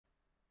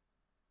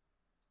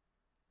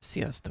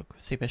Sziasztok!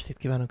 Szép estét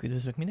kívánok,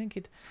 üdvözlök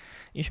mindenkit!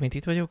 Ismét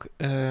itt vagyok,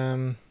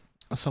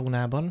 a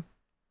szaunában.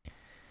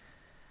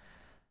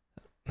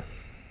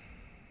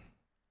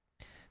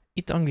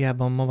 Itt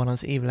Angliában ma van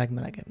az év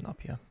legmelegebb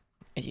napja.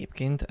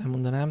 Egyébként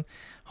elmondanám,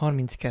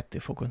 32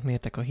 fokot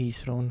mértek a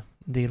Heathrow-n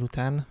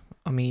délután,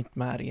 ami itt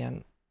már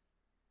ilyen,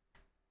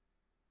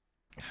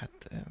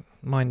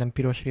 majdnem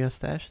piros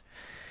riasztás.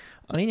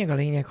 A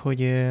lényeg, hogy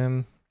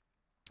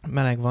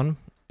meleg van,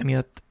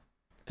 emiatt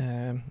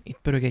itt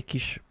pörög egy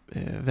kis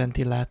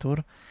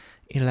ventilátor,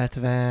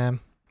 illetve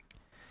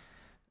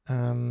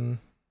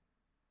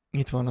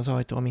itt van az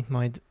ajtó, amit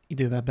majd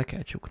idővel be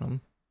kell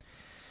csuknom.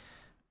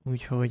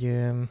 Úgyhogy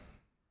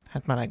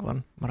hát meleg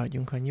van,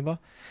 maradjunk annyiba.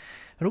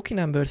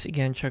 Rookie Numbers,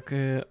 igen, csak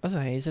az a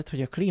helyzet,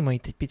 hogy a klíma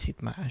itt egy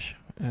picit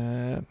más.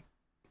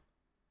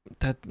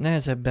 Tehát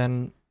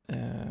nehezebben,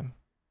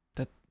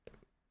 tehát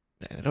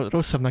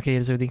rosszabbnak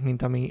érződik,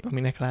 mint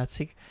aminek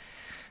látszik,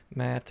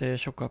 mert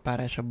sokkal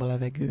párásabb a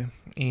levegő,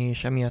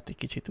 és emiatt egy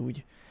kicsit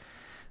úgy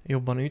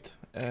jobban üt.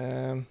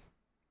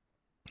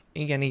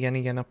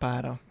 Igen, a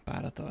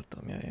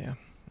páratartalom. Ja.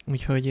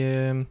 Úgyhogy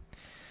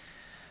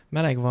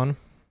meleg van,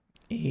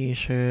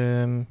 és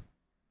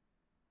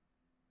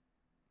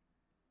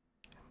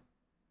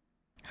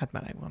hát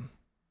meleg van.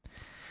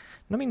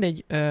 Na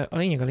mindegy, a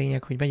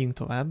lényeg, hogy megyünk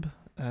tovább,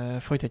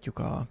 folytatjuk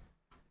a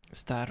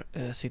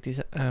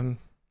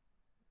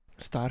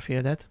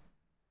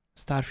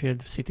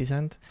Starfield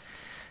Citizen-t,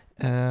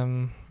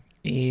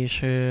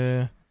 és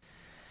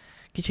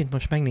kicsit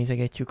most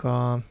megnézegetjük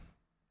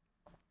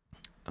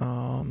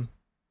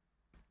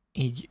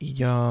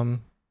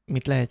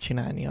mit lehet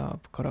csinálni a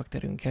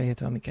karakterünkkel,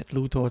 illetve amiket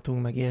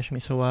lootoltunk, meg ilyesmi,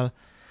 szóval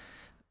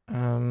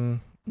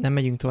nem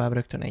megyünk tovább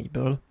rögtön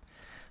egyből,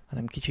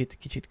 hanem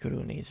kicsit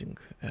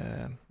körülnézünk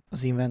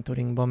az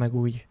inventoringba, meg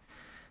úgy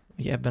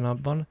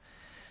ebben-abban.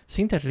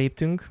 Szintet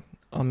léptünk,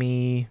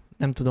 ami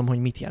nem tudom, hogy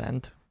mit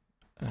jelent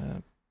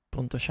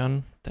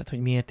pontosan, tehát hogy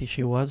miért is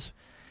jó az,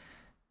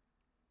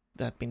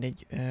 de hát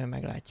mindegy,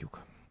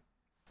 meglátjuk.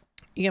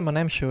 Igen, ma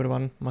nem sör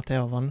van, ma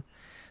tea van,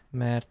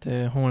 mert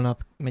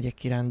holnap megyek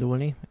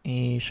kirándulni,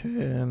 és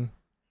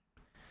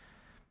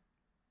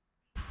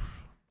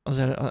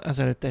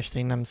azelőtt este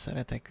én nem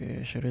szeretek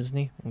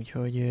sörözni,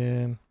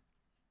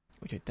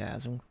 úgyhogy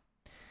teázunk.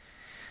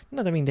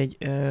 Na de mindegy,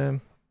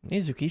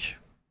 nézzük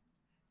is.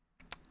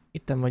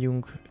 Itten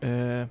vagyunk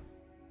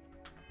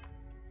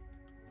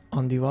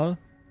Andival.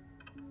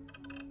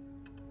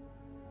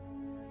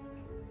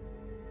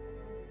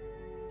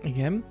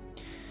 Igen.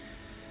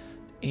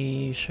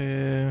 És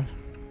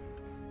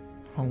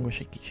hangos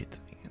egy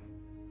kicsit. Igen.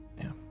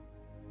 Ja.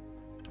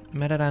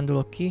 Merre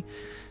rándulok ki?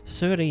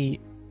 Surrey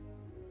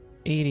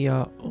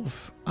Area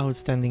of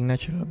Outstanding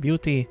Natural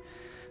Beauty.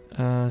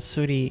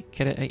 Surrey,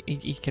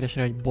 így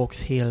keresel, hogy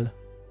Box Hill.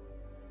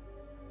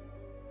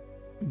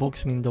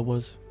 Box, mint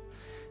doboz.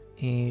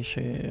 És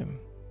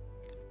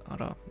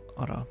arra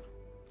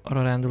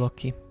rándulok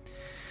ki.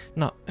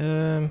 Na,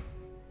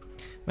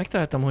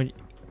 megtaláltam, hogy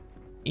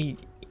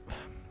így,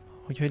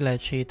 hogy lehet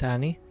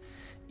sétálni.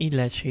 Így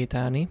lehet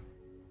sétálni.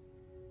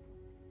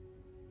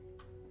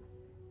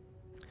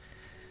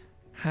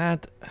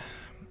 Hát,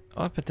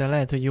 alapvetően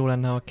lehet, hogy jó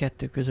lenne, ha a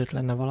kettő között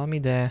lenne valami,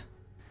 de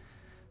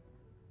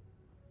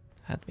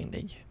hát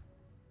mindegy.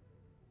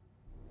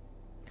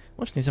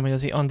 Most nézem, hogy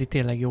azért Andi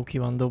tényleg jó ki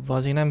van dobva,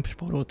 azért nem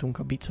spóroltunk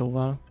a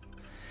bicóval.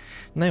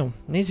 Na jó,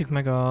 nézzük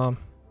meg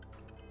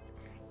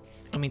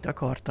amit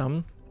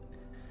akartam,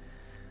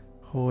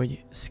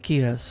 hogy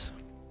skills.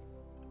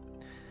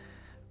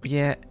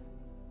 Ugye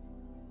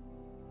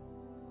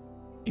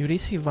you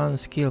receive one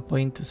skill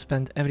point to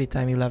spend every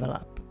time you level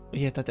up.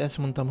 Ugye, tehát ezt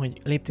mondtam,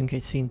 hogy léptünk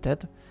egy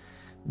szintet,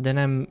 de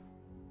nem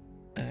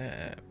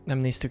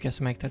néztük ezt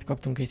meg, tehát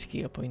kaptunk egy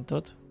skill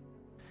pointot.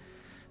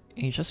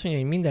 És azt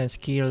mondja, hogy minden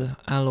skill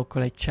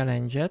állokkal egy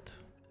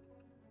challenge-et.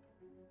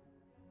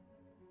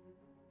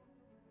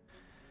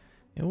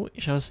 Jó,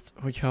 és azt,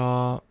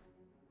 hogyha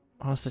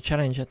azt a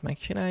challenge-et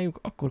megcsináljuk,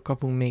 akkor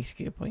kapunk még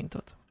skill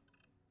pointot.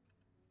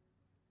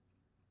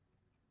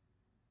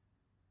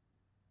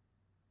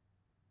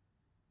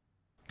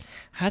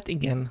 Hát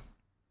igen.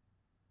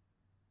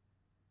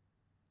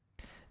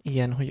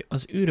 Igen, hogy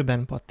az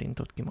űrben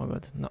pattintod ki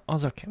magad. Na,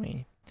 az a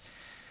kemény.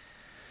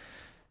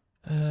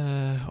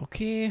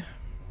 Oké.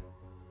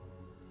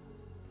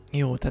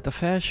 Jó, tehát a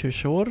felső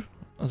sor,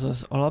 az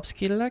az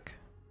alapskillek.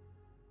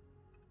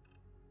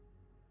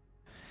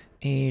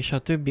 És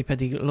a többi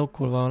pedig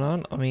lokkolva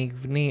van, amíg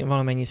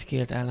valamennyi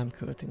skillt el nem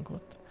költünk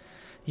ott.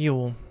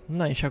 Jó,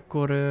 na és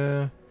akkor...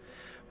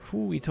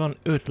 itt van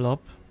 5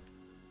 lap.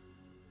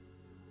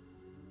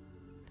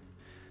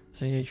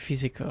 Ez egy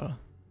physical.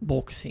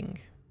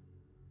 Boxing.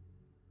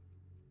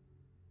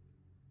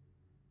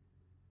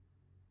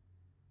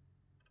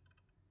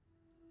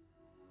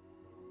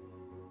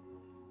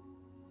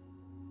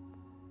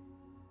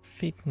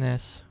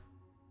 Fitness.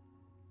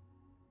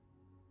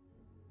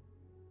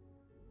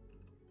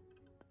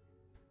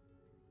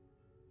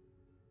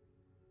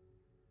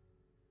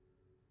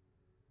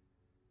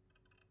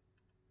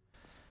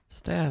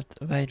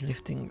 Stealth,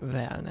 weightlifting,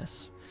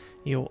 wellness.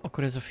 Jó,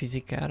 akkor ez a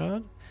fizikára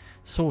ad.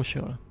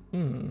 Social.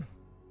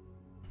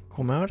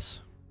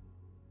 Commerce.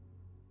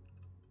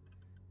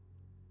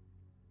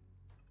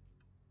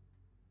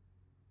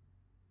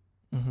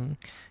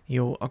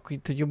 Jó, akkor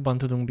itt jobban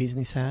tudunk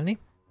bizniszelni.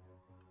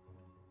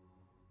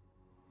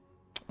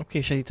 Oké,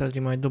 és itt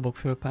adja, majd dobok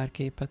föl pár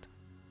képet.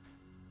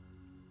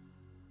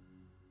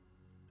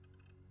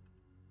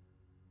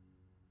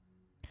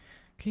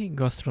 Oké,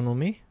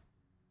 gastronomy.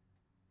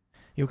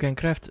 You can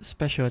craft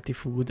specialty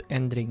food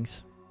and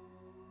drinks.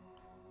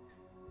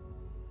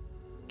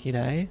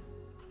 Király.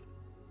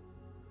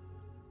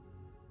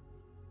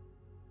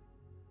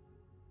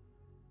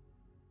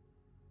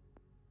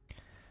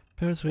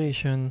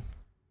 Persuasion.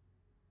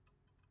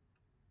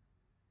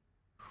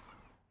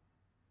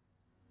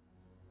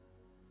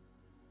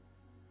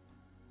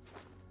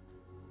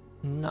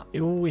 Na,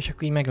 jó, és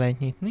akkor így meg lehet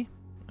nyitni.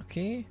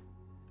 Oké.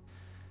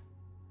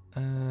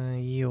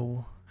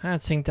 Jó. Hát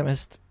szerintem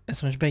ezt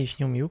most be is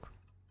nyomjuk.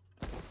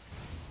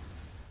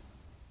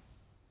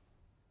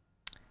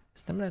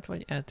 Ezt nem lehet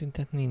vagy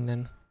eltüntetni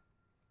innen.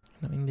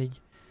 Na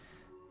mindegy.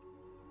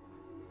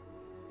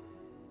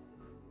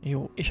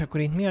 Jó, és akkor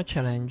itt mi a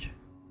challenge?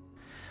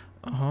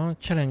 Aha,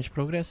 challenge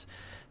progress.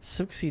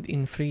 Succeed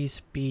in free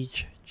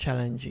speech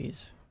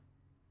challenges.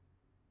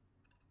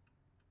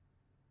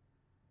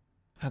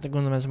 Hát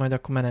gondolom ez majd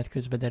akkor menet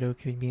közben derül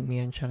ki, hogy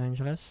milyen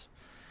challenge lesz.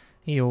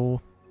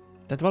 Jó.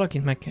 Tehát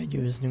valakit meg kell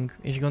győznünk,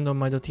 és gondolom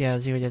majd ott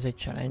jelzi, hogy ez egy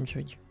challenge,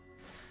 hogy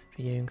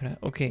figyeljünk rá.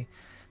 Oké.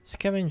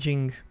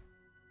 Scavenging.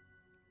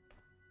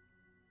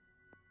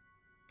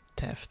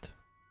 Theft.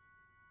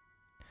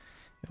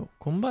 Jó,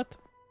 combat.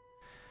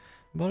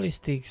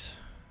 Ballistics.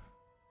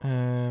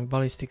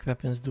 Ballistic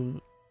weapons do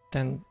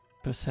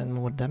 10%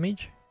 more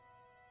damage.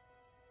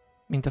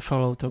 Mint a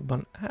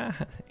Falloutokban.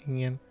 Hát,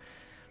 igen.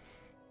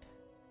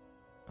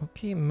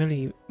 Oké,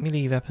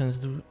 melee weapons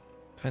do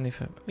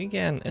 25.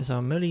 Igen, ez a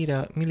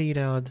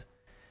melee-re ad.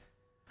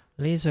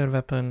 Laser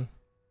weapon.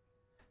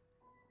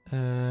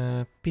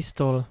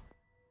 Pistol.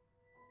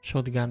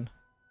 Shotgun.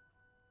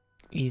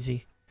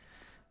 Easy.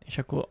 És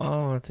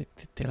akkor,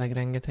 tényleg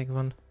rengeteg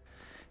van.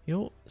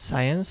 Jó,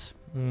 science.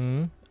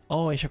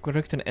 És akkor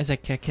rögtön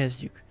ezekkel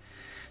kezdjük.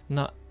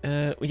 Na,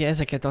 ugye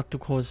ezeket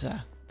adtuk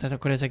hozzá. Tehát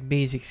akkor ezek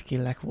basic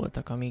skillek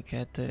voltak,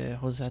 amiket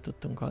hozzá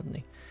tudtunk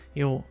adni.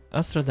 Jó,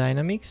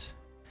 astrodynamics.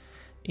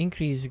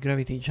 Increase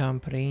gravity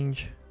jump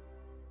range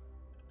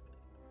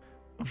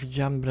of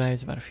jump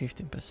drives by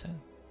 15%.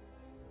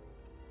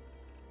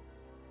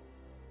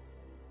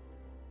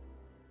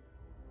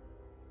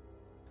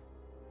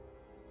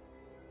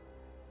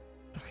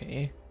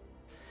 Oké.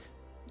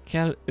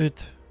 Kell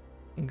 5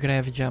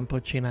 grav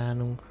jumpot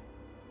csinálnunk.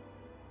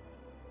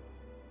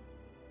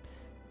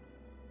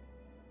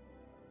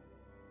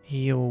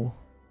 Jó.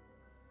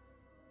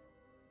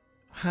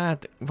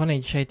 Hát, van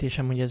egy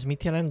sejtésem, hogy ez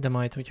mit jelent, de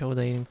majd, hogyha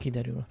odaérünk,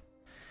 kiderül.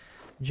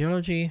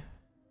 Geology.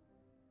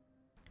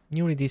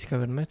 Newly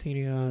discovered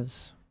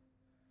materials.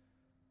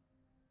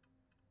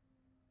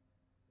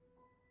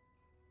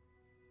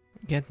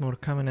 Get more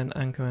common and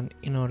uncommon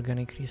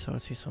inorganic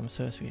resources from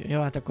source.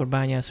 Ja, hát akkor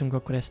bányászunk,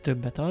 akkor ez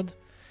többet ad.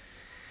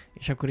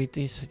 És akkor itt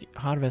is, hogy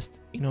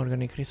harvest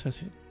inorganic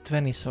resources,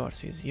 20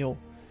 sources. Jó.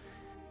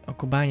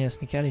 Akkor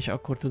bányászni kell, és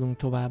akkor tudunk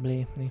tovább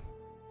lépni.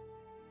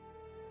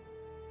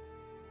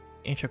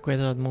 És akkor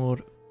ez ad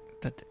more,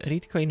 tehát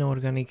ritka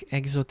inorganic,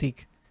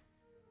 exotic.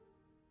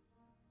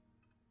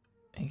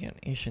 Igen,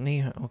 és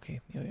néha,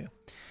 oké, jó.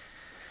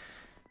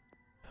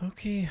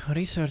 Oké,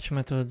 research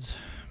methods.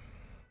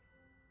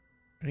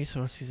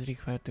 Resources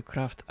required to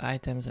craft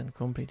items and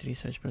complete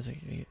research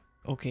project.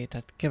 Oké,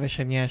 tehát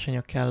kevesebb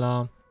nyersanyag kell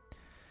a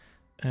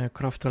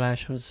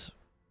craftoláshoz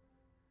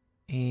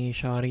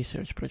és a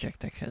research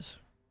projektekhez.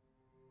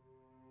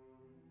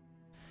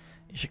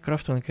 És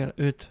craftolni kell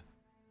 5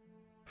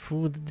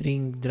 food,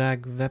 drink,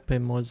 drug,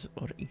 weapon mods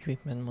or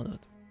equipment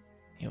modot.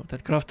 Jó,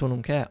 tehát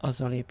craftolnunk kell,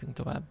 azzal lépünk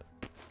tovább.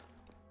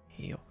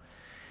 Jó.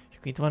 És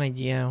akkor itt van egy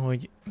ilyen,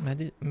 hogy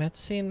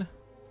medicine.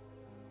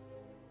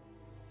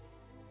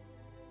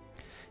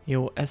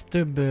 Jó, ez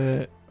több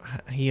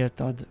healt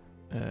ad,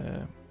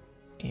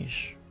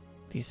 és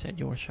 10-szer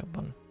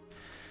gyorsabban.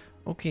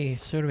 Oké,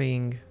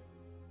 surveying.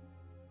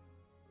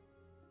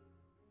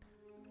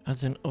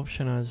 As an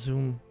optional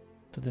zoom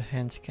to the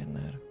hand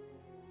scanner.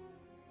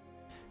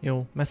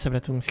 Jó, messzebbre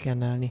tudunk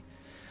szkennelni.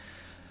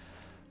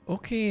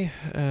 Oké,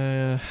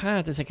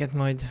 hát ezeket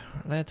majd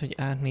lehet, hogy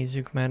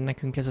átnézzük, mert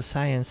nekünk ez a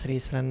science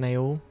rész lenne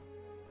jó.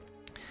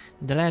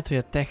 De lehet, hogy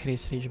a tech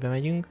részre is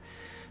bemegyünk.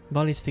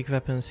 Ballistic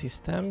weapon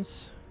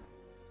systems.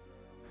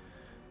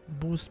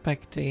 Boost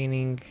pack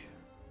training.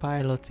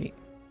 Piloting.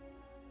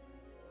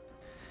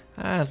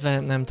 Hát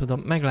nem tudom,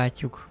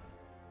 meglátjuk.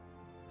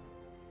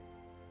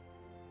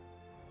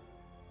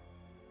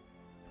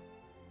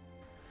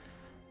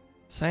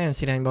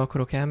 Science irányba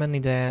akarok elmenni,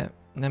 de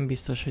nem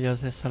biztos, hogy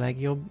az lesz a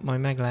legjobb, majd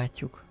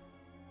meglátjuk.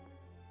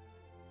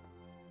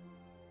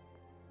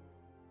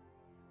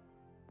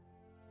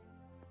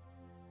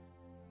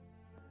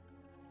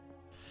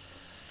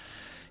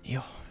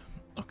 Jó,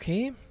 oké.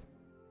 Oké.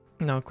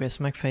 Na, akkor ezt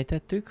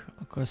megfejtettük.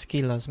 Akkor a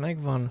skill az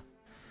megvan.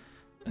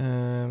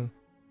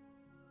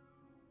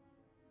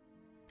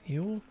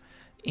 Jó.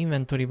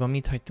 Inventoryban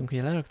mit hagytunk?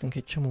 Ugye leraktunk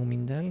egy csomó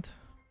mindent.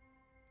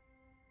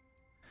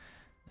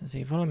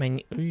 Ezért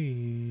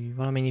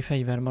valamennyi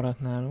fegyver maradt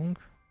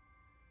nálunk.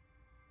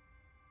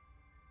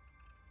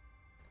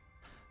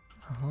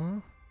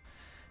 Aha.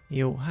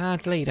 Jó,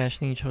 hát leírás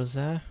nincs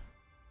hozzá.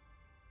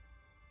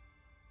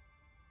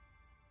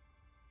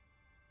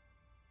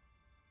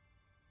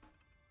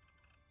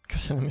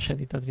 Köszönöm,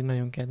 Sedit Adri,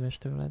 nagyon kedves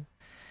tőled.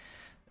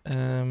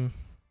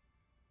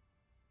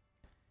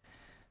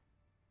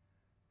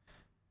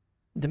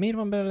 De miért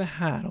van belőle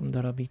 3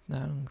 darab itt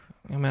nálunk?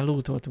 Már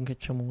lootoltunk egy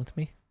csomót,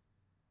 mi?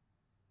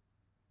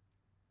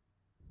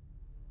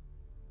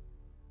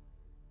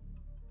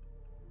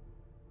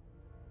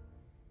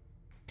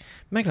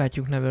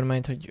 Meglátjuk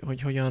Nevermind,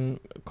 hogy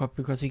hogyan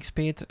kapjuk az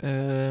XP-t.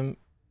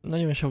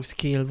 Nagyon sok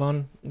skill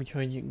van,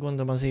 úgyhogy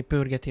gondolom azért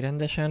pörgeti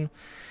rendesen,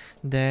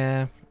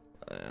 de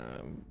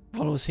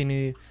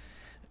valószínű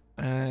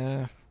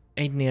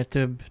egynél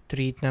több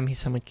treat nem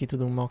hiszem, hogy ki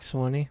tudunk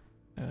maxolni.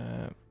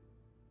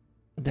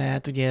 De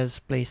hát ugye ez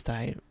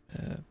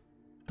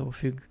playstyle-tól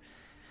függ.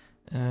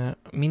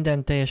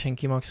 Minden teljesen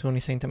kimaxolni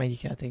szerintem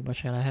egyik játékban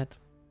se lehet.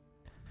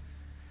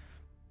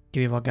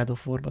 Kivéve a God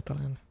of War-ba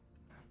talán.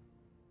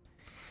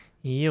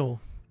 Jó.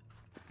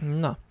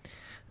 Na.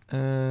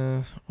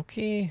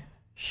 Oké.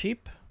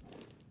 Ship.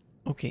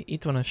 Oké,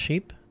 itt van a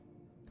ship.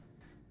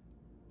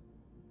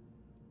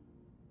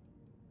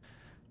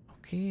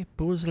 Oké,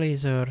 pulse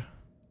laser.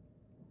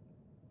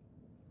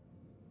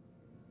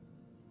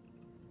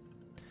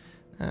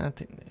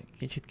 Hát,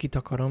 kicsit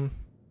kitakarom.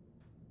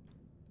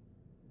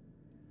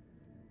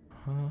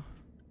 Aha.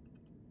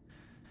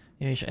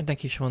 Ja, és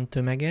ennek is van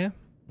tömege,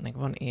 meg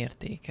van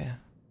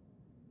értéke.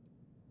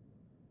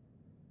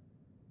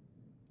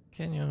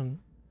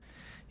 Canyon.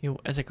 Jó,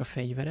 ezek a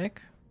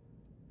fegyverek.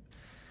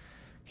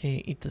 Oké,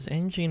 itt az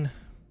engine.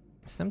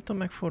 Ezt nem tudom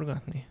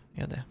megforgatni?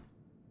 Ja, de.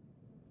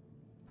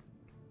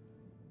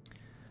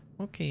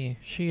 Oké,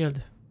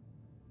 shield.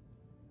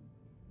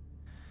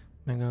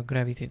 Meg a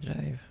gravity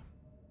drive.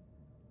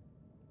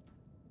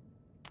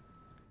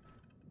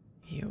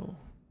 Jó.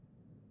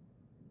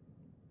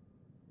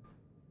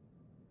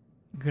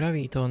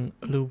 Graviton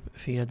loop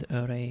field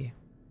array.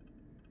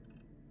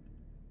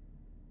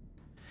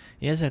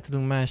 Ezzel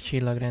tudunk más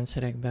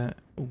csillagrendszerekbe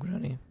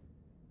ugrani.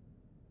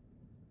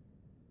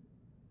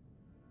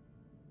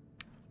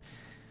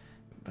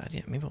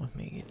 Várjál, mi volt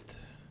még itt?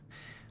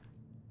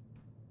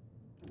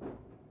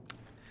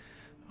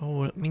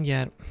 Ahol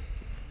mindjárt...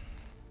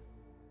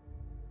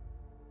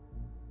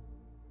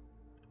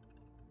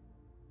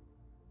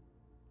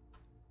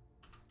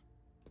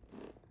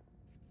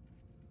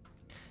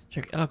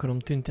 Csak el akarom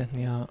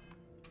tüntetni a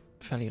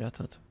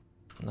feliratot.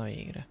 Na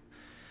végre.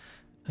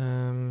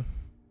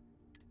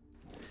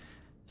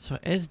 Szóval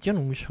ez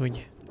gyanús,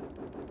 hogy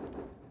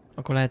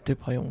akkor lehet több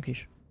hajónk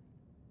is.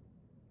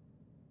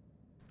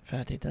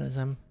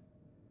 Feltételezem.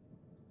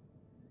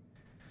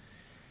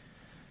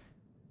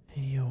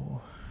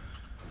 Jó.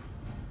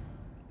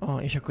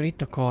 És akkor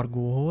itt a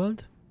cargo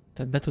hold.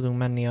 Tehát be tudunk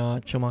menni a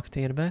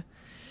csomagtérbe.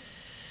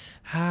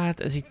 Hát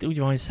ez itt úgy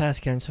van, hogy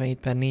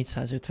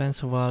 197/450,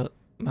 szóval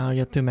már hogy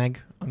a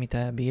tömeg, amit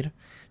elbír.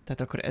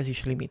 Tehát akkor ez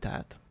is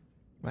limitált.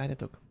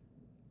 Várjatok.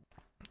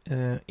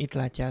 Itt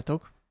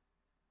látjátok.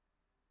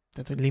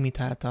 Tehát, hogy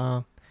limitált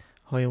a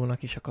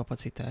hajónak is a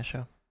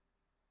kapacitása.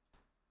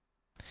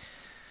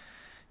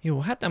 Jó,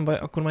 hát nem baj,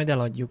 akkor majd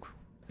eladjuk.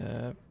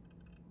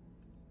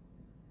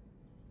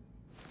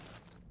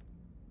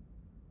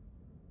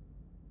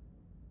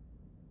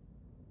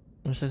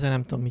 Most ezzel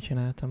nem tudom, mit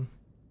csináltam.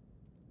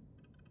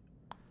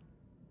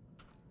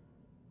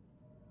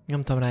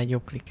 Nyomtam rá egy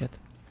jobb klikket.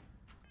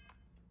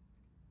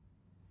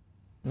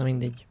 Na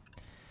mindegy.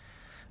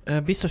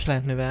 Biztos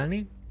lehet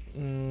növelni,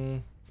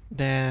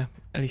 de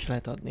el is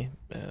lehet adni.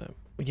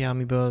 Ugye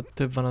amiből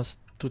több van, azt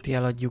tuti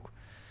eladjuk.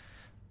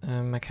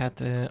 Meg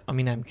hát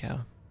ami nem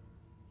kell.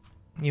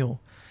 Jó.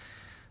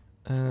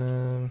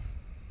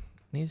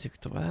 Nézzük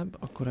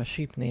tovább. Akkor a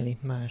shipnél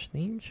itt más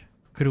nincs.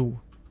 Crew.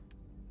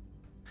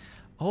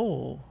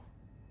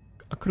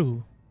 A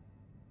crew.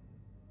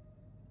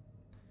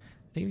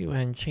 Review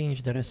and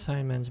change the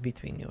assignments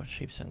between your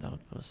ships and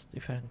outposts.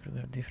 Different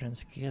crew, different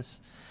skills.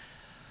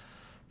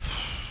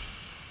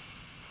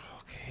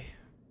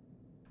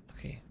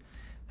 Oké.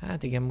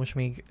 Hát igen, most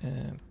még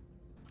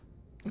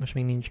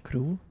nincs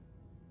crew.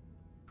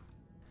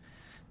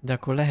 De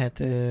akkor lehet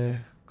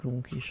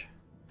crewunk is.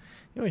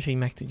 Jó, és így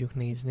meg tudjuk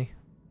nézni.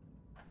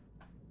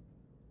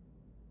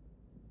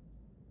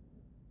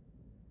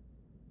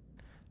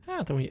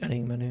 Hát amúgy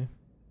elég menő.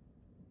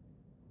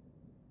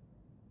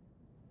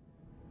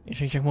 És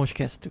még csak most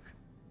kezdtük.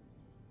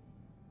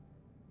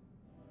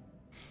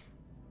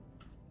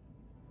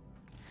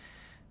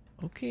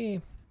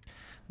 Oké.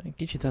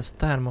 Kicsit a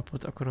Star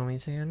mapot akarom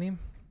izélni.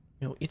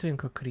 Jó, itt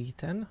vagyunk a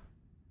Kréten.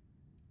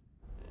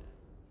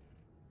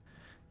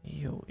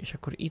 Jó, és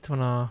akkor itt van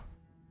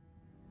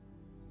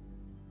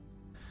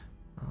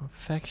A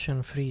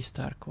Faction Free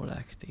Star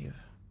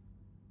Collective.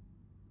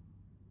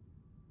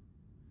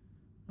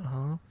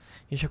 Aha.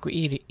 És akkor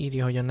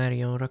írja, hogy a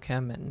Nerionra kell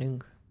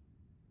mennünk.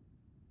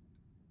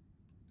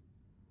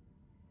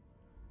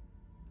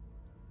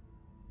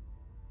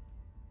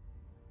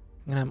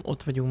 Nem,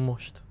 ott vagyunk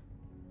most.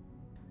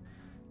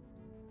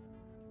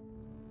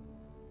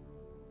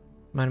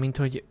 Mármint,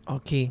 hogy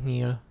a kék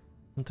nyíl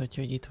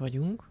mutatja, hogy itt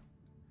vagyunk.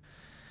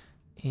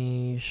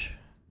 És...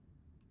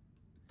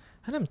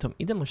 hát nem tudom,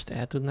 ide most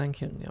el tudnánk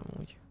jönni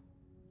amúgy.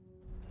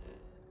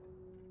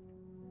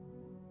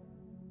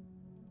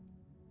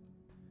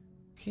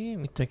 Oké,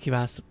 mit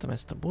kiválasztottam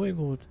ezt a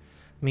bolygót.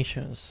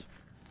 Missions.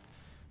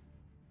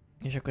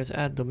 És akkor ez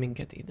átdob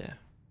minket ide.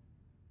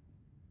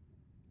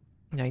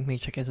 De még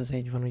csak ez az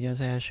egy van, ugye az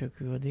első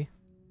küldi.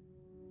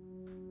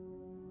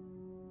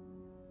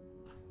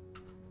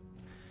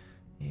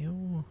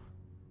 Jó.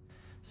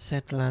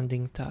 Set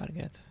landing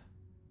target.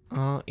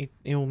 Itt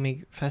jó,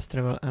 még fast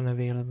travel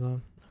unavailable.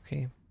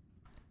 Oké.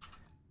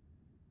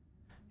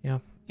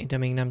 Ja, ide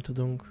még nem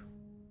tudunk.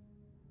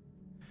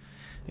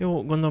 Jó,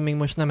 gondolom még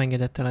most nem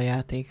engedett el a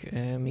játék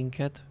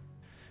minket.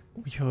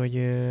 Úgyhogy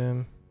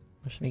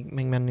most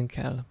még mennünk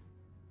kell.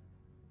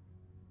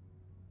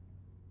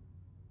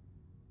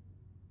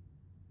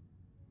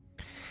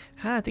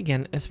 Hát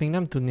igen, ezt még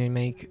nem tudni,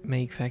 hogy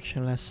melyik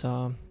faction lesz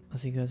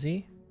az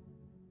igazi.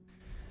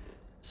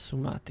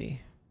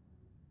 Sumati.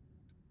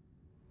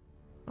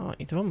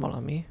 Itt van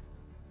valami.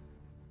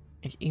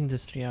 Egy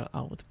Industrial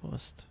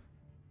Outpost.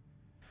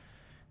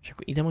 És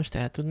akkor ide most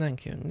el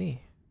tudnánk jönni?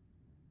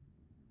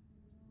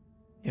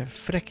 Ja,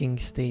 Fracking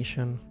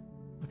Station.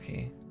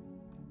 Oké.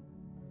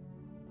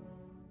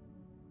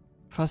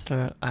 Fast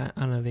travel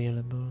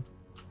unavailable.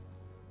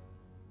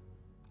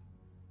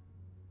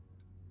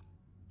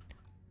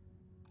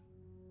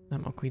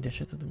 Nem, akkor ide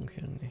se tudunk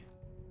jönni.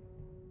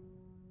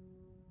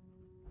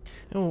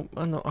 Jó,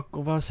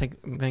 akkor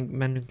valószínűleg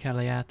mennünk kell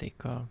a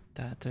játékkal.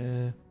 Tehát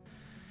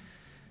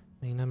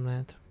még nem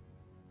lehet.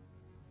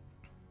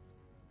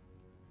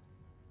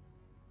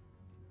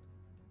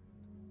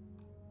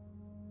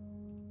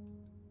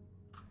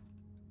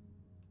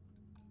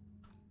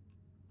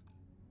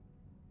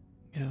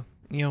 Ja,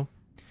 jó.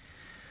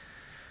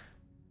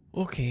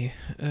 Oké.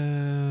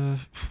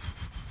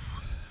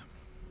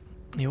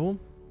 Jó.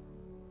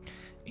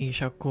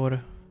 És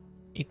akkor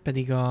itt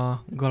pedig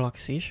a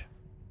galaxis.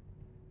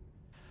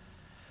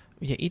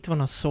 Ugye itt van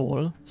a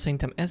Sol,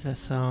 szerintem ez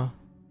lesz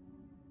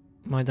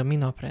majd a mi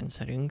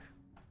naprendszerünk.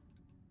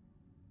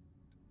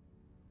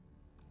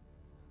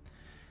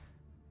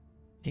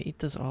 Ugye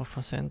itt az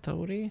Alpha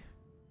Centauri.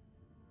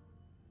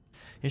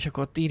 És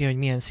akkor ott írja, hogy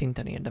milyen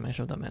szinten érdemes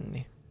oda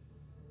menni.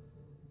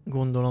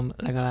 Gondolom,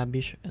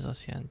 legalábbis ez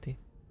azt jelenti.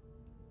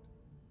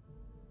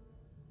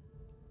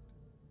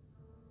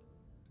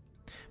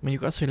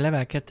 Mondjuk az, hogy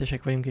level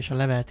 2-esek vagyunk és a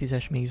level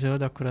 10-es még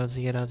zöld, akkor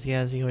azért az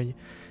jelzi, hogy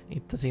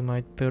itt azért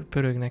majd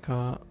pörögnek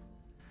a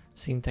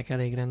szintek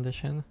elég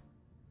rendesen.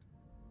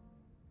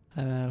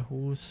 Level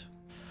 20.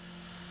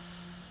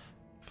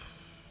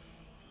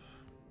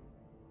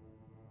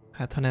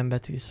 Hát ha nem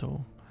betű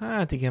szó.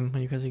 Hát igen,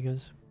 mondjuk az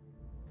igaz.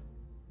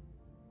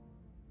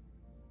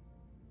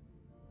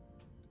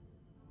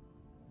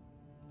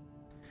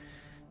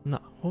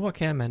 Na, hova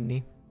kell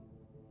menni?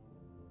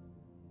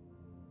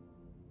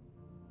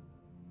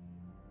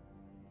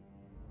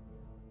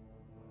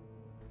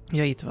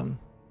 Ja, itt van.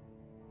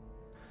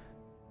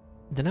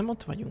 De nem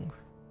ott vagyunk.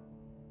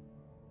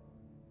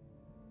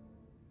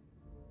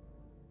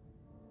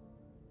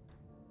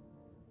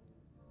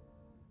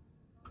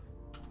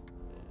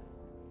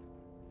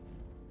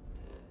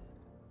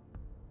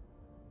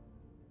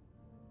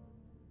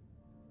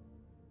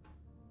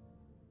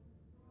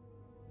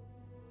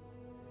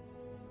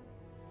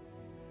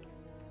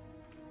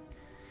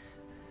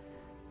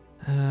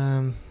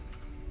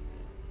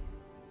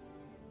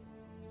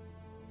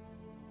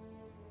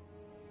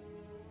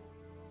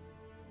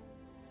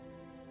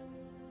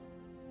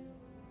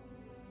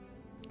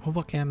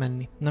 Hova kell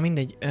menni? Na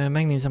mindegy,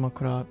 megnézem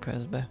akkor a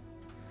questbe.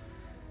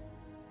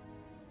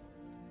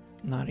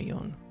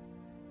 Narion.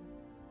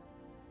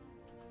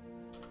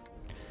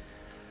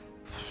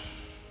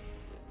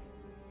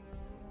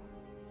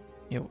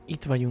 Jó,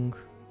 itt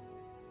vagyunk.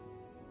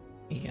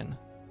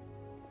 Igen.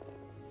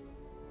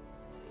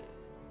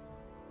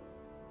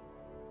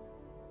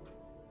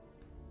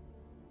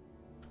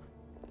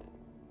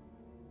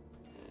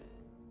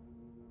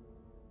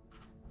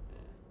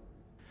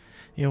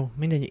 Jó,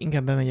 mindegy,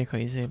 inkább bemegyek a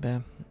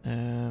izébe.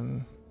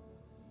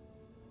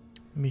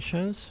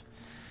 Missions.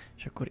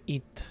 És akkor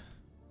itt.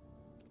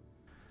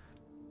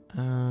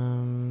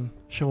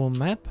 Show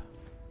map.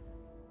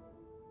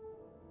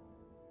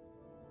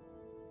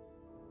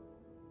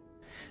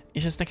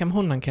 És ezt nekem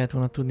honnan kellett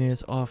volna tudni, hogy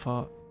az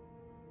Alpha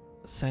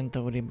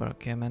Centauri-ra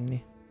kell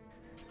menni?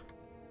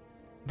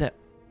 De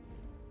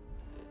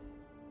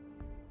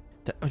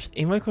most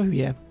én vagyok a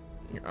hülye?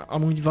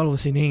 Amúgy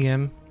valószínű,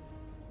 igen.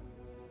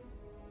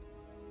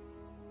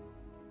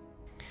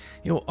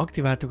 Jó,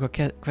 aktiváltuk a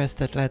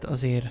questet, lehet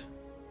azért.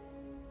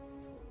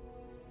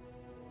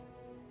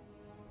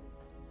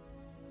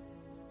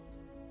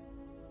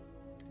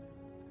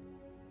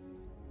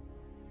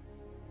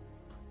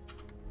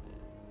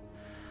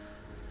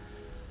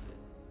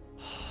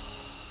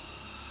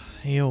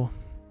 Jó.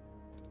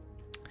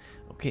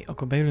 Oké,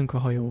 akkor beülünk a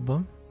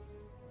hajóba.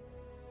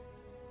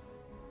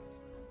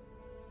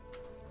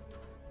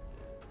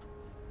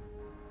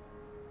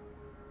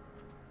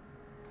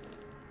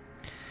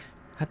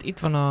 Hát itt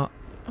van a...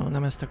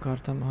 nem ezt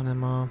akartam,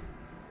 hanem a...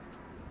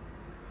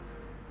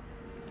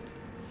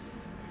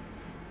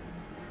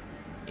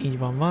 Így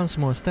van, one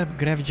small step,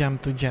 grab jump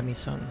to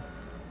Jamison.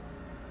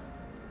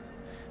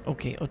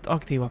 Oké, ott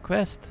aktív a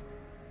quest.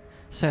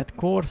 Set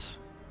course.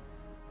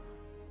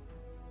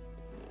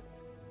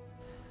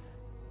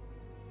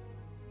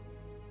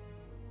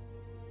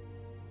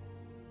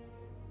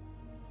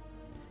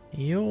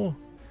 Jó.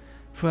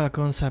 Fuel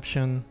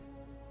consumption.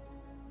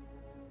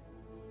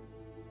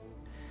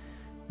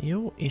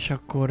 Jó, és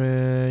akkor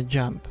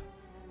jump.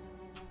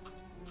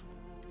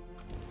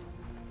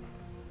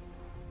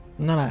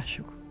 Na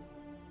lássuk.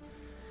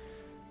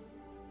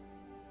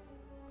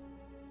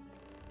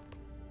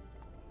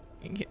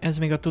 Ez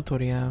még a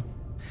tutorial.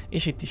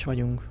 És itt is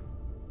vagyunk.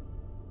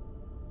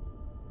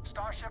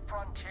 Starship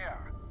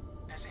Frontier.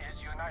 This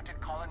is United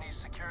Colonies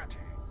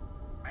Security.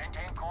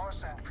 Maintain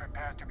course and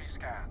prepare to be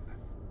scanned.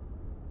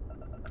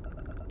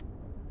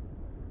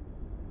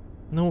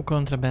 No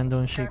contraband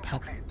on ship.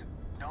 Hát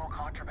No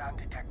contraband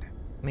detected.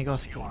 még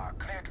az You kéne. are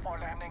cleared for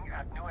landing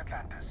at New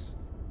Atlantis.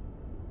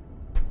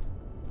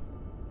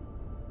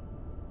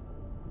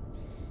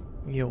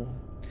 Jó.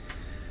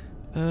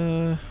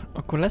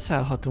 Akkor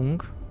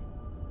leszállhatunk.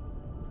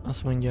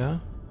 Azt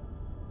mondja.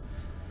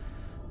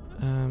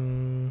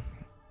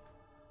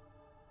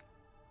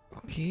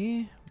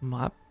 Oké.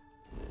 Map.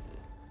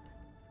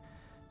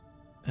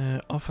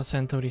 Alpha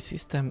Centauri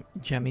System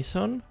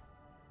Jamison.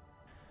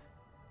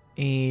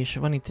 És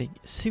van itt egy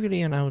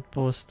Civilian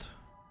Outpost.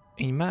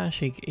 Egy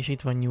másik, és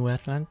itt van New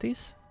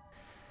Atlantis.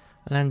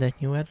 Land at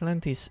New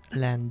Atlantis.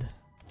 Land.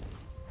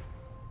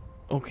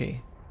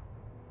 Oké.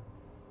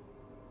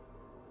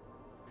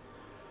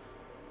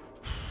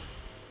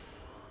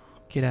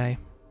 Király.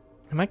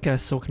 Meg kell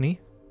szokni,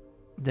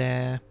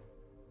 de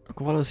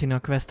akkor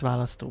valószínűleg a quest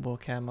választóból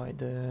kell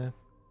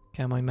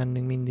majd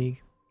mennünk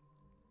mindig.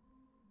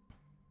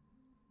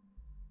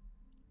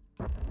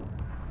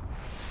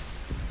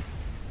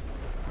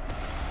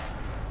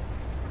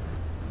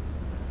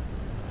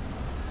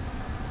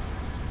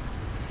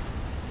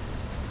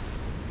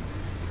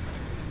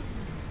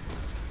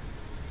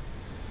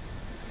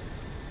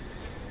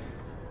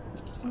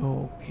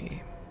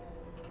 Oké.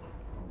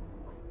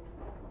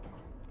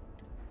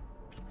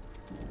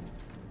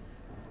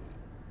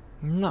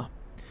 Na.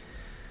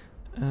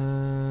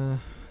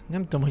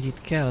 Nem tudom, hogy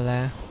itt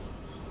kell-e.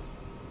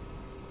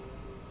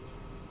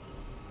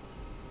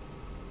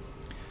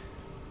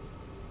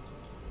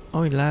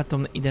 Ahogy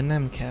látom, ide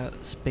nem kell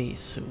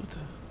spacesuit.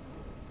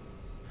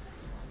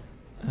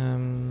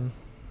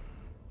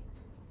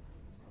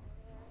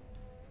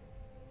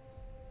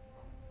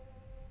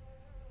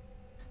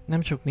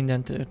 Nem sok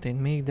minden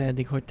történt még, de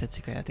eddig hogy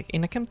tetszik a játék?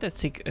 Nekem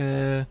tetszik,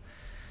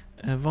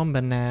 van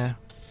benne...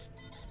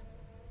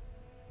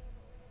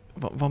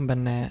 Van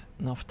benne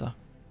nafta.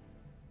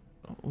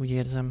 Úgy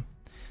érzem.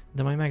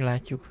 De majd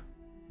meglátjuk.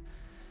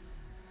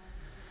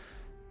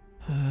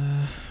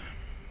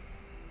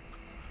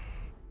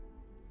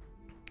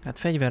 Hát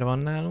fegyver van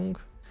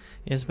nálunk.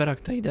 És ezt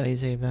berakta ide a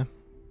izébe.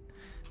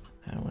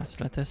 Jó, ezt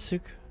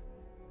letesszük.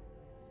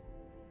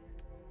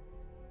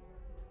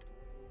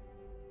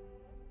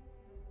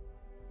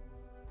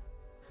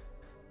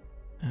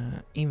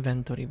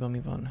 Inventory-ban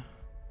mi van?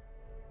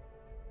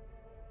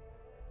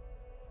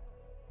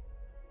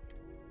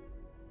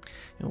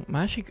 Jó,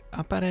 másik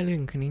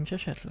apparelünk nincs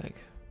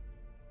esetleg?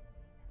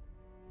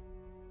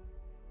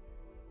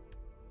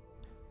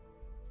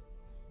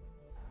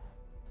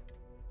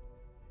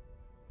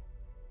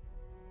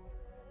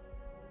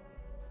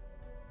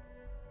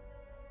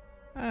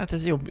 Hát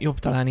ez jobb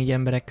talán így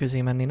emberek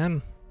közé menni,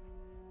 nem?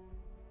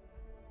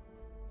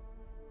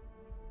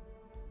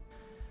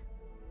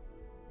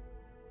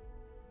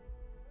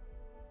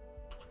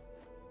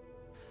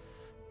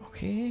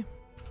 Oké.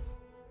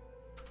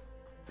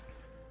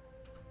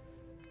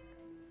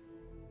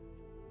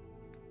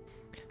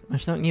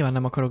 Most nyilván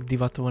nem akarok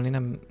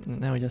divatolni,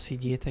 nehogy azt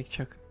higgyétek,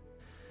 csak...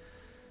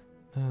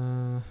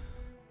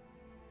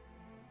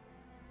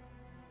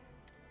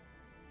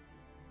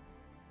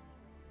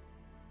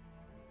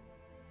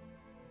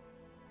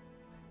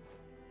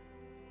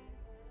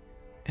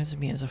 Ez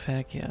mi ez a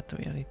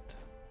felkiáltójel itt?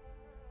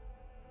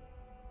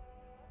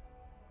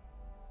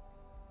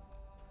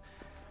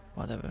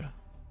 Whatever.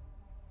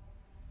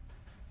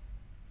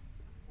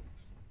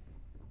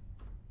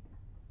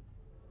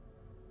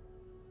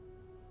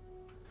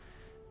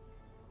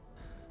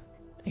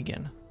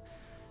 Igen.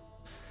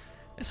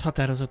 Ez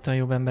határozottan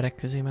jobb emberek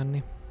közé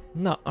menni.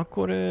 Na,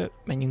 akkor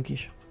menjünk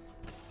is.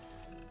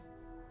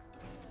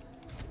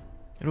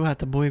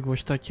 Ruhát a bolygó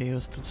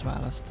statjaihoz tudsz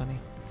választani.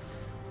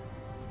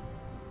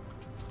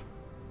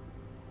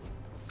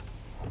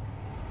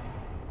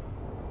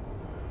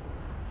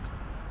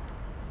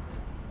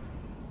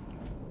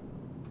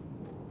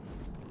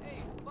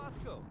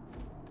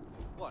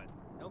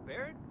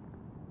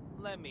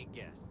 Let me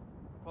guess.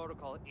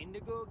 Protocol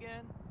Indigo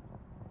again?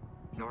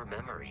 Your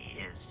memory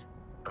is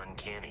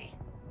uncanny.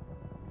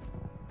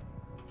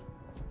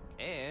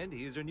 And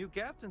he's your new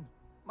captain.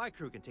 My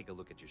crew can take a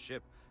look at your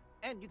ship,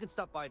 and you can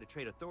stop by the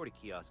Trade Authority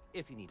kiosk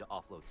if you need to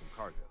offload some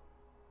cargo.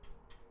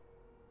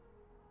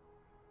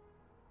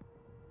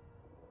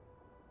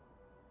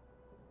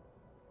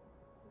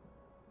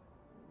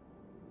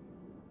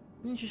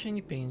 Nincs is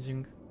ennyi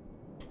pénzünk.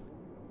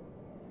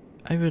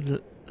 I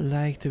would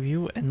like to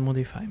view and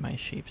modify my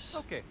ships.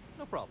 Okay,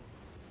 no problem.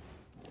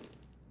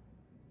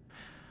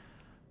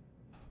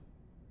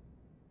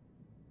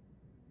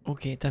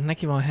 Oké, tehát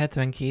neki van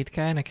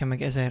 72k, nekem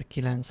meg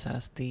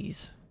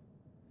 1910.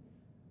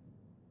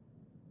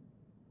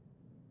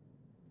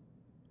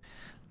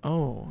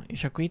 Ó,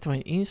 és akkor itt van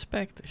egy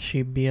Inspect,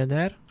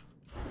 Shipbuilder.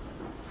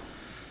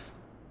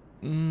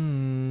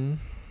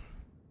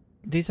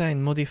 Design,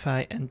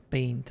 Modify and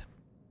Paint.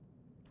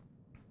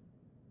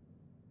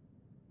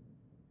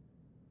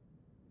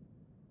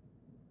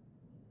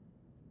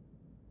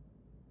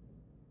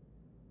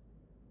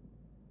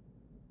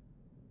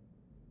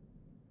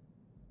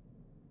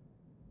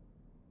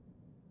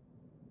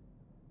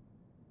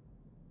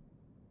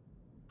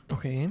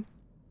 Oké.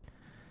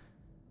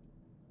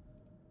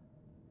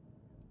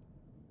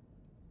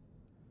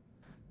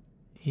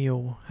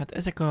 Jó, hát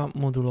ezek a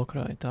modulok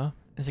rajta,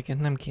 ezeket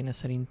nem kéne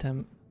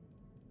szerintem...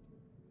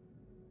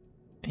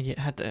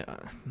 Hát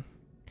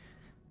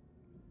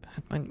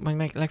majd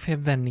meg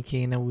legfeljebb venni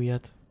kéne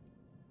újat.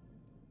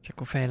 És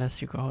akkor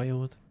fejlesztjük a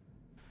hajót.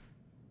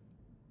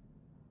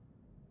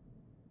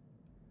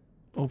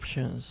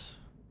 Options.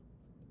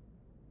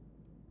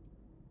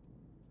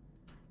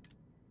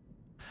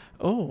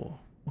 Ó,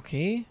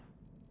 oké.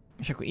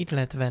 És akkor itt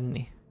lehet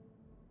venni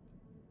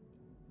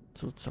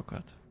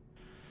cuccokat.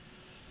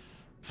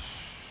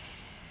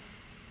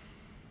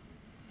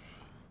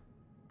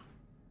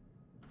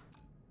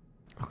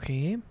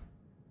 Oké.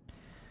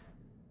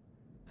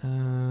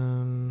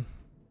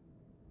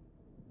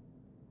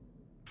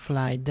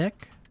 Flight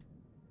deck.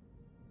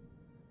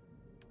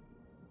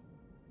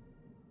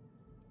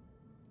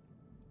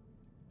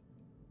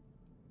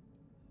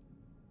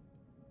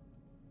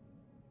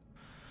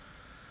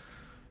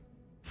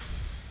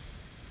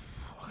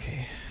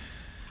 Oké.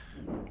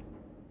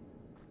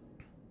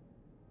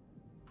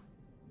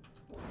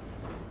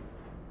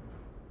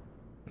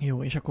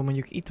 Jó, és akkor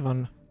mondjuk itt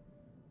van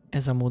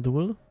ez a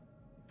modul,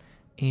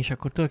 és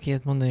akkor tudok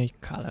ilyet mondani,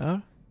 hogy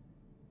color,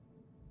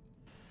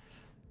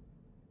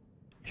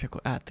 és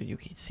akkor át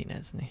tudjuk így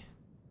színezni.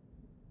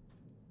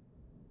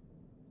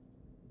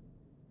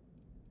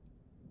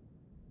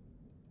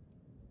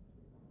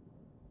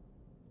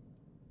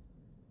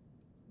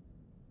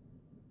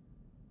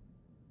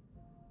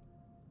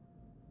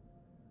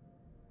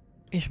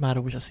 És már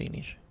rózsaszín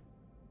is.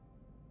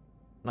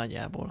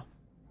 Nagyjából.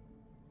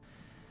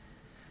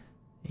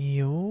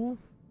 Jó.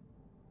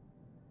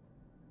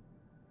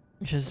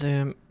 És ez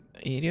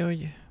írja,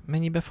 hogy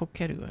mennyibe fog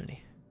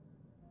kerülni?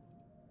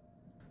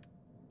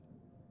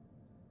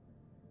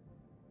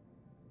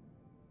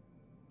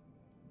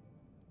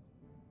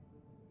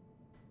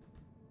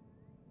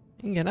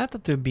 Igen, hát a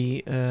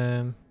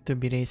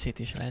többi részét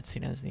is lehet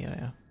színezni.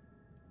 Ja.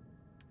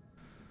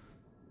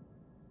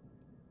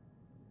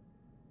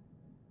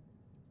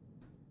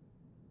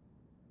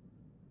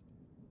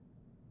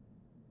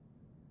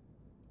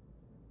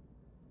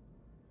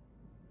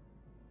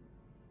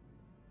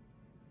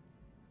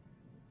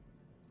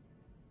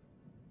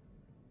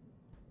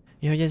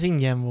 Ja, hogy ez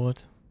ingyen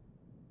volt.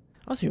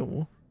 Az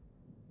jó.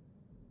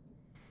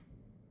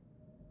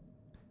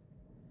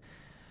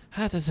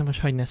 Hát ezzel most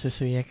hagyj ne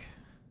szöszöljek.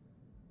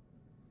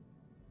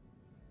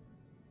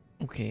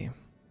 Oké.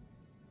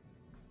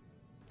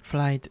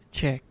 Flight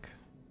check.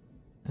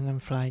 Nem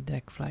flight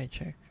deck, flight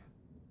check.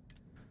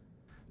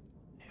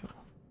 Jó.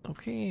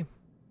 Oké.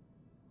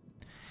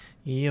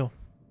 Jó.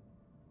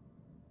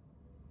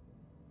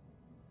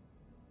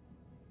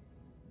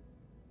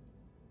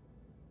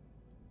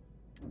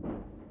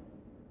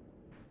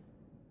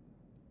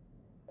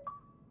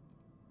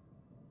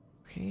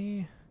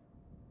 Oké.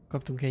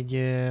 Kaptunk egy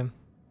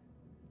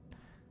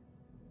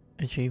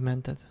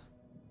achievementet.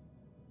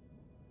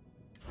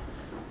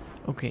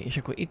 Oké, és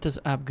akkor itt az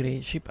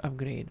upgrade, ship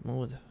upgrade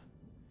mód.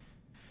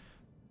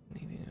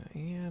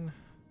 Ilyen.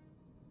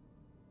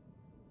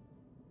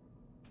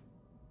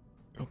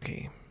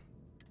 Oké.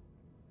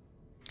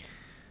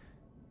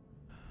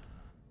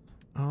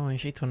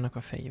 És itt vannak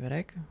a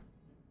fegyverek.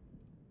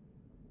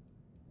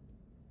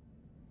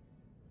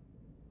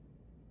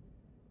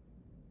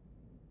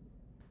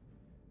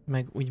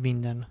 Meg úgy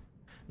minden.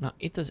 Na,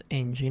 itt az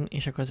engine,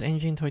 és akkor az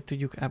engine-t hogy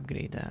tudjuk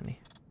upgrade-elni?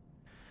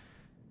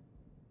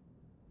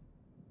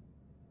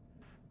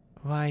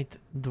 White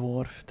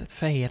Dwarf, tehát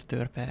fehér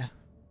törpe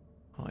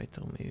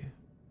hajtómű.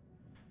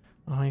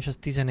 Aha, és az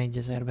 11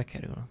 000-be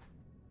kerül.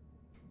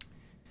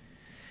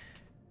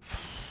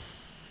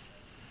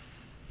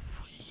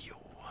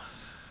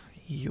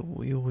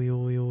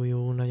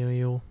 Jó, nagyon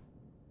jó.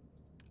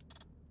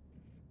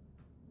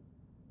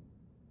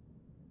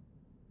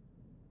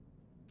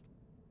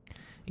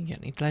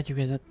 Igen, itt látjuk,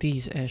 ez a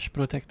 10S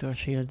Protector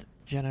Shield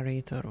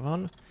Generator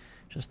van,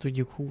 és azt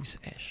tudjuk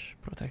 20S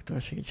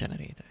Protector Shield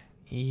Generator.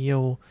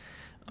 Jó,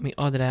 ami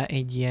ad rá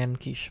egy ilyen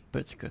kis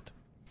pöcköt.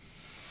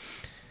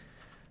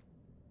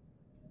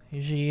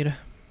 Zsír.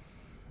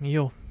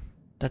 Jó.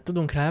 Tehát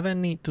tudunk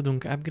rávenni,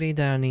 tudunk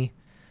upgrade-elni,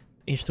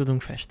 és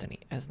tudunk festeni.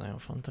 Ez nagyon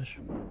fontos.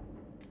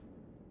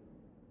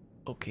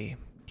 Oké.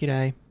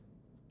 Király.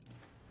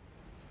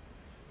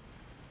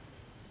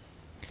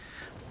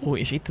 Ó,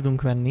 és itt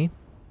tudunk venni.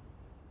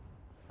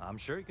 I'm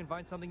sure you can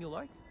find something you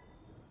like.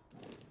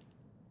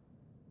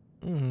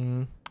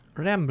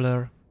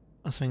 Rambler.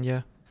 Azt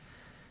mondja.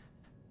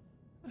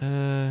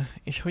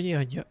 És hogy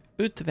adja?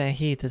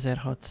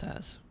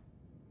 57.600.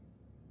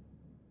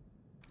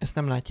 Ezt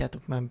nem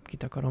látjátok, már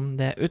kitakarom,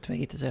 de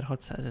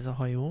 57.600 ez a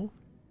hajó.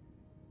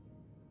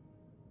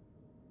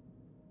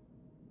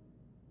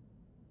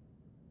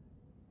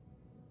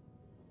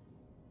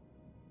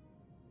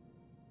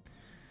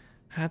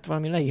 Hát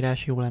valami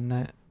leírás jó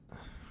lenne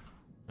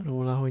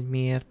róla, hogy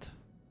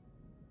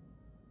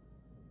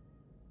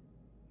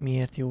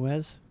miért jó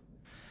ez.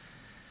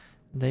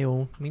 De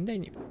jó,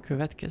 mindegy.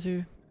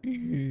 Következő.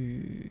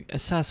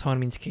 Ez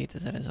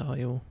 132.000 ez a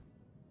hajó.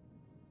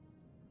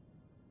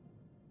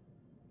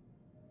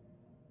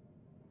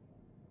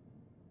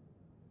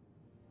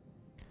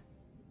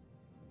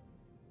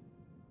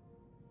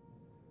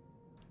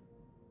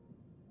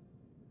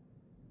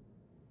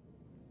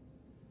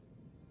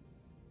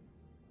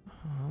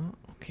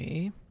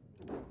 Oké.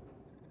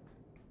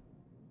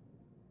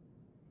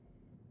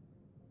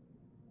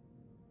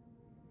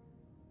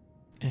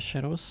 Ez se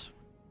rossz.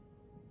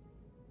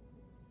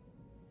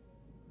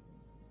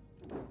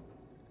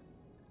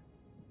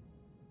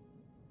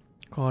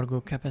 Cargo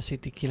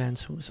capacity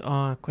 920.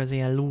 Akkor ez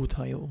ilyen loot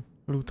hajó.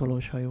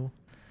 Lootolós hajó.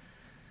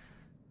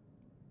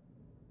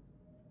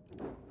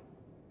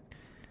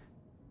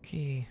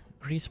 Oké.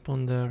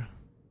 Responder.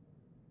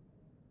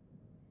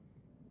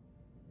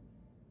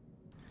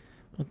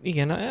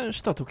 Igen, a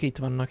statok itt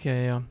vannak,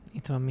 ja.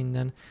 Itt van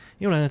minden.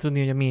 Jó lenne tudni,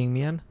 hogy a miénk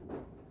milyen.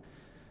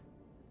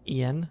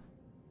 Ilyen.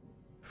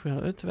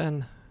 Föl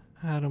 50,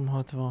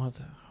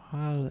 366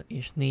 hull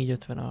és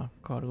 450 a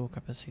cargo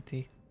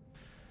capacity.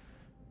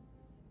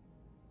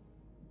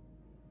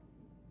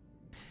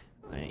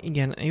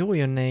 Igen, jó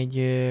jönne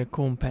egy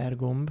compare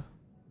gomb.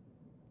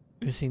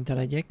 Őszinte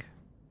legyek.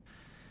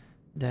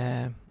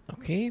 De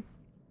oké.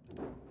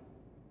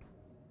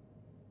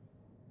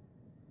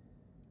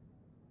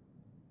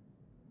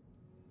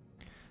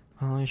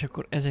 És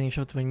akkor ezen is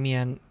ott van,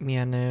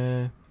 milyen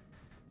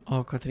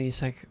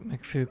alkatrészek,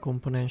 meg fő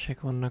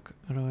komponensek vannak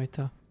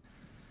rajta.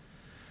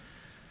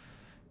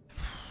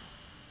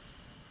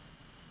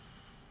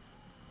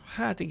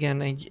 Hát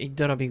igen, egy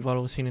darabig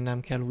valószínű nem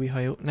kell új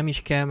hajó. Nem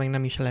is kell, meg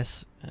nem is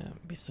lesz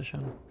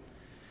biztosan.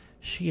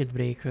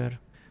 Shieldbreaker.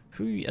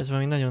 Fű, ez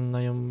valami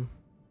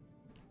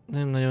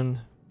nagyon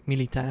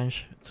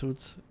militáns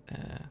cucc.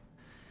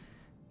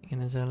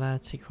 Igen, ezzel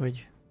látszik,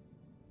 hogy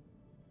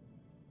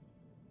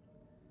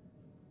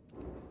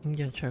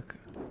igen, csak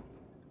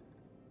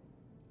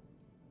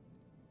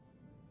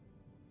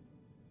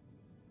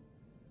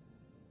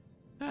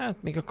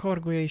hát még a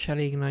kargója is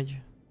elég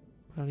nagy.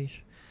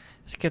 Is.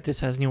 Ez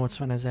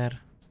 280.000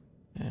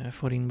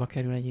 forintba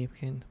kerül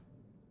egyébként.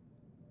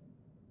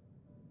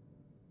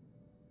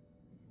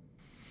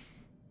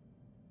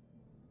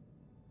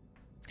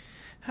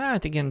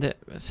 Hát igen, de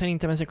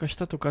szerintem ezek a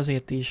statok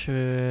azért is,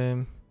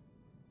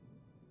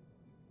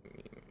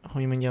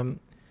 hogy mondjam,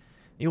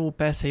 jó,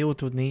 persze jó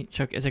tudni,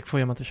 csak ezek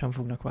folyamatosan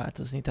fognak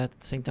változni. Tehát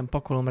szerintem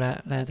pakolomra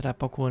lehet rá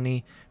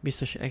pakolni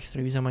biztos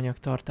extra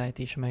üzemanyagtartályt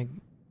is, meg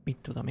mit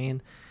tudom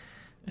én.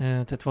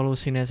 Tehát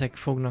valószínű ezek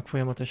fognak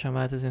folyamatosan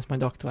változni, ez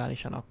majd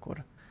aktuálisan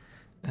akkor.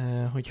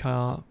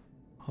 Hogyha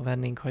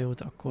vennénk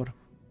hajót, akkor.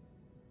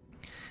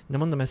 De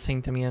mondom, ez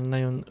szerintem ilyen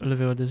nagyon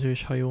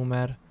lövöldözős hajó,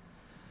 mert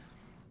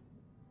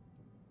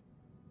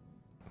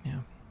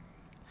ja.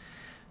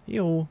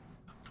 Jó,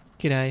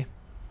 király.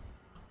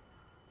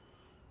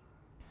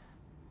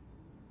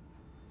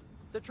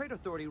 The Trade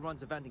Authority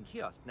runs a vending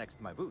kiosk next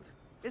to my booth.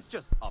 It's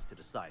just off to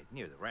the side,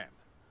 near the ramp.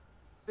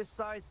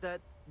 Besides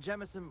that,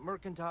 Jemison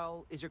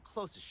Mercantile is your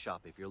closest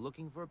shop if you're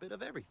looking for a bit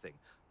of everything.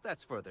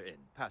 That's further in,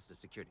 past the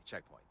security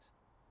checkpoint.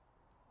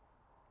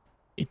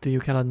 Itt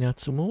tudjuk eladni a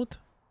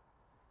cumót.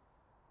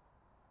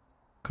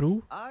 Crew.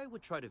 I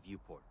would try the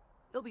viewport.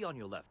 It'll be on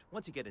your left,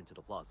 once you get into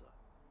the plaza.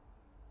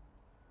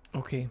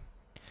 Oké.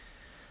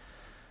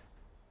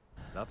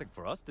 Nothing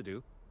for us to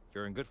do.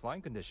 You're in good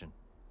flying condition.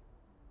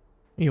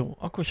 Jó,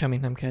 akkor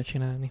semmit nem kell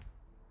csinálni.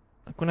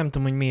 Akkor nem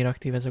tudom, hogy miért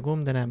aktív ez a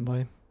gomb, de nem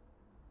baj.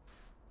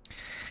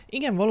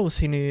 Igen,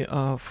 valószínű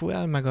a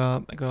fuel, meg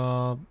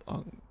a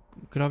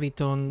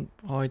graviton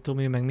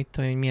hajtómű, meg mit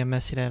tudom, hogy milyen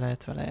messzire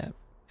lehet vele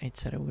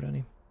egyszerre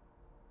ugrani.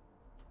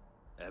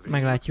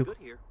 Meglátjuk.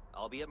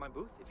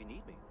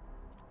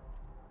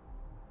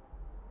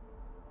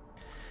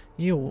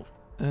 Jó.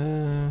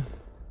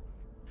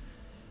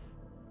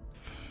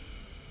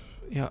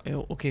 Ja,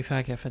 jó, oké,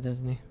 fel kell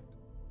fedezni.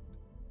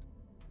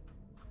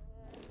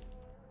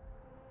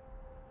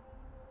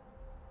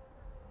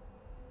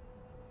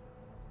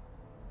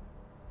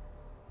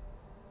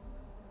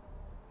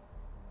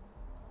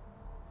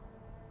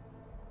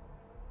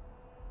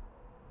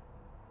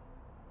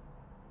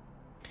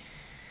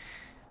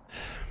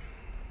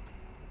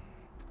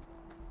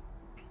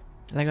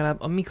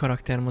 Legalább a mi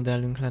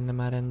karaktermodellünk lenne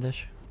már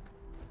rendes.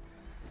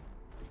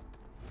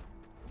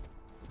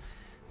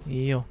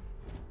 Jó.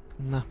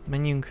 Na,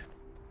 menjünk.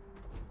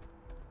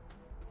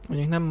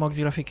 Mondjuk nem max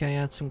grafikán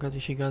játszunk, az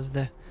is igaz,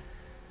 de... I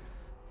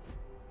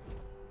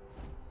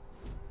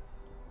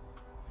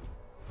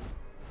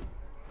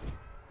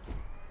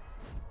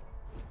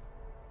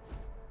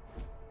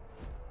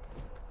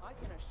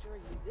can assure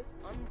you this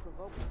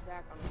unprovoked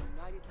attack on the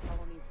United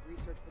Colonies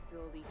research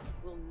facility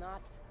will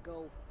not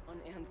go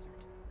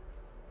unanswered.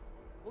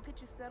 We'll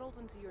get you settled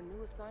into your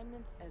new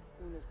assignments as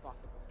soon as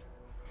possible.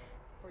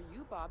 For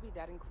you, Bobby,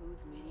 that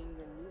includes meeting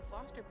your new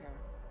foster parent.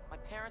 My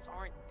parents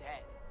aren't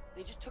dead.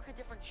 They just took a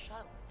different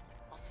shuttle.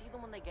 I'll see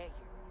them when they get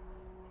here.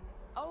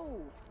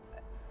 Oh,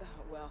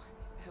 well,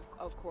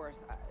 of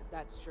course,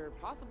 that's sure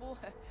possible.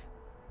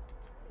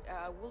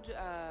 We'll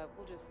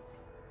just...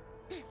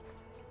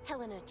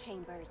 Helena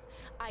Chambers,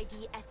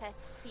 ID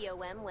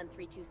SSCOM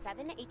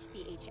 1327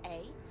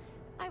 HCHA.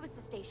 I was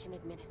the station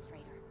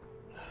administrator.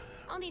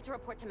 I'll need to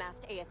report to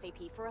MAST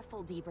ASAP for a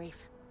full debrief.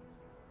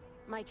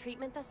 My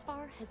treatment thus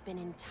far has been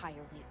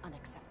entirely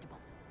unacceptable.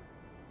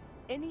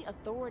 Any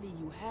authority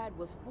you had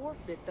was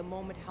forfeit the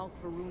moment House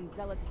Varun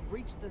zealots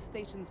breached the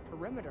station's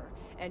perimeter,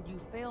 and you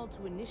failed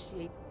to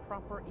initiate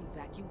proper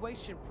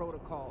evacuation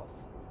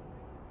protocols.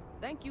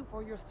 Thank you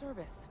for your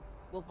service.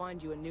 We'll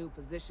find you a new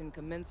position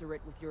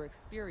commensurate with your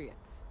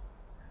experience.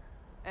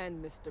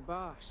 And Mr.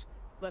 Bosch,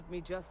 let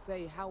me just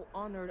say how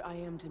honored I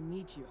am to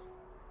meet you.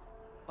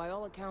 By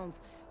all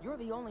accounts, you're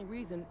the only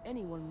reason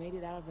anyone made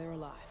it out of there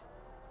alive.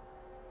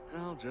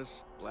 Well,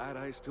 just glad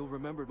I still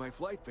remembered my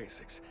flight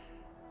basics.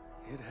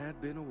 It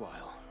had been a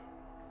while.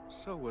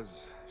 So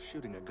was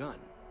shooting a gun.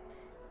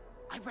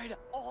 I read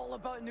all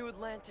about New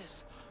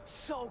Atlantis.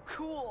 So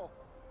cool!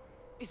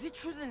 Is it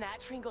true the Nat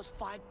train goes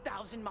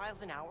 5,000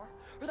 miles an hour?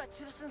 Or that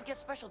citizens get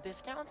special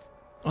discounts?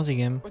 Az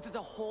igen. Or that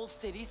the whole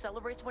city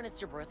celebrates when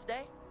it's your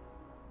birthday?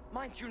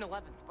 Mine's June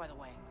 11th, by the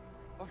way.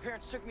 My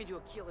parents took me to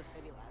Aquila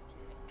City last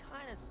year. It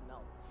kinda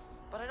smelled.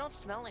 But I don't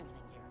smell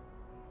anything here.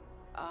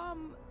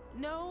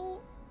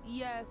 No,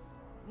 yes,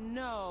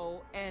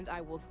 no, and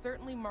I will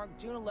certainly mark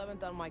June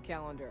 11th on my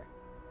calendar.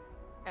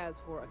 As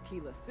for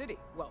Aquila City,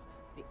 well,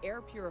 the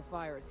air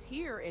purifiers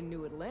here in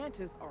New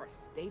Atlantis are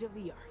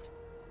state-of-the-art.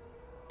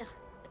 Ugh,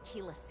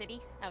 Aquila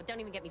City? Oh, don't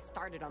even get me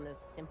started on those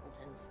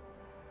simpletons.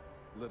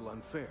 Little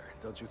unfair,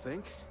 don't you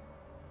think?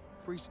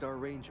 Freestar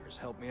Rangers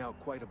helped me out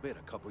quite a bit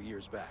a couple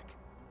years back.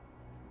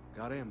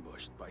 Got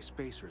ambushed by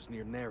spacers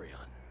near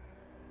Narion.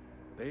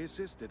 They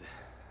assisted,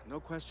 no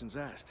questions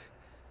asked.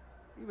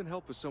 Even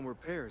helped with some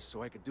repairs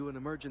so I could do an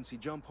emergency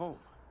jump home.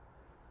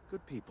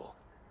 Good people.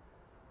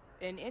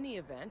 In any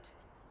event,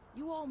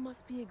 you all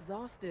must be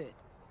exhausted.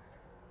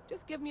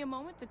 Just give me a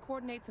moment to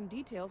coordinate some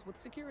details with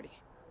security.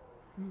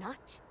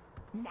 Not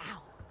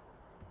now.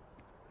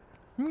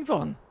 Mi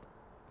van?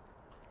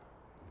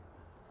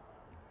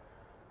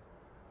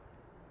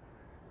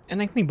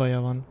 Ennek mi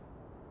baja van?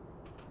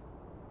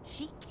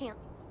 She can't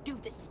do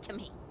this to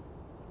me.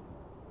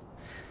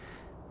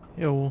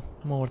 Jó,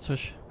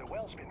 morcos. The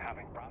well's been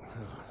having problems.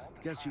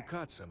 Guess you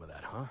caught some of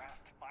that, huh?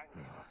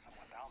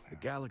 The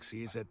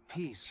galaxy is at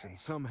peace and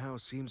somehow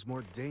seems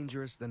more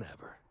dangerous than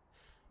ever.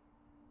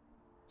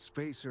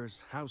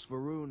 Spacers, House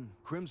Varun,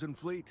 Crimson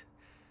Fleet,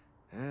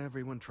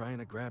 everyone trying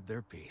to grab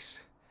their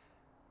piece.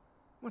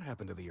 What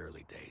happened to the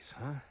early days,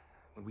 huh?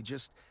 When we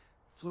just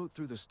float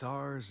through the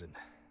stars and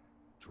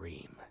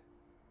dream.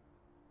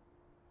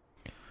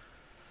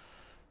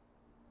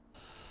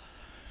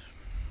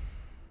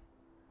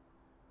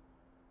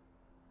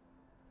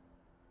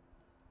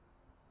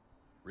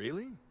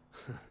 Really?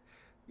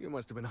 You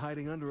must have been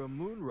hiding under a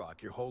moon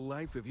rock your whole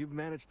life if you've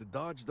managed to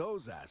dodge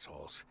those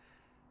assholes.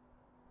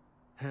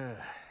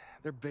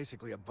 They're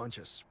basically a bunch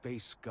of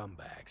space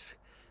scumbags.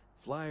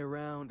 Fly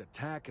around,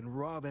 attack, and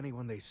rob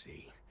anyone they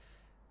see.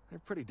 They're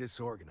pretty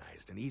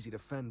disorganized and easy to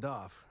fend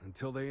off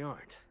until they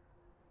aren't.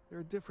 They're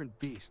a different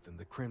beast than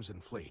the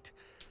Crimson Fleet.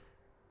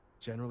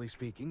 Generally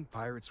speaking,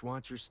 pirates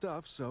want your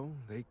stuff, so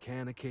they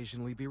can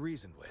occasionally be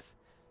reasoned with.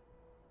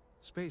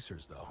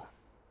 Spacers, though,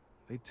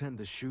 they tend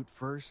to shoot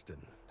first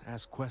and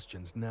ask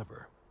questions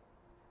never.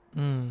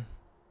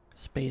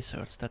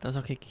 Spacers, tehát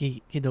azok,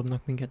 akik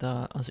kidobnak minket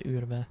az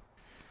űrbe.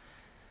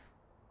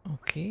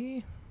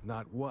 Okay.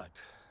 Not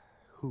what,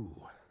 who.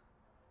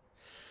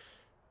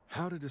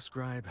 How to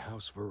describe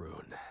House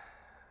Varun?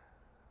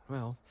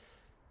 Well,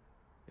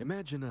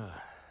 imagine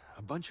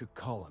a bunch of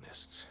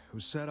colonists who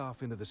set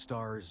off into the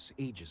stars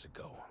ages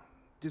ago,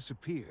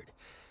 disappeared,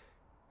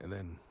 and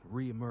then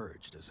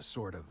re-emerged as a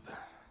sort of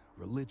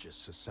religious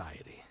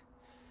society.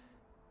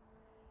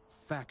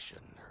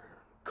 Faction, or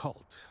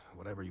cult,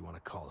 whatever you want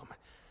to call them.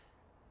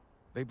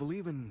 They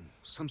believe in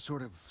some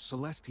sort of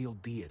celestial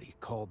deity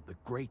called the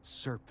Great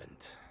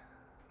Serpent.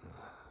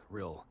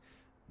 Real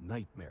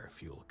nightmare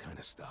fuel kind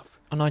of stuff.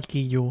 A nagy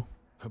kígyó.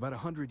 About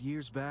 100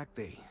 years back,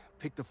 they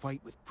picked a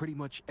fight with pretty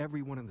much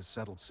everyone in the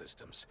settled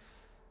systems.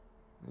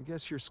 I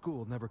guess your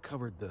school never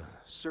covered the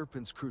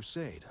Serpent's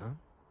Crusade, huh?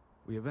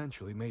 We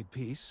eventually made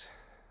peace,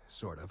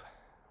 sort of.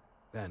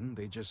 Then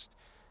they just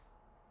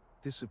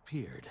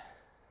disappeared.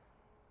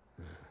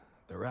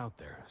 They're out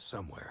there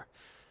somewhere,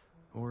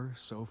 or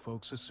so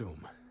folks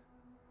assume.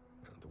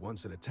 The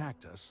ones that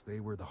attacked us, they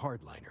were the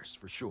hardliners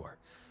for sure.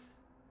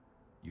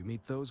 You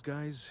meet those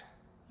guys,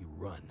 you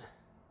run.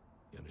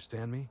 You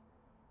understand me?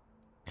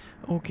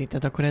 Oké,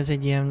 tehát akkor ez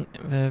egy ilyen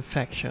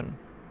faction.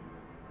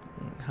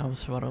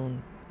 House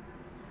Varon.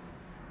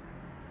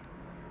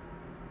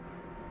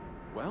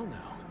 Well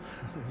now,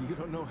 you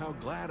don't know how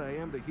glad I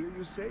am to hear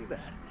you say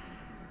that.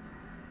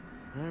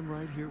 I'm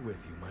right here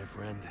with you, my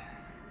friend.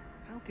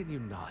 How can you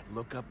not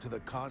look up to the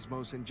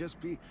cosmos and just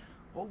be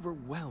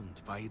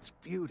overwhelmed by its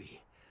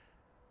beauty?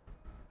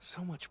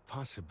 So much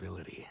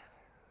possibility,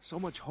 so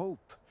much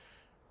hope,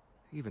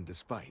 even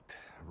despite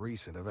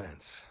recent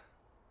events.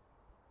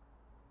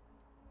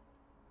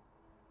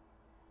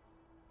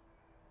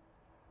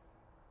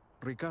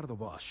 Ricardo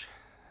Bosch.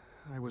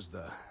 I was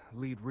the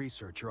lead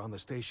researcher on the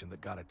station that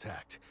got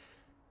attacked.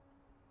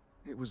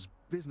 It was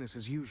business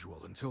as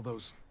usual until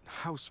those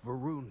House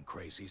Varun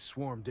crazies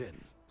swarmed in,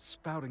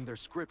 spouting their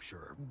scripture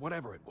or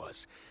whatever it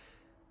was.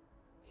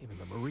 Even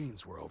the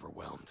Marines were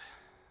overwhelmed.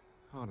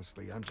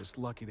 Honestly, I'm just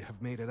lucky to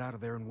have made it out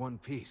of there in one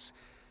piece.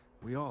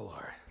 We all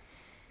are.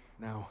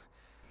 Now,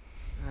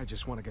 I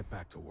just want to get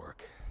back to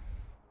work.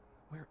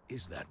 Where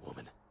is that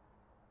woman?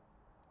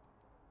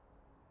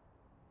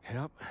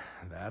 Yep,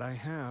 that I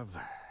have.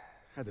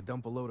 Had to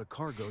dump a load of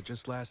cargo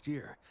just last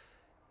year.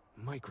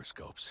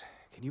 Microscopes.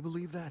 Can you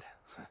believe that?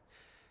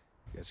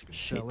 Guess you can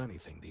sell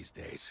anything these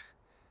days.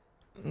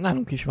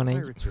 Nálunk is van egy.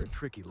 Pirates are a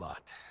tricky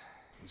lot.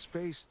 In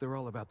space, they're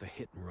all about the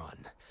hit and run.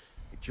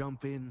 You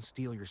jump in,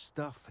 steal your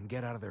stuff, and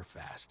get out of there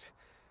fast.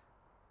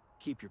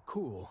 Keep your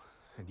cool,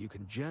 and you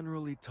can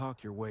generally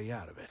talk your way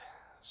out of it,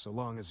 so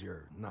long as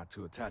you're not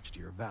too attached to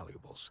your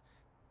valuables.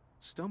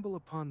 Stumble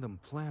upon them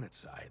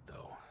planetside,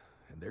 though,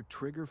 and their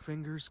trigger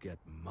fingers get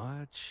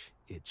much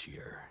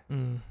itchier.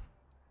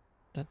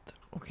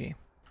 Okay.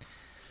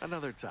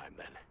 Another time,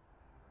 then.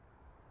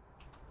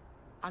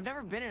 I've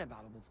never been in a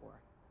battle before.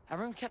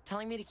 Everyone kept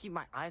telling me to keep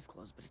my eyes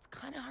closed, but it's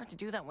kind of hard to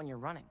do that when you're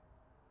running.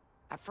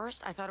 At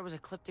first, I thought it was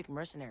ecliptic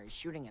mercenaries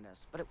shooting at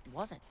us, but it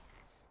wasn't.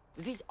 It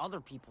was these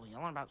other people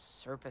yelling about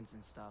serpents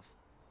and stuff.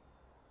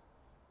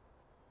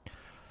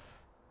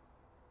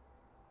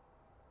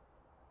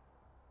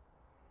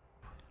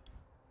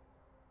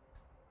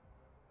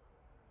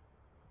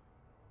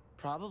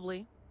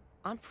 Probably.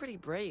 I'm pretty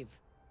brave.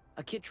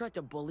 A kid tried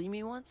to bully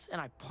me once,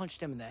 and I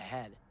punched him in the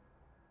head.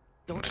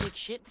 Don't take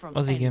shit from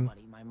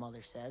anybody, my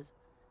mother says.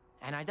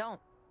 And I don't.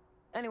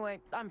 Anyway,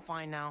 I'm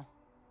fine now.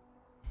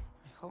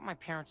 I hope my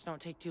parents don't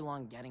take too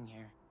long getting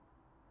here.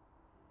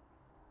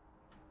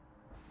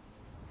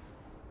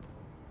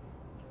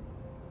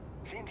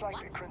 Seems like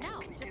the Crimson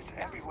No, Fleet just is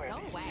everywhere go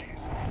these away.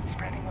 days,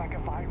 spreading like a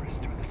virus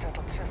through the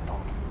settled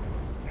systems.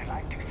 They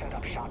like to set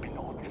up shop in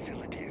old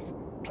facilities,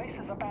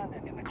 places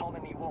abandoned in the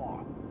colony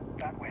war.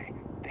 That way,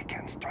 they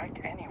can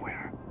strike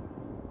anywhere.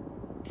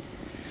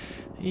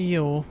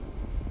 Jó.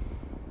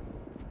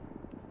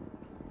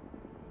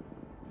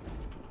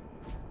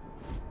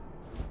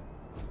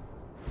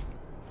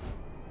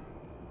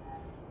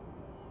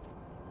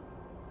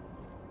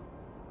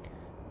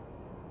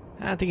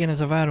 Hát igen, ez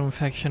a Váron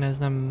faction, ez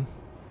nem...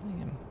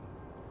 Igen.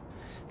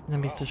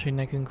 Nem biztos, hogy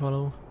nekünk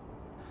való.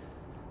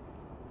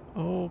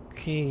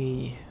 Oké.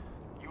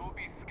 You'll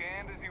be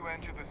scanned as you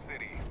enter the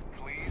city.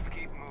 Please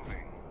keep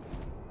moving.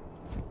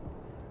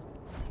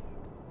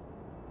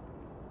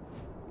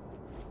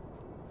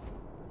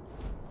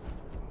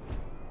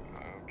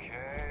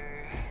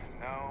 Okay,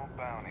 no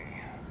bounty.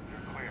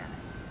 You're clear.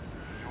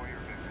 Enjoy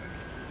your visit.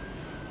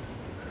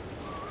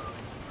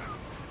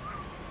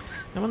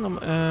 Nem mondom,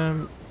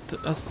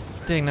 azt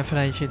tényleg ne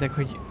felejtsétek,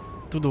 hogy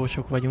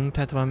tudósok vagyunk,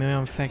 tehát valami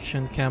olyan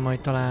faction kell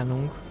majd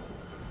találnunk.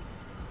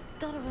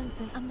 Gotta run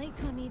soon. I'm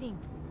late to a meeting.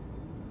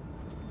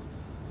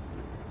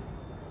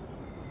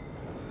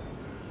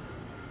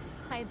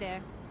 Hi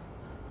there.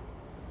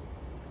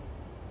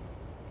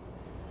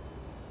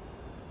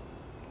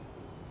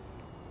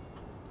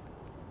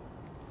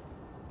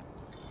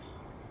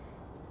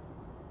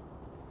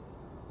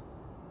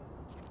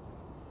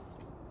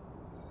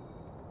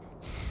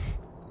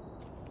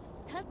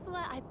 That's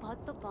why I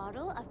bought the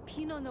bottle of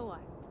Pinot Noir.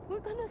 We're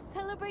gonna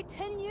celebrate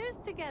 10 years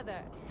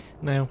together.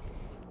 Na jó,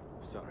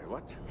 Sorry,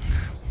 what?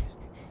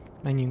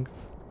 menjünk.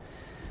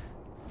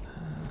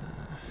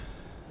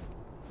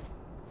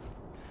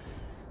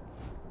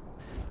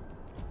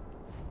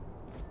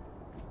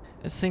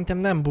 Ez szerintem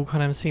nem bug,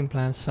 hanem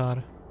szimplán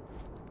szar.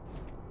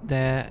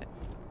 De...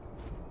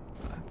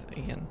 Hát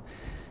igen.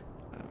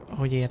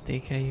 Hogy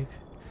értékeljük.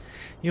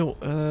 Jó,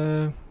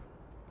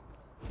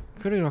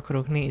 körül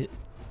akarok nézni.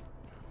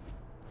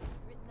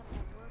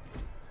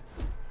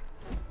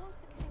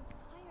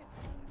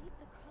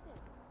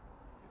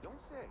 Don't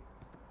say.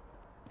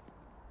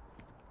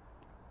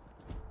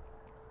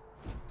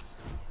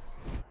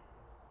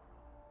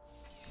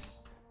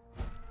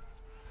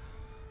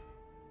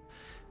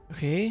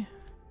 Oké.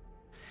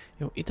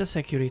 Jó, itt a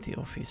security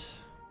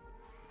office.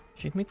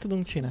 És itt mit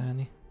tudunk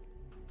csinálni?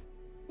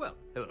 Well,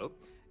 hello.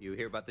 You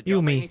hear about the You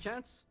job by me. any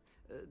chance?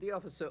 The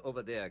officer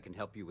over there can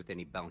help you with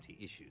any bounty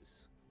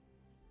issues.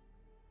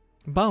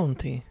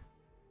 Bounty?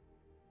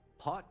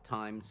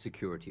 Part-time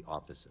security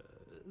officer.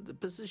 The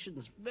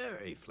position's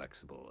very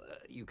flexible.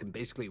 You can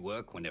basically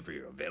work whenever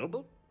you're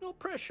available. No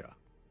pressure.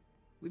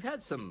 We've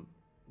had some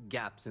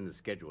gaps in the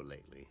schedule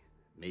lately.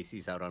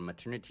 Macy's out on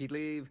maternity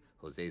leave.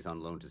 Jose's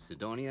on loan to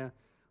Sidonia.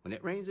 When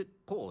it rains, it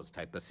pours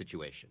type of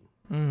situation.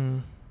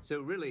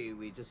 So really,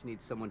 we just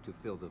need someone to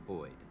fill the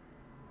void.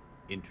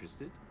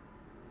 Interested?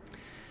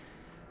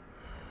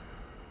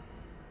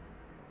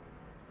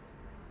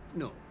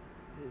 No.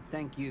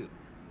 Thank you.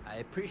 I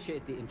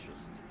appreciate the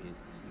interest. If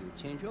you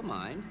change your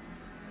mind,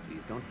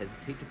 please don't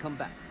hesitate to come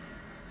back.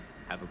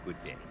 Have a good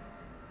day.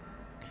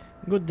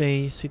 Good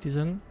day,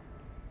 citizen.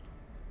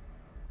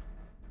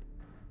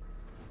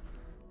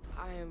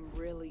 I am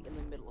really in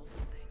the middle of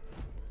something.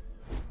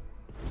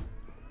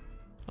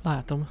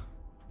 Látom.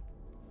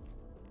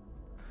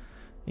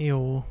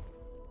 Jó.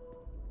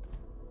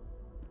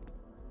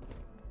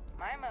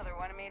 My mother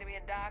wanted me to be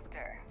a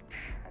doctor.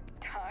 A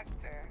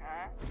doctor,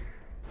 huh?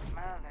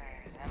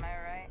 Mothers, am I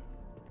right?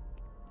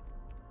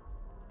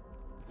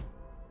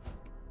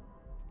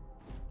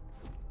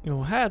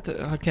 Jó, hát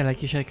ha kell egy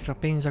kis extra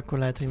pénz, akkor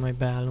lehet, hogy majd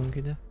beállunk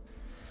ide.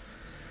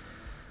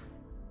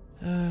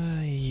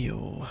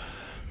 Jó.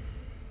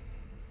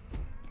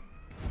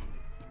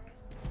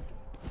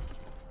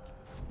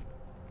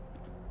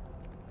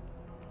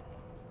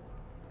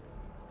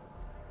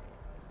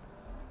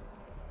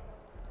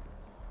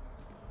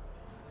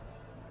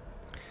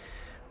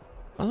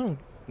 Azon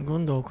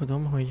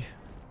gondolkodom, hogy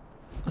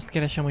azt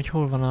keresem, hogy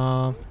hol van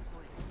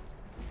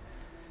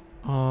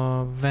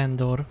a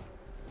vendor.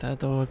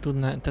 Tehát ahol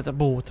tudná, tehát a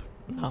boat.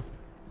 Na,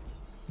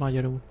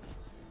 magyarul.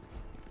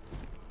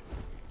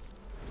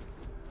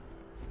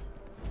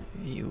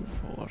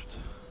 Viewport.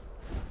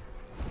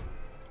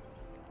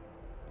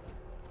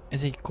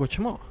 Ez egy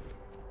kocsma?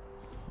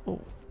 Oh.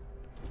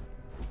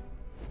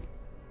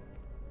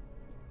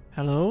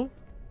 Hello?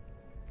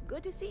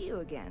 Good to see you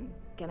again.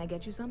 Can I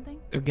get you something?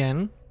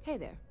 Again? Hey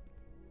there.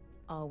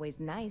 Always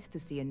nice to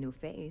see a new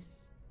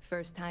face.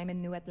 First time in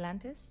New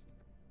Atlantis?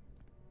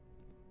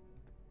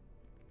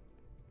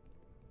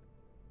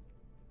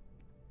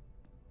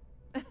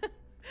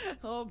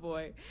 Oh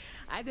boy,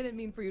 I didn't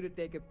mean for you to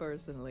take it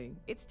personally.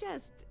 It's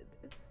just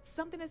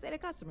something to say to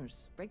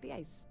customers. Break the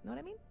ice, know what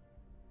I mean?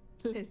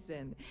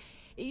 Listen,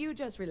 you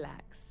just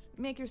relax.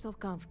 Make yourself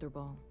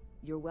comfortable.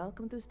 You're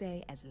welcome to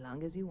stay as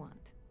long as you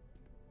want.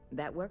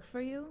 That work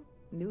for you,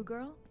 new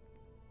girl?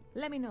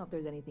 Let me know if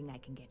there's anything I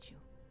can get you.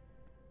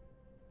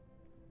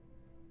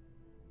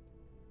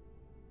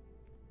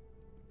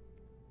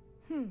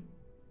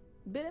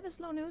 Bit of a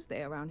slow news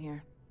day around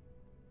here.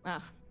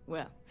 Ah,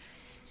 well,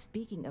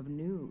 speaking of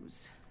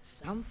news,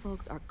 some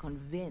folks are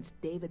convinced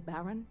David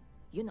Barron,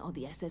 you know,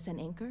 the SSN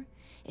anchor,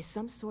 is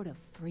some sort of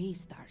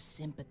Freestar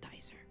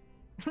sympathizer.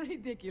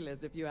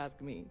 Ridiculous if you ask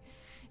me.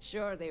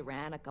 Sure, they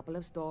ran a couple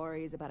of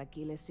stories about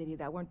Aquila City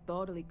that weren't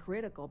totally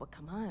critical, but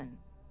come on.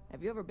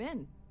 Have you ever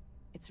been?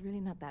 It's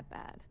really not that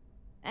bad.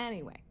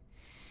 Anyway,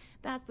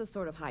 that's the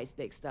sort of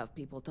high-stakes stuff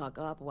people talk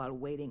up while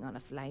waiting on a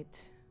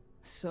flight.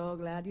 So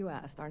glad you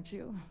asked, aren't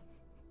you?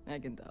 I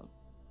can tell.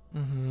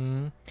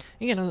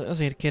 Igen,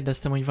 azért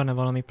kérdeztem, hogy van-e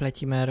valami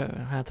pletyi, mert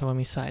hát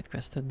valami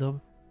sidequestet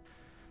dob.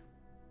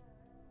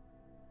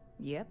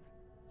 Yep.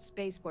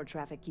 Spaceport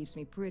traffic keeps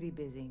me pretty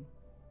busy.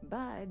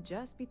 But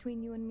just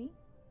between you and me,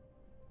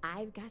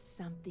 I've got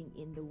something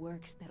in the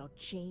works that'll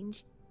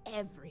change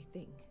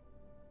everything.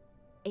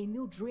 A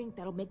new drink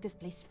that'll make this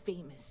place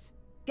famous.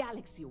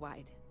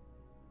 Galaxy-wide.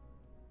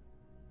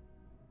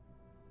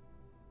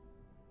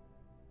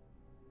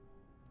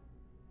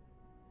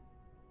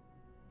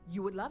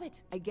 You would love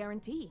it, I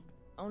guarantee.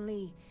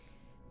 Only,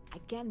 I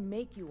can't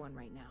make you one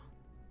right now.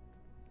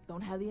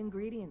 Don't have the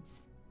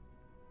ingredients.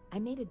 I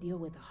made a deal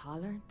with a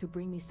hauler to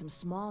bring me some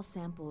small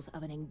samples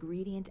of an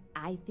ingredient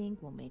I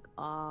think will make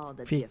all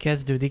the difference.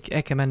 Kezdődik,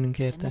 el kell mennünk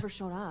I érte. never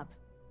showed up.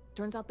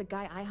 Turns out the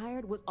guy I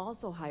hired was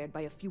also hired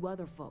by a few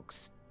other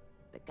folks.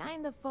 The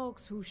kind of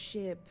folks who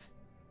ship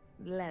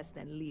less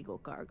than legal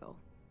cargo.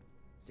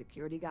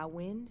 Security got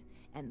wind,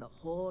 and the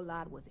whole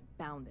lot was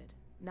impounded.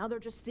 Now they're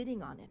just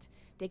sitting on it,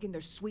 taking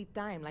their sweet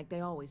time like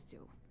they always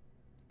do.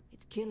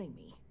 It's killing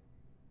me.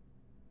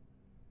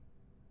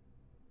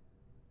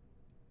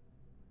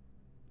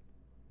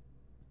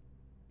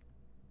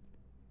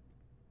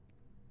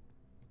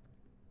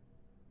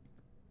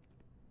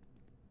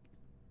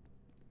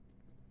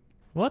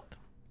 What?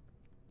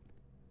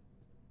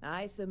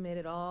 I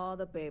submitted all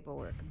the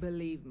paperwork,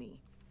 believe me.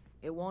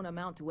 It won't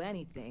amount to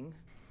anything,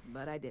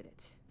 but I did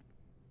it.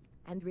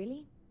 And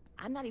really,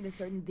 I'm not even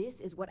certain this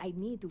is what I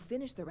need to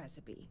finish the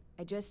recipe.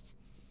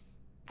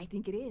 I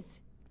think it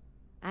is.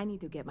 I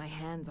need to get my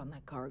hands on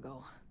that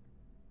cargo.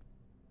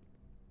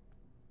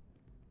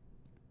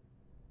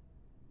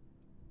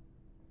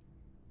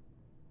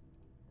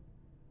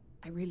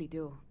 I really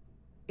do.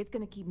 It's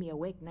gonna keep me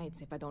awake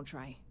nights if I don't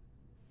try.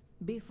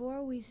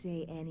 Before we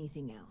say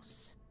anything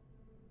else,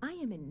 I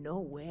am in no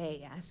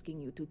way asking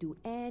you to do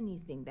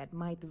anything that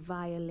might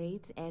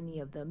violate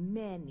any of the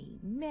many,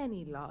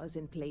 many laws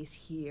in place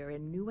here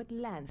in New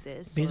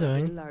Atlantis or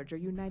the larger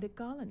United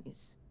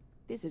Colonies.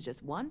 This is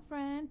just one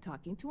friend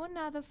talking to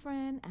another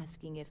friend,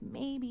 asking if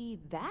maybe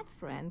that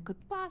friend could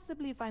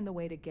possibly find a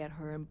way to get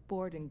her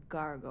important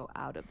cargo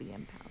out of the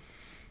impound.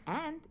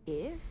 And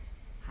if,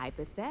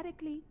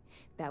 hypothetically,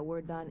 that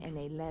were done in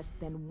a less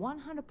than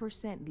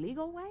 100%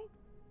 legal way,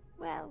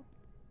 well,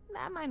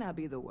 that might not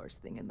be the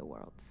worst thing in the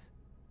world.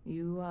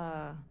 You,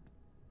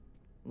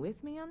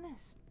 with me on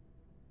this?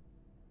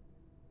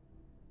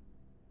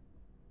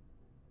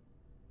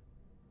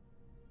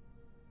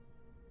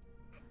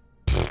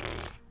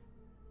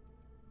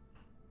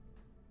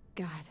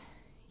 God,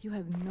 you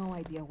have no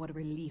idea what a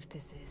relief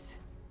this is.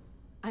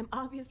 I'm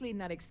obviously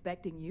not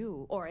expecting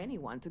you or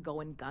anyone to go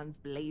in guns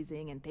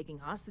blazing and taking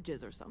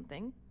hostages or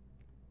something.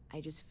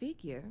 I just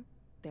figure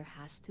there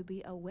has to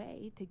be a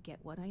way to get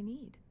what I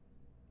need.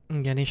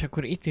 Igen, és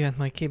akkor itt jöhet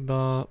majd képbe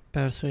a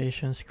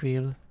persuasion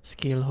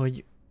skill,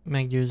 hogy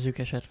meggyőzzük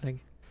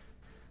esetleg.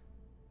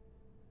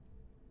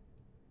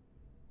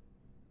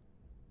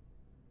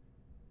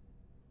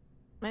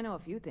 I know a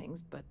few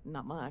things, but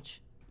not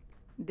much.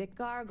 The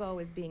cargo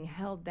is being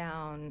held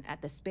down at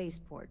the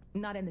spaceport,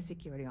 not in the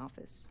security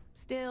office.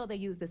 Still,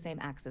 they use the same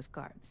access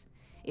cards.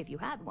 If you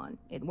had one,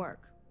 it'd work.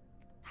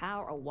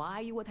 How or why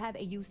you would have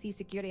a UC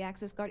security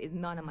access card is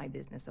none of my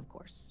business, of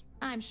course.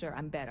 I'm sure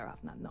I'm better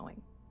off not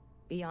knowing.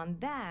 Beyond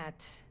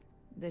that,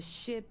 the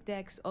ship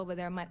decks over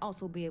there might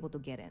also be able to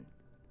get in.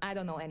 I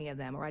don't know any of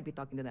them, or I'd be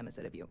talking to them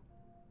instead of you.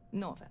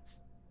 No offense.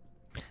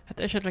 Hát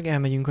esetleg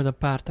elmegyünk oda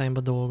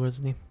part-time-ba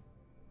dolgozni.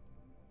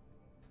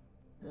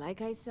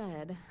 Like I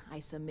said,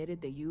 I submitted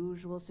the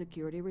usual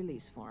security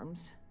release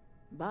forms.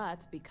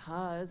 But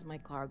because my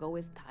cargo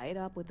is tied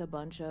up with a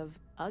bunch of,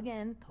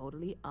 again,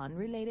 totally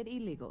unrelated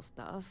illegal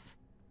stuff,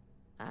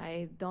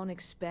 I don't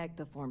expect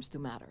the forms to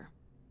matter.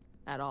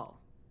 At all.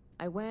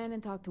 I went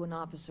and talked to an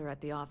officer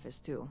at the office,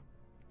 too.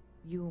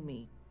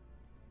 Yumi.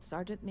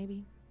 Sergeant,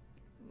 maybe?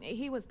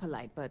 He was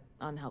polite, but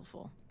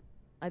unhelpful.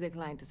 I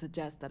declined to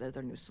suggest that as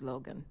their new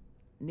slogan.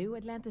 New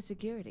Atlantis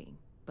Security.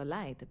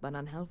 Polite, but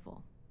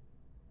unhelpful.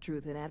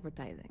 Truth in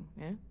advertising,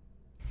 eh?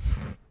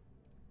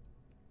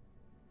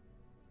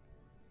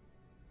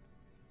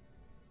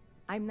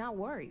 I'm not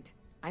worried.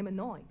 I'm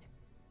annoyed.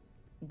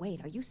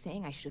 Wait, are you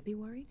saying I should be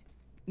worried?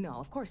 No,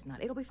 of course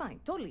not. It'll be fine.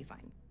 Totally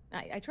fine.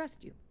 I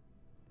trust you.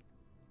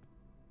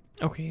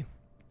 Okay.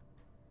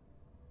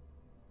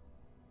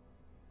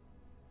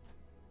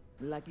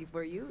 Lucky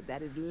for you,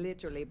 that is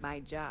literally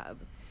my job.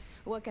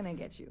 What can I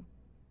get you?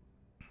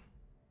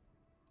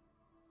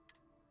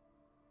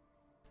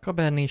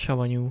 Cabernet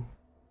savanyú.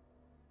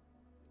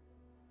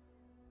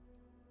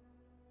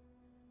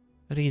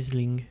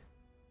 Riesling.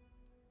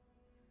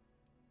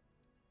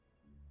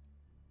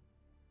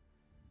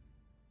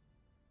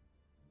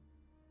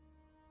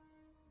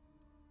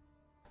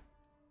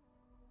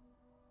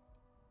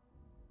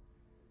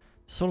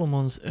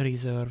 Solomon's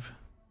Reserve.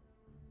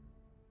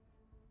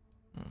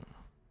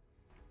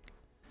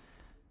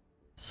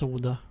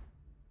 Szóda.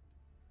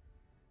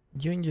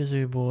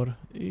 Gyöngyözőbor.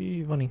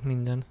 Van itt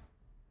minden.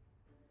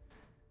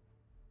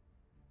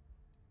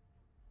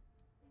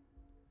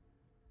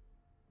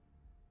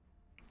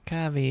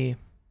 Kávé.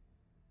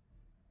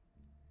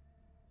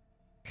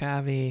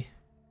 Kávé.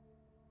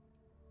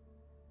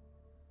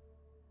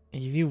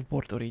 Egy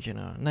Viewport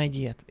Original. Na,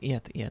 egy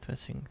ilyet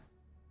veszünk.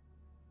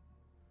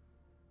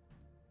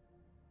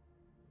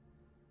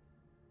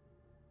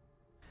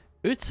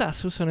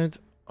 $525.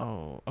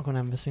 Akkor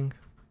nem veszünk.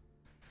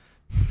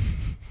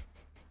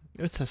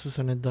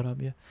 525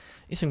 darabja.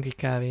 Iszunk egy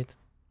kávét.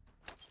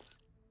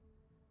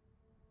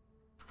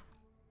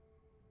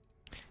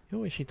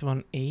 Jó, és itt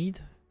van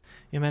aid.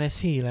 Ja, mert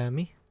ez heal-el,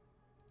 mi?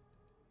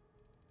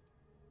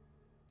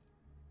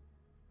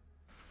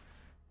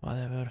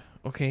 Whatever.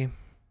 Oké. Okay.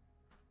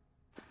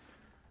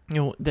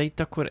 Jó, de itt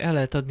akkor el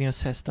lehet adni a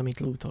szeszt, amit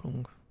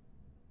lootolunk.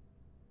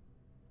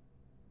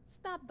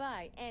 Stop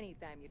by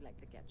anytime you'd like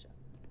to catch up.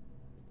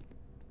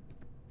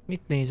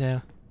 Mit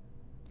nézel?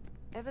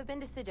 Ever been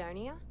to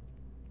Sidonia?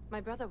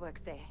 My brother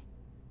works there.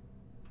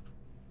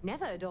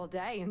 Never a dull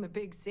day in the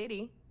big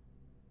city.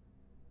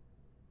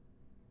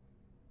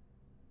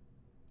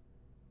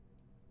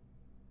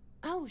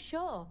 Oh,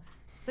 sure.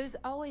 There's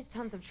always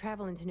tons of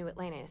travel into New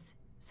Atlantis,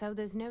 so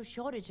there's no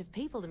shortage of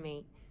people to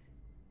meet.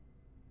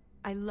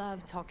 I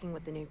love talking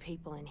with the new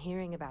people and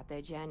hearing about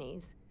their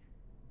journeys.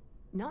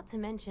 Not to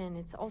mention,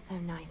 it's also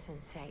nice and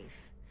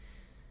safe.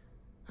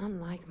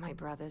 Unlike my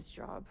brother's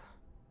job.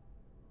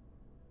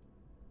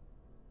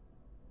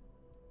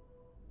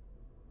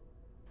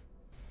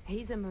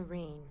 He's a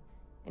Marine,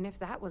 and if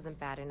that wasn't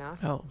bad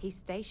enough, he's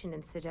stationed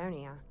in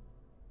Sidonia.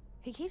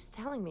 He keeps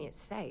telling me it's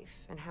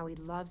safe and how he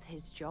loves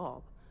his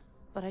job,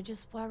 but I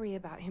just worry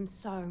about him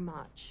so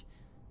much.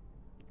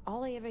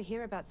 All I ever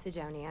hear about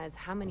Sidonia is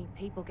how many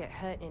people get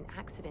hurt in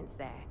accidents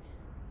there.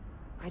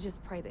 I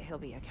just pray that he'll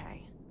be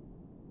okay.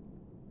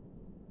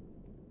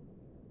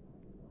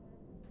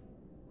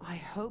 I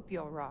hope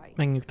you're right.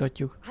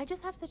 Megnyugtatjuk. I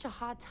just have such a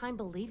hard time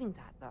believing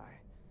that though.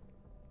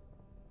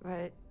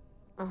 But,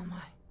 oh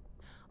my,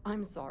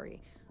 I'm sorry.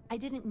 I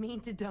didn't mean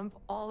to dump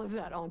all of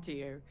that onto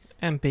you.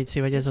 NPC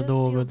vagy ez a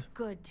dolgod. It just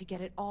feels good to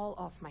get it all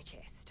off my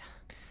chest.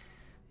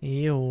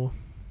 Jó.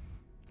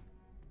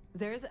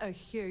 There's a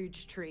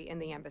huge tree in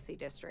the embassy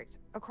district,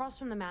 across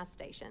from the mass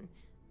station.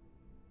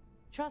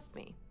 Trust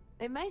me,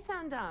 it may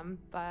sound dumb,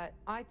 but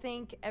I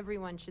think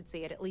everyone should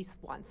see it at least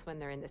once when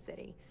they're in the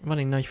city. Van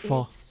egy nagy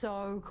fa. It's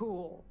so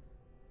cool.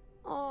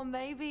 Or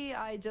maybe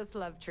I just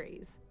love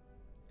trees.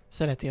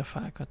 Szereti a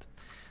fákat.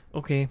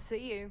 Oké.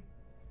 See you.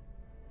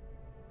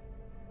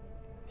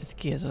 Ez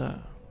ki ez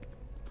a...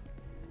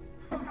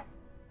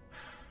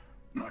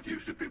 Not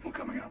used to people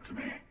coming up to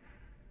me.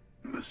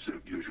 The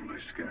suit usually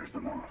scares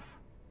them off.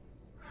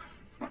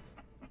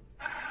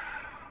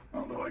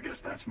 Although I guess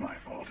that's my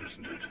fault,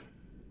 isn't it?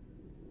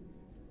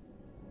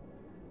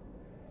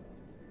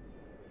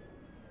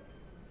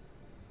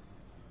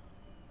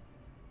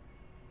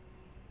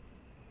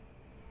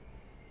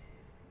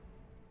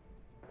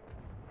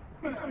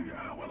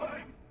 Yeah, well,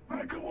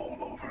 I go all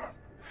over.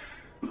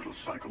 A little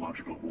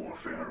psychological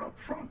warfare up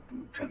front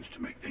tends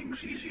to make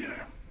things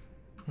easier.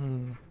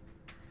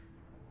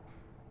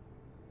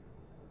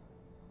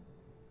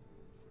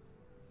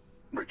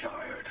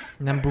 Retired.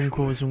 Nem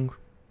bunkózunk.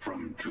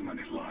 From too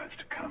many lives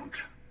to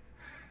count.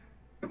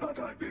 But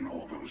I've been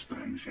all those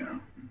things, yeah?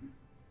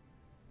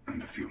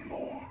 And a few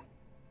more.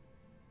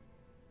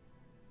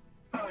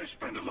 I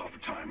spend a lot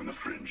of time in the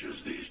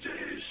fringes these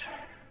days.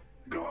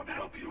 God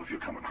help you if you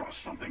come across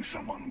something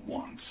someone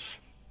wants.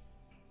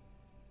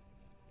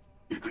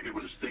 You'd think it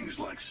was things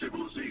like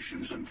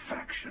civilizations and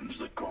factions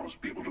that cause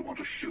people to want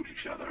to shoot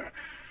each other.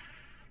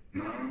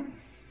 No,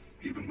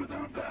 even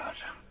without that,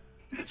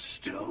 it's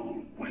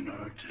still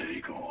winner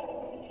take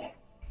all.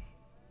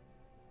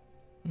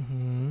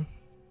 Mm-hmm.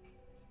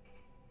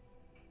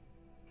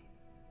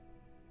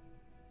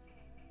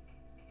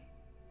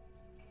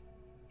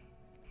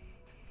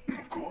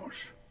 Of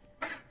course.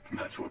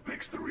 That's what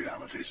makes the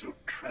reality so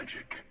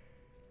tragic.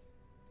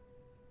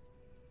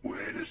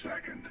 Wait a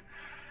second.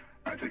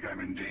 I think I'm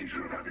in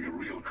danger of having a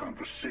real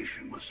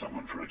conversation with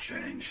someone for a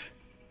change.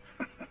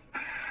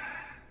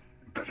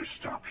 Better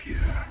stop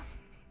here.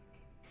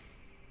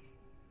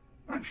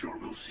 I'm sure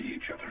we'll see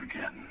each other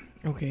again.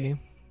 Oké.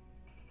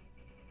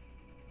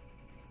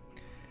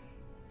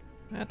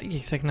 Hát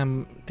igyekszek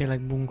nem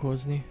tényleg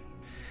bunkózni.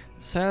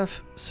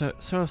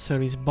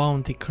 Self-service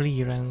bounty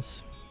clearance.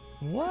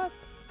 What?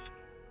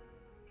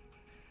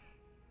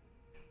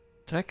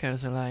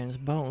 Trackers Alliance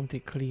bounty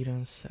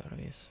clearance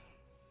service.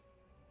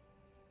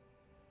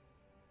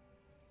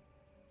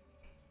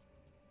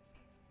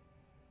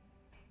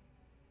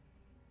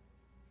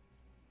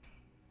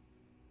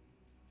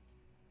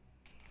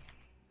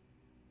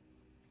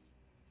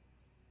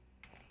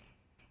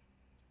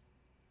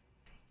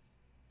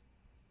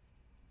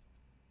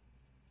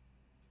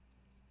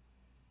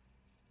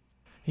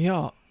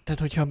 Ja, tehát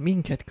hogyha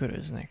minket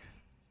köröznek.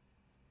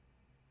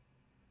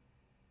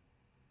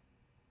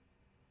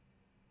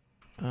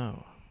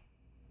 Oh.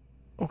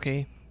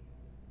 Oké.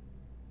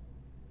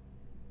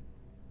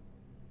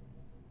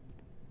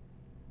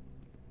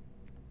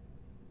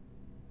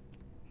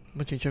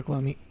 Bocsi, csak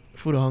valami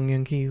fura hang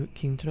jön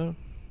kintről.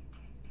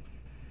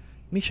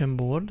 Mission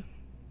board.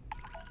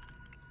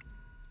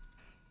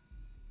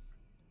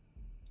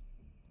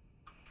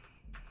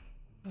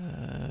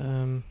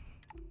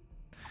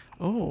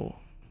 Oh.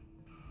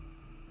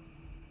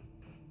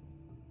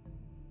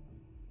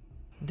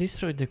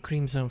 Destroyed the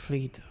Crimson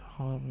Fleet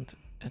harmed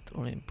at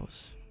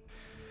Olympus.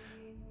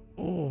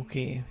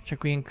 Oké,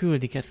 csak ilyen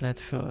küldiket lehet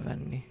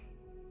fölvenni.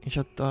 És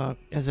ott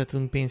ezzel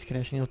tudunk pénzt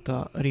keresni, ott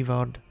a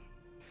reward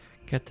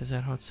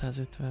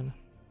 2650.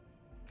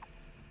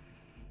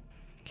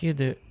 Kill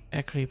the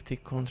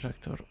ecliptic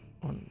contractor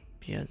on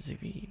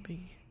PSVB.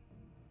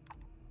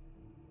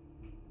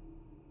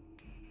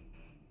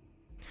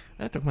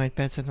 Látok már egy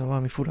percet, mert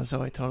valami fura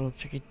zajt hallok,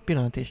 csak egy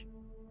pillanat is.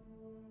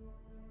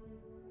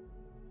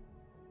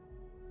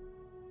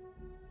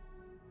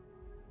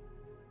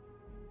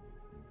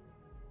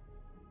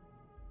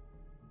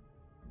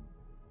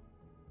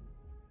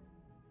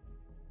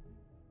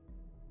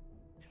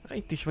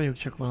 Itt is vagyok,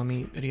 csak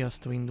valami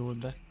riasztó indult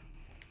be.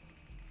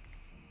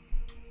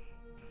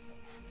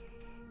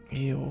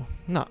 Jó.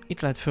 Na, itt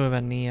lehet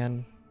fölvenni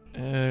ilyen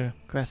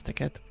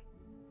questeket.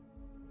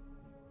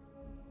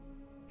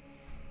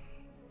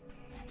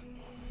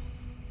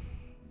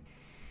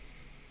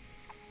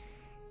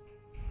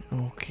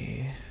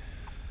 Oké.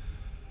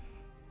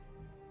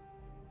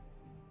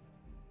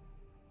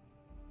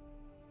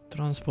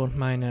 Transport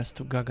miners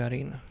to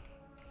Gagarin.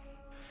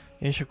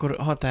 És akkor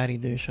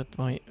határidős, ott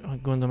majd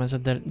gondolom ez a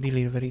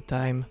delivery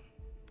time.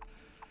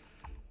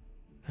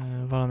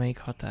 Valamelyik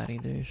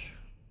határidős.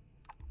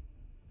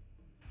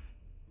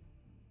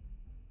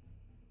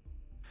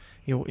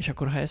 Jó, és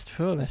akkor ha ezt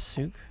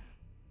fölvesszük,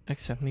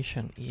 accept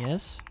mission,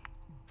 yes.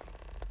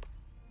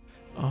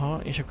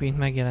 Aha, és akkor itt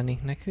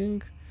megjelenik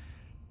nekünk.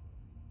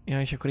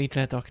 Ja, és akkor itt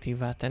lehet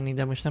aktívvá tenni,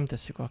 de most nem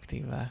tesszük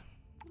aktívvá.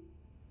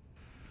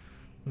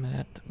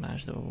 mert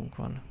más dolgunk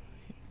van.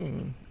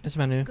 Ez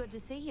menő. Good to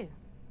see you.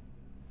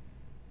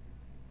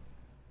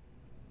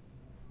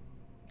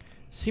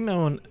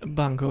 Simeon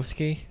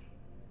Bankowski.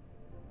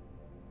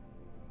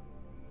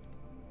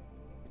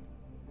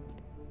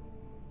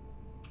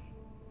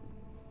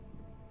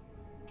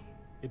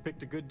 You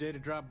picked a good day to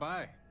drop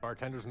by.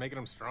 Bartender's making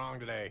them strong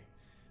today.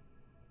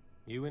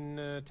 You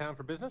in town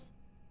for business?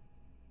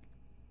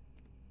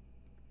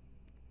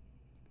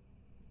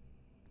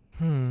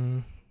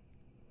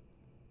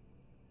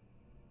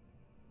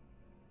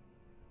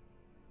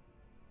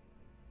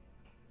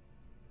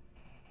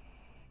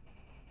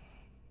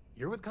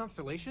 You're with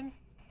Constellation?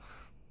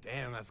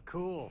 Damn, that's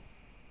cool.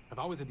 I've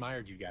always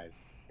admired you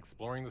guys.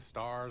 Exploring the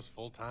stars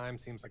full-time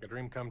seems like a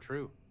dream come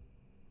true.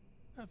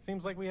 It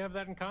seems like we have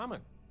that in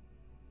common.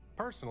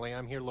 Personally,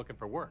 I'm here looking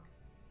for work.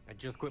 I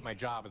just quit my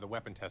job as a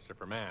weapon tester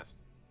for MAST.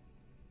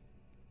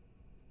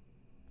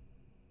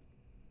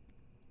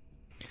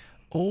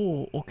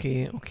 Ó,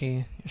 oké.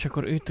 És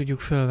akkor őt tudjuk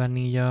fölvenni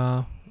így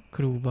a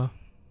crewba.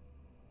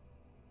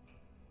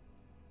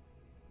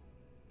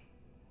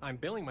 I'm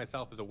billing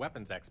myself as a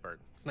weapons expert,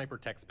 sniper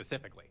tech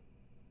specifically.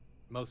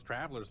 Most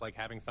travelers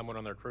like having someone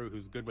on their crew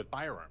who's good with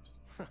firearms.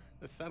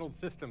 The settled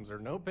systems are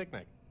no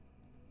picnic.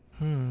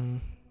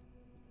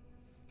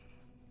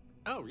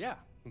 Oh yeah,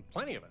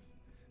 plenty of us.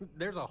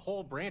 There's a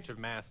whole branch of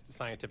MAST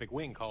scientific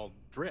wing called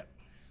DRIP.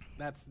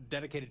 That's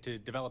dedicated to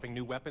developing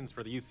new weapons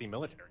for the UC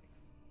military.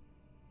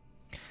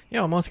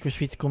 Ja, a maszkos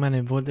fickó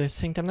menőbb volt, de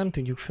szerintem nem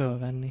tudjuk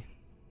fölvenni.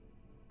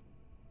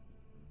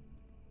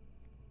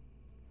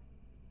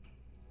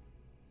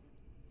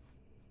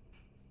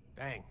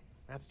 Dang,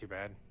 that's too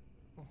bad.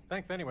 Well,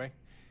 thanks anyway.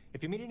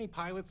 If you meet any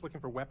pilots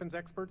looking for weapons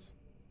experts,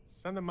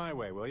 send them my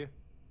way, will you?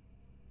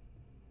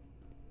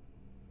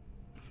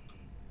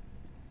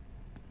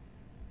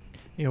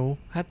 Jó,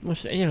 hát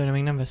most egyelőre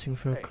még nem veszünk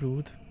föl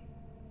crewt.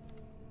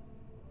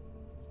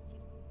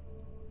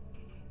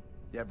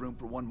 You have room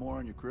for one more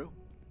on your crew?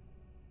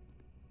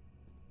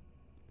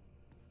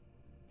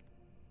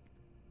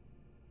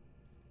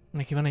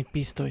 Neki van egy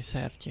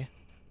pisztolyszertje.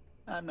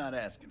 I'm not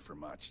asking for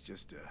much,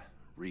 just a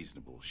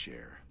reasonable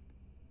share.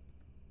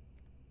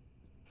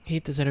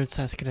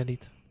 7500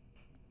 kredit.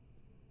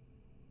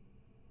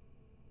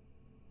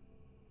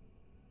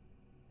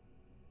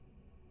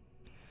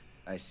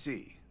 I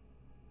see.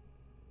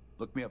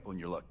 Look me up when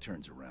your luck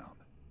turns around.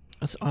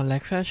 Az a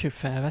legfelső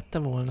felvette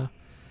volna.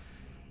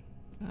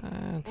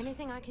 Hát...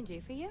 Anything I can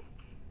do for you?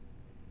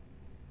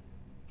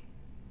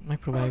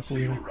 Megpróbáljuk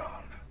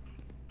újra.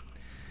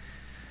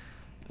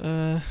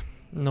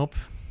 Nope.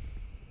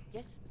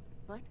 Yes?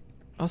 What?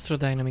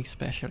 Astrodynamic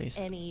Specialist.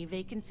 Any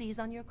vacancies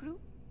on your crew?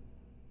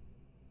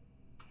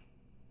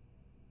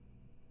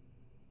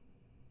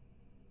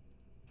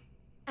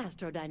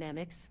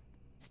 Astrodynamics.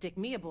 Stick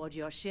me aboard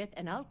your ship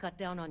and I'll cut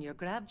down on your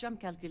grav jump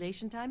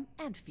calculation time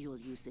and fuel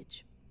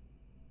usage.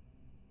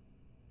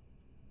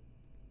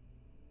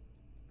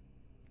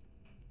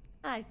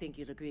 I think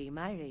you'll agree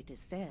my rate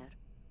is fair.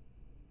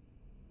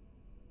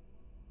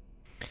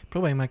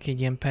 Próbálj meg egy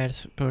ilyen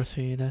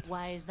persuade-et.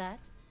 Why is that?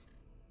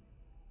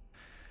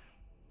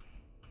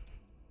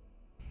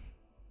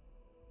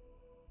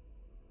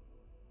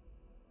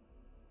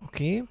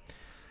 Oké.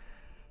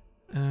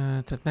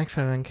 Tehát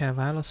megfelelően kell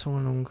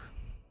válaszolnunk.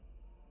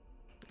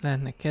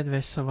 Lehetnek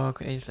kedves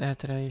szavak,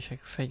 elterelések,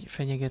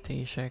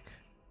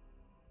 fenyegetések.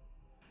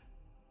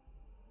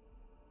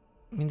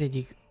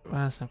 Mindegyik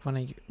válasznak van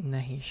egy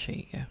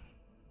nehézsége.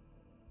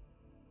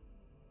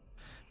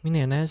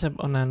 Minél nehezebb,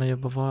 annál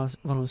nagyobb a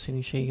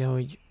valószínűsége,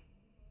 hogy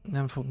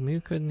nem fog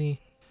működni,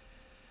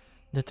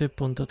 de több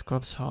pontot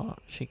kapsz, ha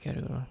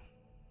sikerül.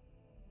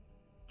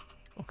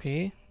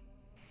 Oké.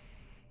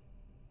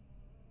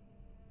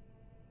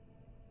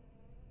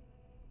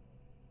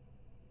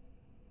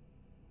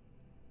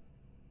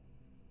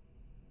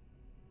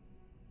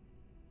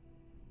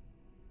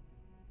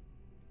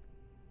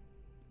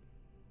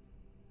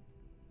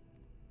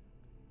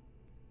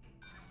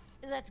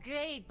 That's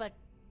great, but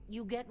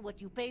you get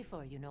what you pay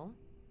for, you know?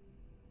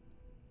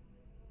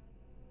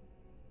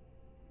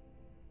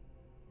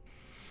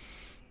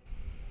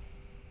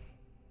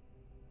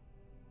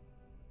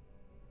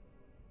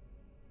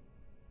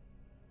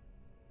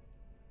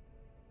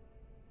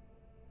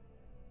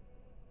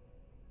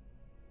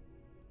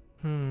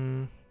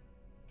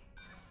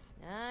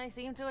 I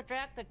seem to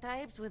attract the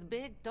types with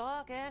big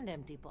talk and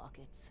empty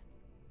pockets.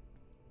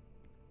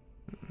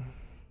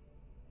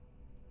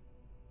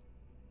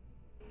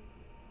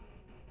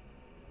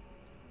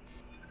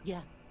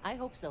 Yeah, I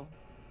hope so.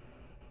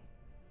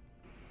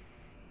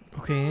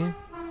 Okay.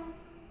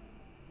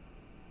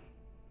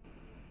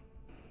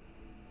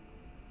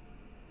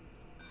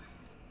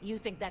 You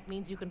think that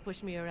means you can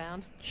push me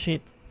around?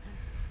 Shit.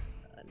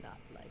 Not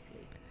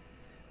likely.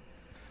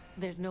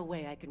 There's no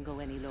way I can go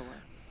any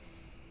lower.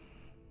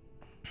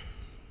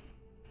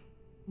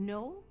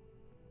 No?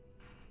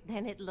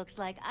 Then it looks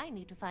like I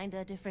need to find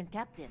a different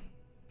captain.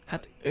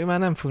 Hát ő már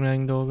nem fog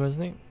velünk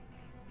dolgozni.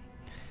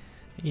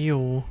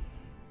 Jó.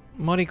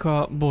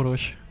 Marika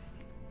Boros.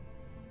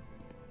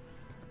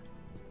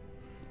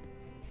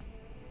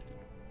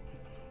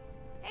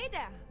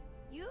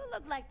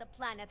 look like the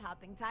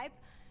planet-hopping type.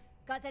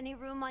 Got any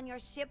room on your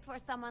ship for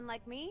someone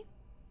like me?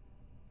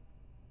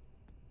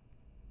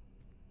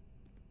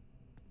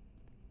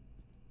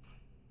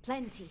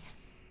 Plenty.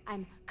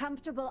 I'm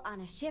comfortable on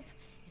a ship,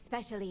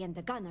 especially in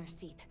the gunner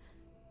seat.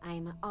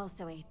 I'm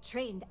also a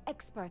trained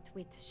expert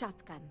with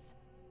shotguns.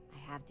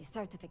 I have the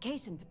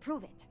certification to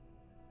prove it.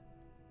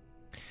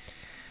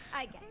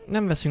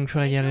 Nem veszünk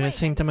fel egyelőre,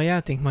 szerintem a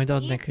játék majd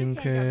ad nekünk...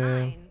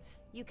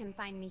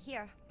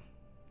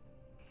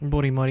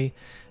 Bori-mori.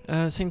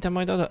 Szerintem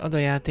majd ad a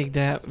játék,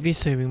 de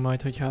visszajövünk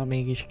majd, hogyha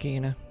mégis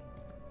kéne.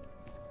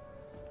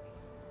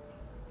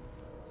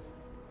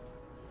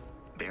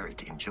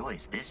 Barrett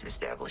enjoys this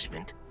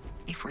establishment.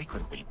 He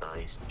frequently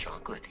buys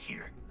chocolate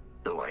here.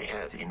 Though I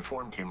have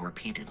informed him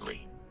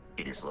repeatedly,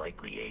 it is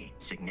likely a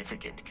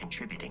significant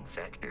contributing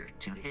factor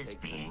to his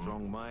being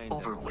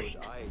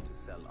overweight.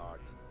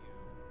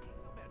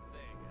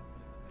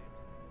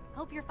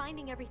 Hope you're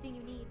finding everything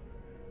you need.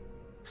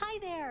 Hi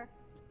there!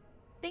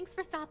 Thanks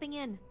for stopping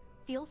in.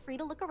 Feel free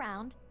to look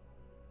around.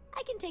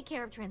 I can take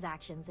care of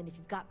transactions, and if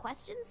you've got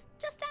questions,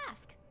 just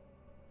ask.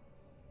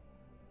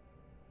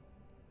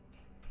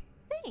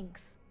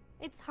 Thanks.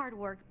 It's hard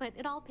work, but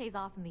it all pays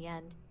off in the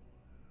end.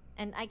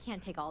 And I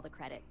can't take all the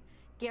credit.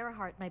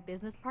 Gerhardt, my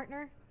business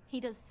partner, he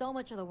does so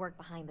much of the work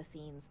behind the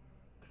scenes.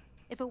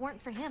 If it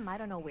weren't for him, I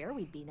don't know where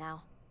we'd be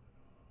now.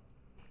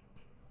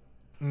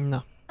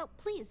 No. Oh,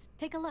 please,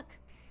 take a look.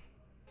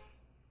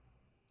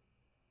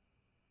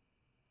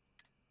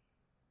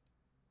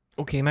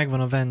 Oké, megvan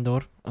a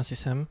vendor, azt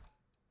hiszem.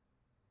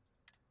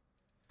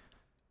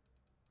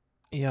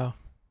 Ja.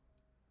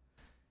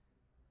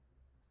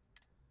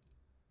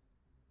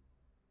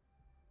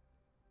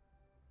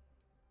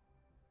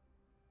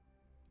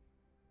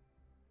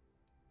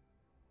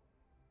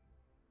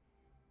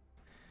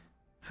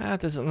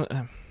 Hát ez...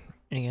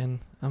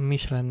 igen, a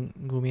Michelin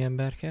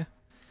gumiemberke.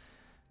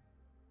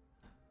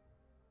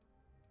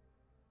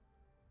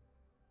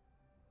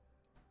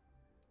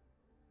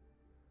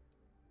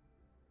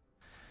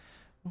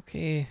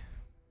 Oké.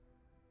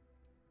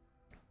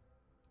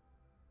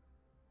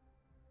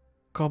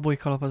 Cowboy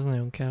kalap az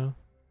nagyon kell.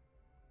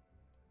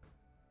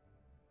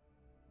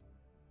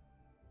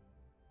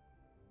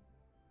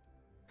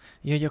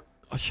 Ja, hogy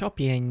a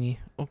sapi ennyi.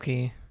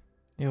 Oké.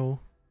 Jó.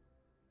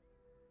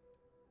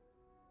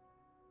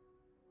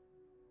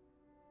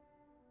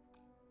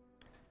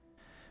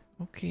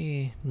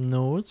 Oké.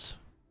 Notes.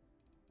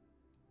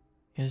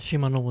 Ez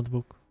sima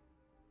notebook.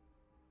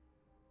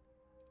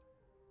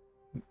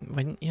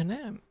 Vagy, ja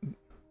nem.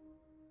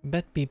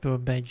 Bad people,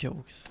 bad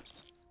jokes.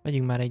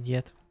 Vegyünk már egy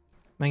ilyet.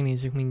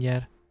 Megnézzük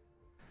mindjárt.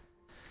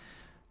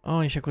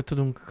 És akkor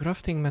tudunk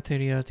crafting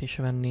materialt is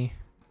venni.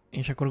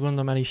 És akkor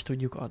gondolom el is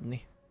tudjuk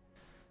adni.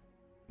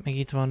 Meg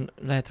itt van,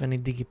 lehet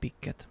venni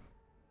digipicket.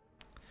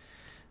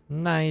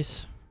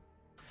 Nice.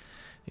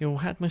 Jó,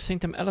 hát most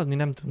szerintem eladni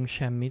nem tudunk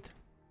semmit.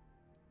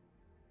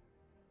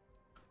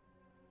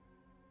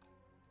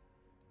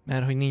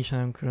 Mert hogy nincs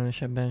nagyon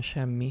különösebben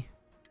semmi.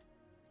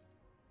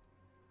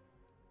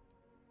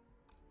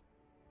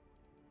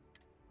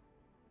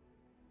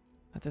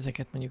 Hát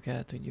ezeket mondjuk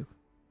el tudjuk.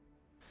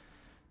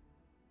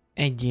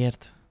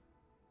 Egyért.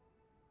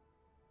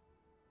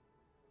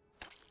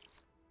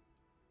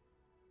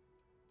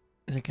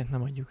 Ezeket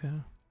nem adjuk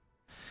el.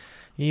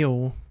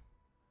 Jó.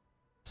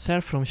 Sell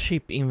from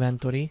ship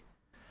inventory.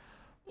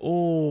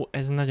 Ó,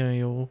 ez nagyon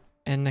jó.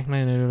 Ennek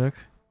nagyon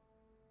örülök.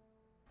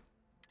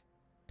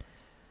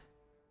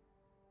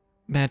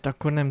 Mert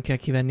akkor nem kell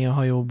kivenni a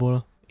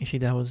hajóból és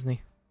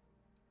idehozni.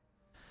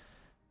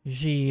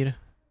 Zsír.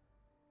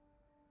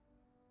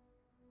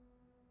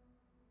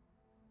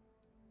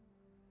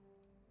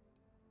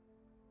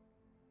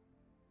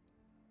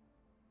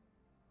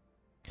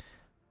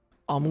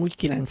 Amúgy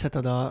 9-et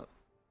ad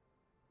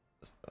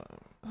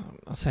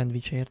a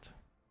szendvicsért.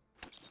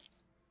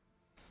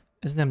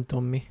 Ez nem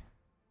tudom mi.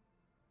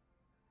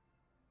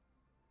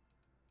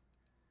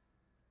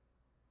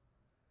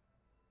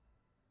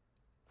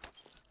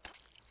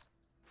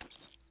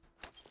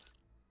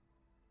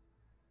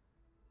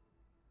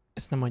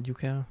 Ezt nem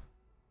adjuk el.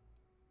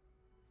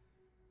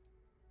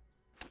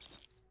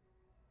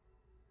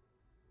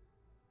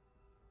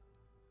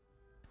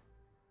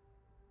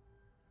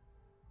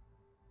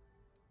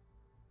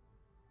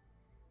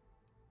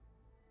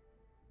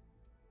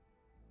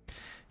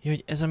 Ja,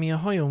 hogy ez ami a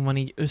hajón van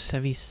így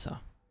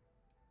össze-vissza.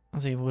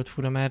 Azért volt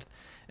fura, mert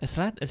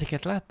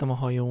ezeket láttam a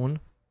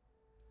hajón,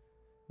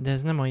 de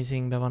ez nem a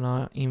izénkben van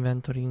a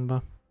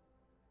inventoringba.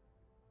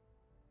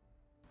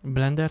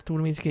 Blender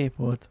turmiz gép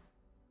volt?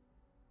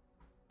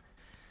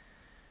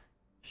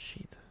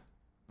 Shit.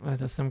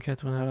 Lehet ezt nem kellett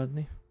volna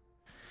eladni.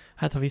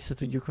 Hát ha vissza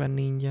tudjuk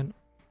venni ingyen.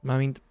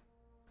 Mármint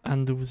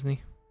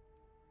undózni.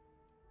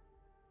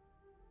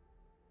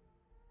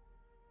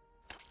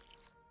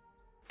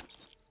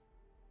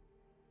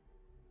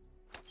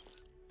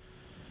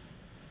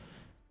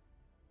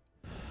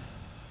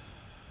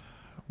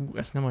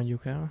 Ezt nem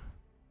adjuk el.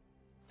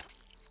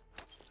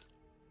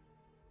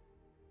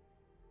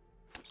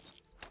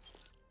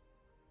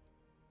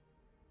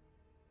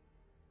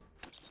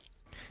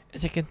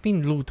 Ezeket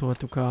mind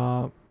lootoltuk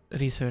a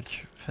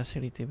Research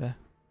Facility-be.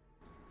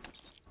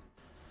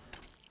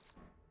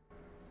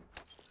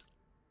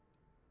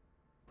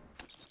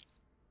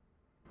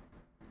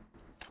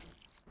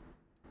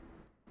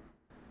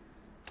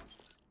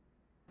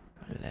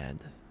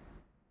 LED.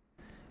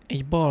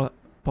 Egy bal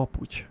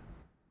papucs.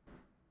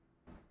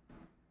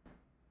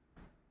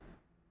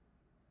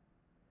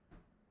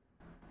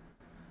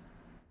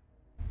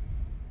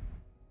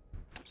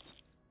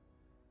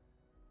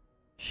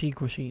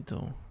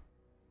 Síkosító.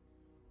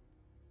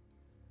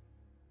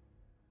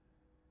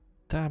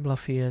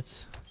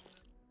 Táblafilc.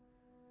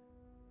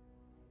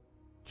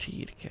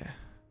 Csirke.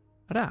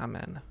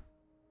 Rámen.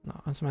 Na,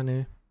 az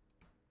menő.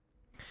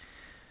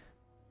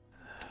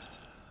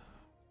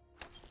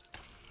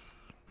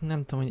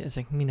 Nem tudom, hogy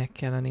ezek minek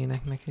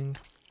kellenének nekünk.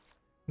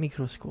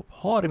 Mikroszkóp.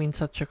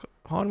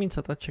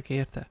 30-at csak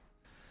érte.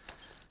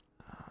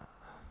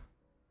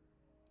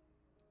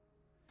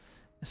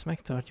 Ezt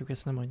megtartjuk,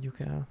 ezt nem adjuk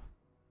el.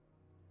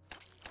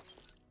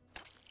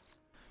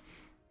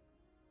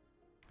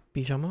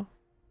 Pizsama.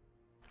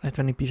 Lehet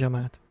venni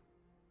pizsamát.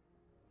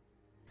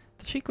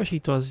 A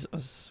síkosító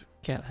az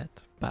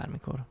kellhet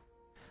bármikor.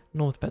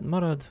 Notepad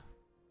marad.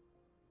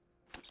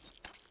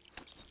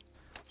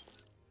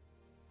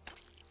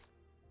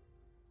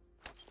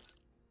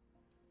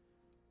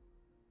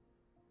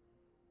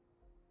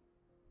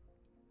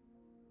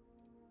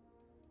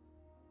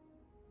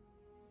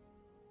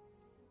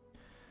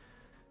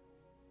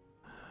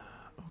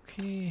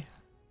 Oké.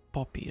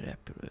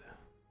 Papírrepülő.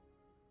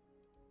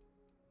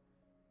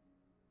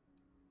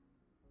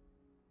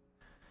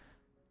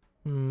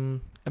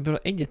 Ebből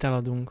egyet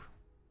eladunk.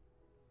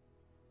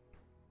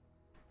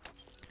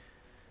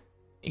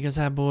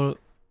 Igazából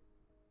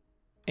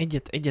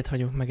egyet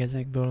hagyok meg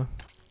ezekből.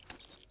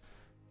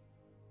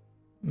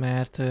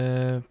 Mert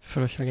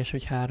fölösleges,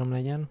 hogy 3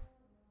 legyen.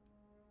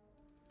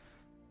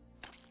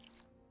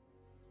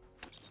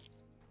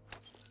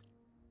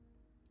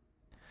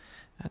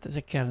 Hát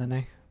ezek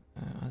kellenek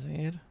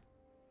azért.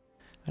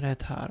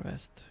 Red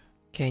Harvest.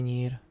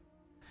 Kenyér.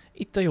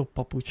 Itt a jobb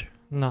papucs.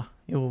 Na,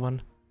 jó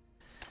van.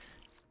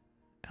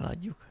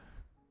 Eladjuk.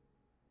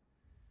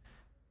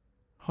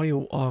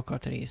 Hajó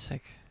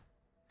alkatrészek.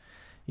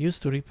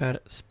 Used to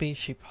repair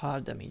spaceship hull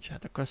damage.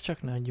 Hát akkor azt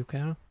csak ne adjuk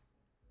el.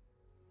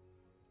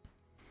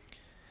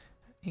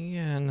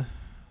 Igen.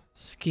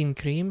 Skin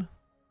cream.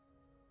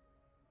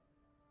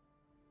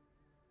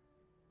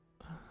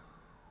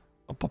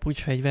 A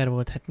papucs fegyver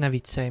volt, hát ne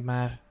viccelj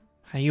már.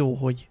 Hát jó,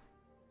 hogy.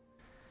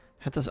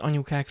 Hát az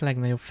anyukák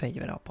legnagyobb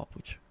fegyvere a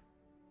papucs.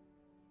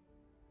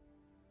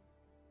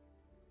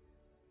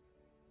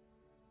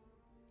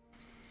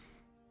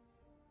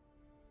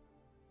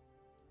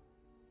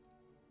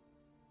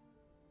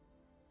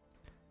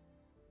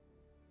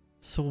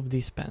 Soap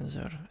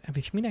dispenser. Ebből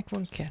is minek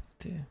van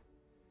 2?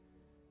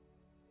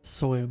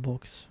 Soil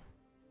box.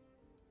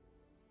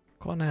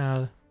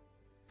 Kanál.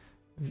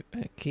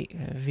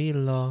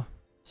 Villa.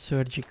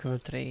 Surgical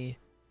tray.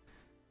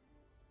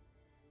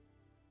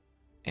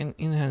 And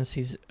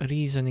enhances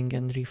reasoning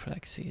and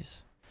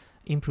reflexes.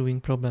 Improving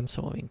problem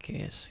solving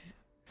case.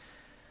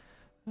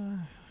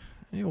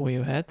 Jó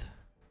jöhet.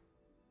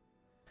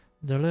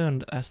 The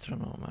Learned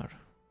Astronomer.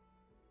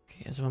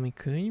 Oké, ez valami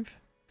könyv.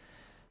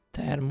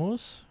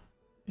 Termosz.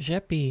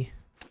 Zsepi.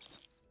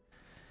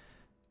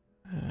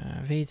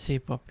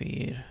 WC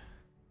papír.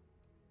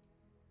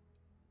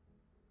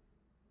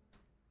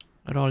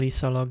 Rally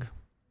szalag.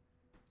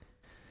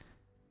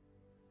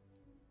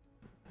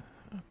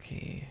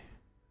 Oké.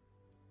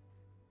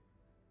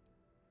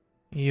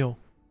 Jó.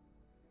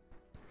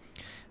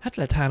 Hát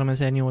lett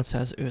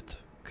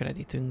 3805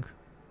 kreditünk.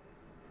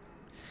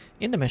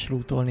 Érdemes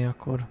lootolni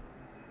akkor.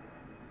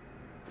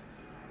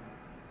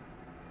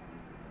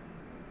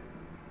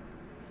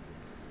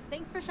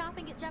 Thanks for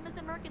shopping at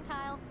Jemison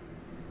Mercantile.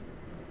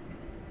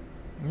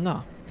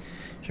 Na,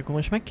 és akkor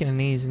most meg kéne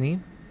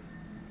nézni.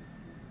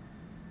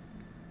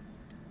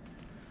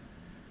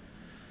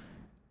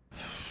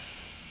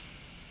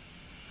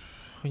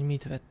 Hogy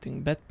mit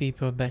vettünk. Bad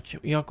People, Bad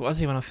Show. Ja, akkor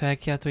azért van a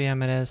felkiáltójel,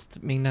 mert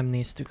ezt még nem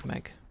néztük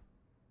meg.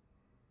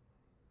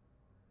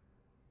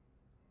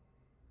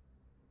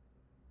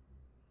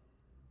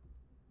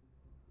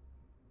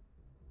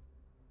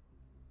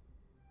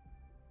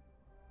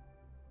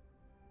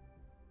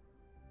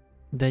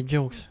 Dead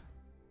jokes.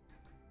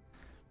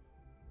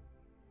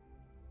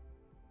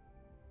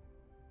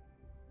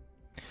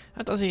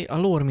 Hát azért a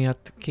lore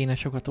miatt kéne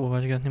sokat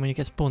olvasgatni, mondjuk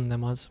ez pont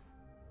nem az.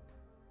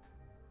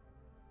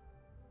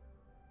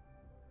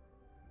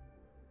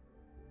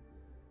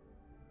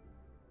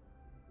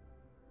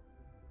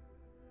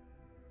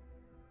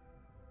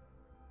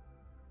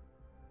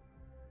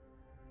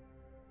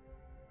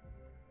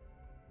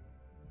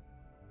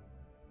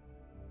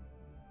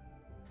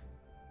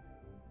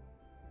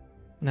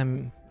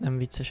 Nem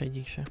vicces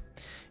egyik se.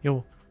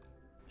 Jó.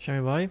 Semmi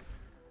baj.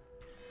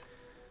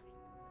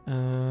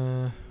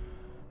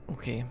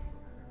 Oké.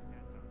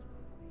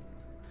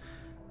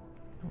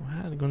 Jó,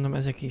 hát gondolom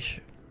ezek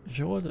is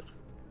Zsold.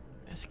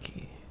 Ez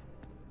ki?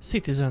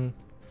 Citizen.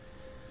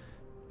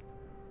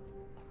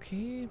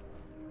 Oké.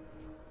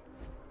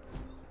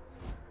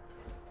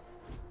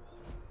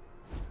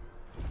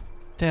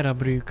 Terra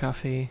Brew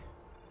Café.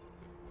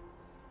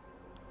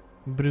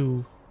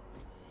 Brew.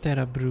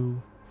 Terra Brew.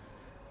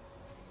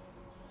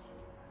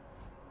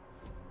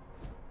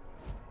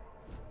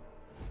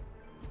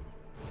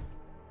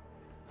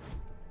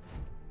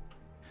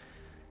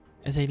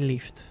 Ez egy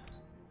lift.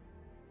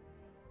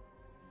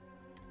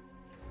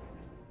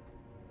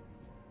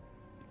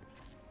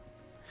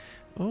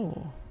 Ó.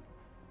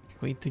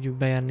 Akkor itt tudjuk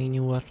bejárni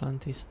New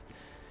Atlantis-t.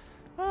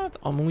 Hát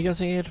amúgy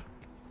azért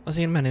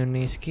menőn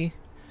néz ki.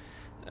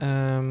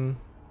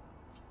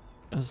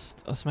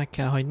 Azt meg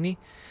kell hagyni.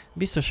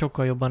 Biztos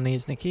sokkal jobban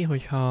nézni ki,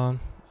 hogyha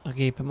a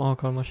gépem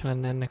alkalmas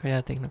lenne ennek a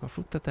játéknak a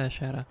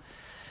futtatására.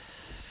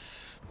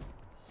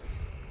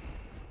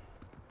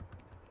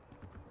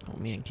 Ó,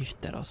 milyen kis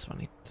terasz van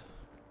itt.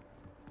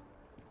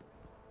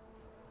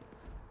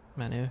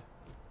 Menő.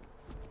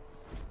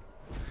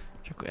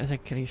 És akkor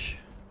ezekkel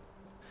is.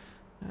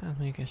 Hát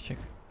még ez csak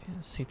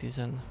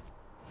Citizen.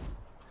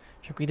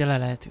 És akkor ide le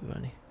lehet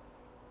ülni.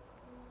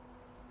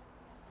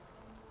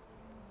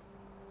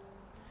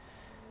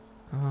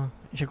 Aha.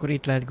 És akkor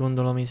itt lehet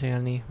gondolom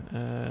izélni,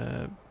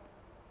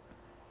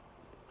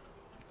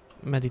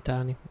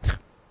 meditálni,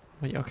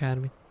 vagy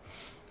akármi.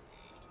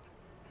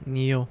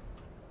 Jó.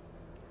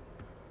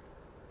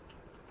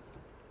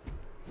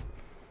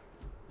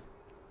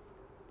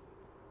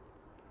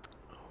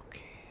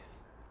 Oké.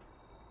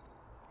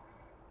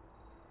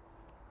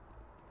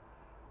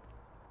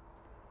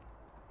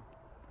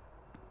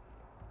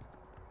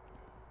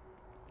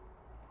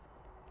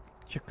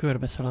 Csak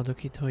körbe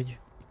szaladok itt, hogy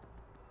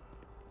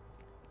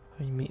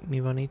mi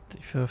van itt,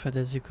 hogy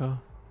felfedezzük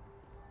a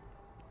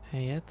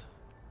helyet.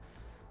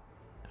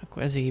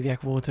 Akkor ezért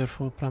hívják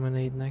Waterfall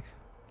Promenade-nek.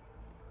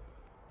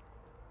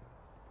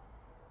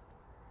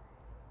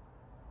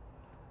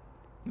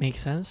 Make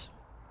sense?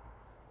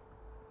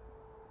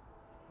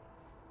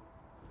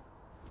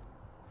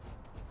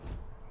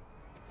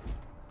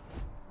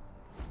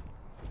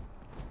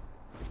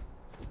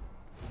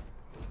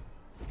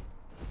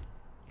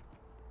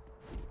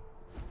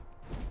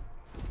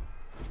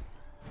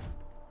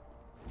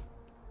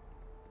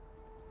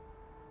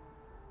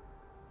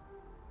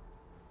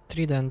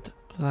 Trident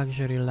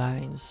Luxury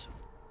Lines.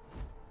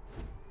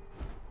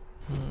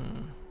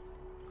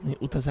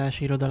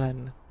 Utazási iroda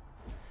lenne.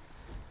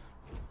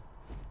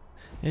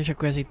 És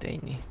akkor ez itt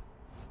ennyi.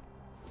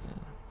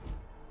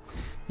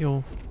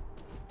 Jó.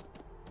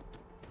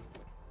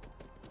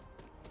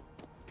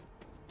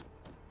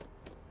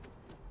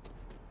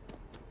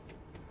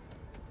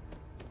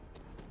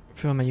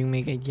 Fölmegyünk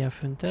még egyel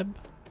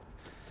föntebb.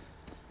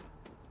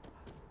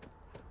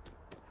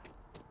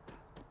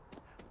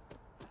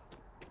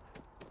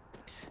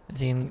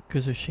 Ez ilyen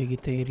közösségi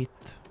tér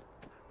itt.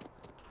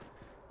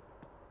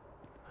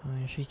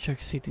 És itt csak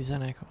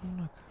citizenek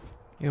vannak.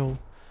 Jó.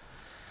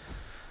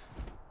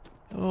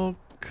 Ok.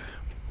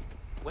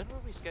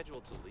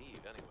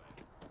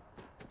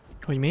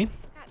 Hogy mi?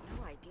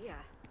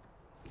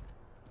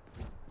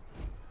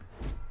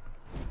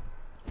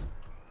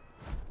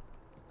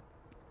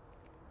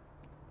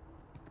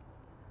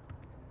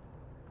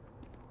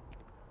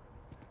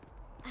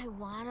 I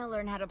want to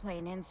learn how to play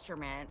an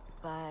instrument,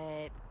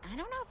 but I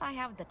don't know if I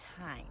have the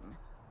time.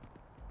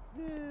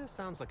 Yeah,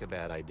 sounds like a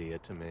bad idea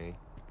to me.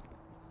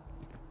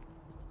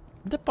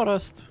 De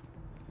paraszt.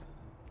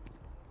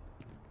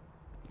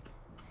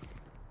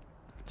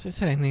 Szóval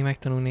szeretnék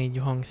megtanulni egy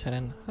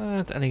hangszeren.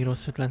 Hát elég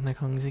rossz ötletnek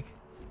hangzik.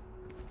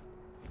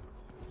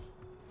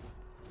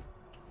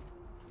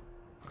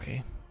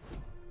 Oké.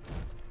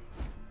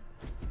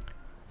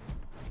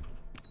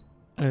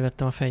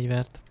 Elővettem a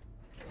fegyvert.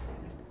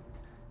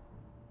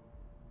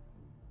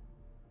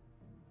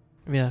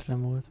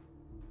 Véletlen volt.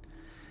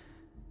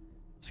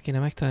 Ezt kéne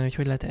megtalálni,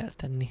 hogy lehet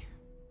eltenni.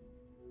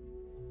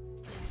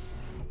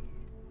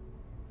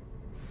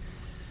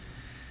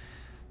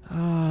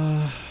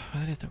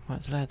 Várjatok már,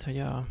 ez lehet, hogy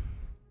a...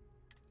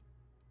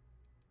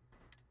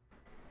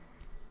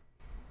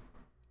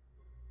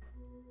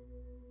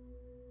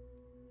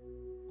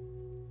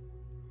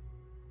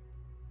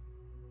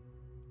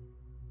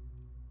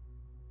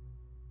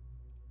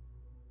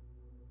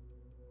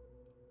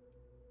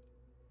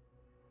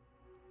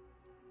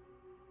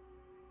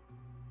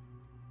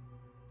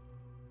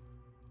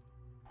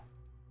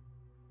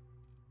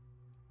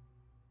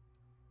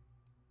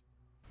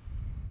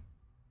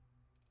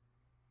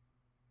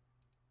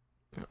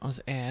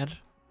 Az R,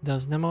 de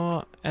az nem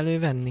a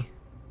elővenni.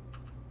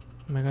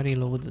 Meg a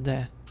reload,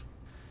 de...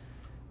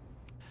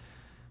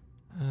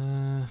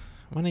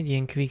 van egy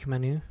ilyen quick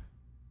menü.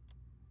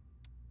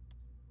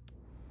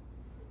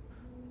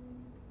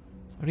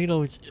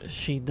 Reload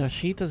sheet, de a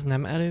sheet az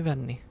nem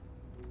elővenni?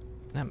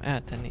 Nem,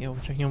 eltenni, jó,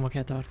 csak nyomva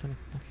kell tartani.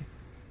 Oké.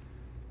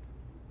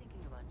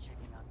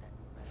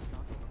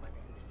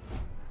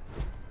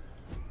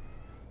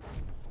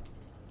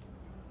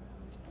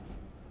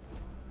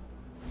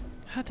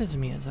 Hát ez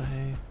mi ez a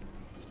hely?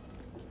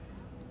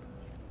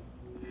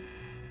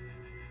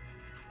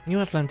 New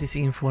Atlantis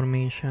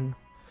Information.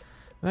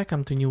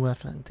 Welcome to New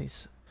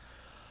Atlantis.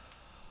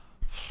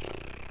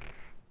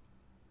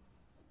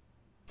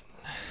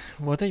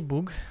 Volt egy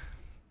bug.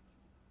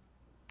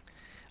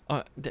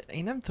 De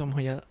én nem tudom,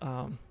 hogy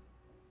a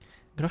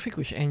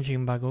grafikus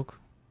engine bugok,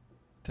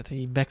 tehát hogy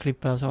így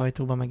beklippel az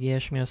ajtóba, meg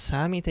ilyesmi, az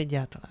számít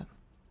egyáltalán?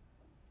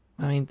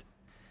 Mármint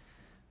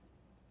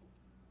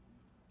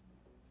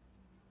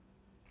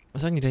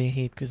az annyira egy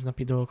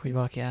hétköznapi dolog, hogy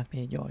valaki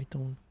átmegy egy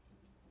ajtón.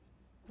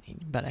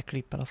 Így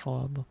beleklippel a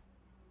falba.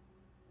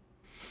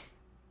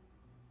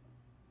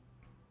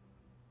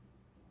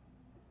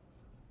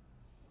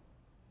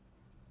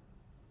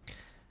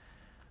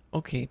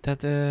 Oké,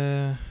 tehát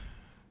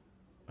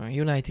a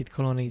United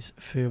Colonies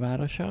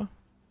fővárosa.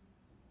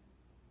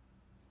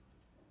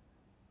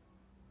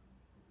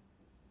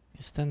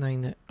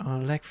 Aztán a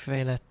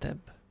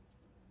legfejlettebb.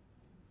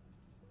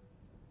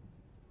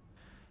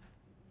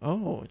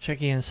 Ó, csak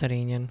ilyen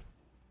szerényen.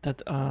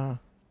 Tehát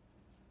a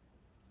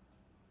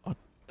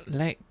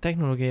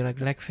technológiailag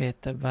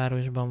legfejlettebb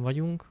városban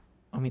vagyunk,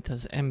 amit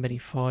az emberi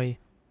faj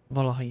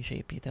valaha is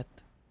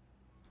épített.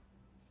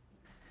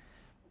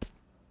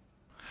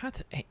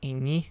 Hát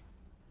ennyi.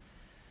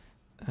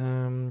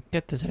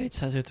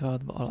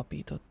 2156-ban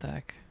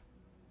alapították.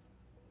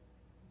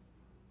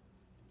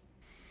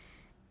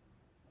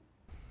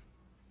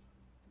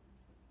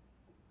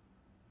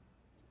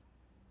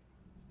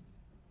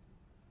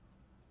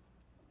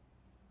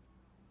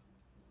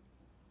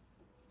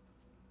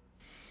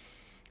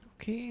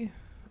 Oké.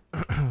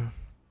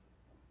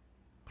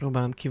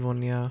 Próbálom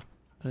kivonni a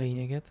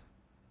lényeget.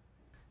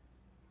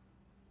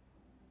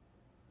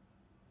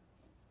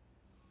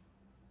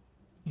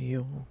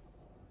 Jó.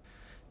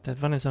 Tehát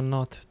van ez a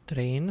NOT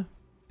train,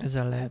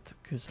 ezzel lehet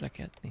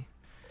közlekedni.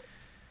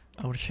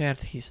 Our shared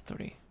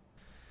history.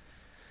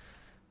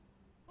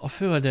 A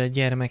Föld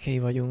gyermekei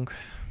vagyunk.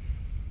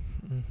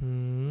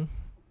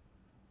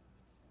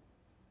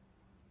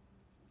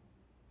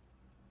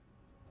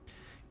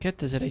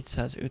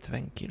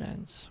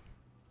 2159.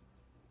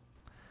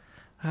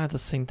 Hát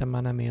azt szerintem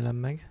már nem élem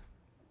meg.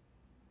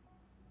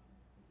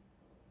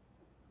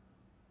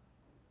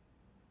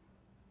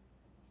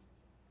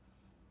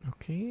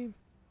 Oké.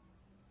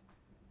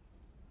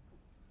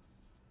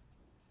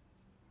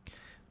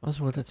 Az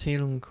volt a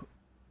célunk,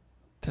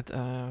 tehát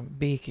a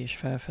békés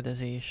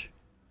felfedezés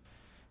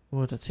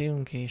volt a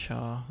célunk, és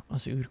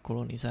az űr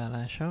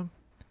kolonizálása.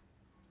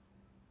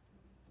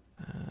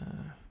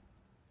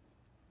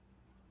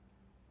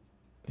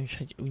 És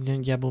egy úgy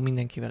nagyjából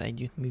mindenkivel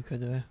együtt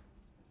működve.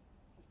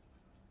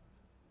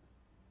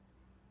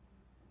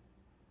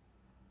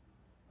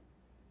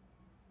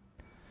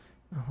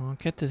 Aha,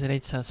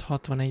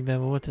 2161-ben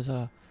volt ez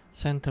a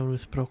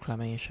Centaurus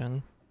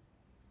Proclamation,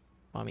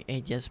 valami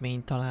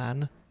egyezmény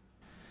talán.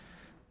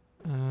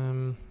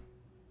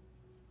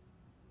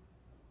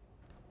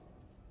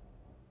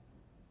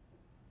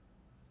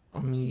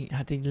 Ami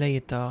hát így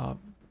leírta a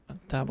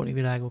távoli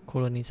világok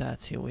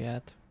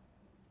kolonizációját.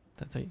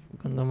 Tehát, hogy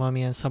gondolom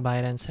valamilyen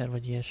szabályrendszer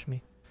vagy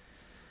ilyesmi.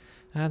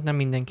 Hát nem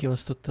mindenki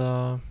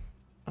osztotta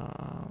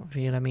a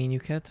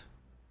véleményüket.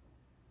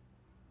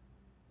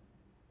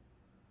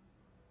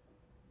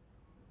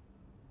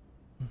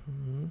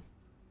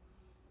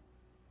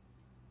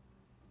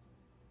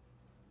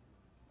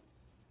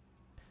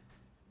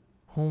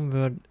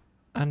 Homeworld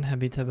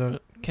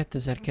Uninhabitable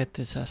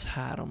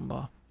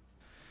 2203-ba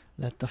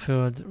lett a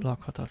Föld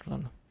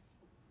lakhatatlan.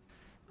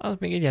 Az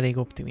még egy elég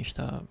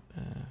optimista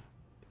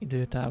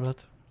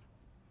időtáblat.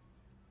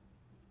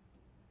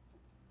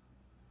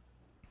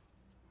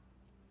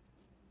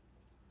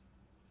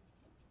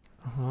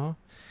 Aha.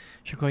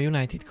 És akkor a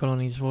United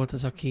Colonies volt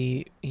az,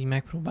 aki így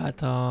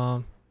megpróbálta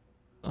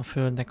a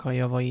Földnek a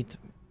javait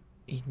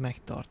így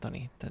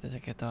megtartani. Tehát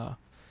ezeket a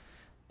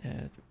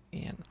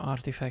ilyen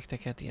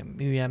artefakteket, ilyen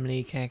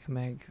műemlékek,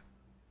 meg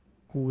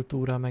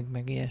kultúra,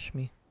 meg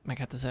ilyesmi. Meg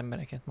hát az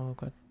embereket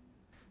magukat.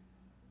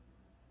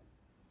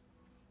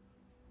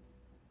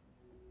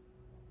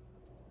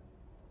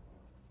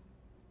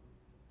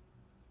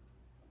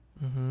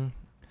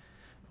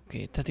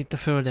 Oké, tehát itt a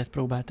Földet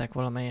próbálták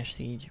valamelyest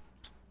így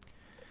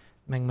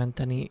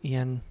megmenteni,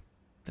 ilyen,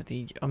 tehát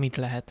így, amit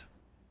lehet.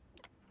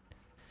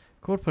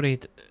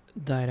 Corporate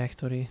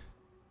Directory.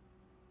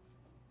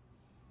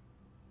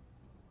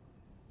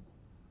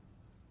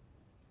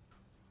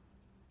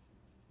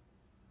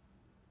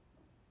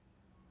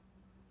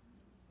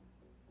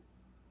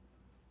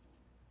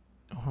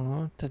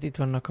 Aha, tehát itt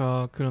vannak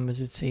a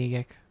különböző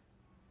cégek.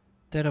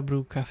 Terra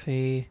Brew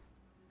Café,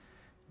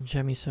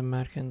 Jamison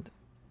Merchant,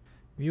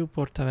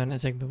 Viewport Tavern,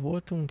 ezekben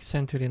voltunk,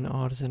 Centurion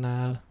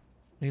Arsenal,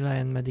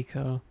 Reliant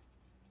Medical,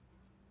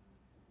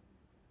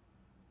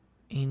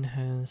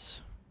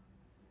 Enhance.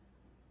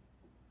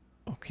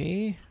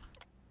 Oké,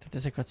 tehát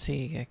ezek a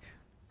cégek.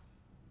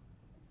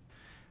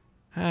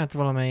 Hát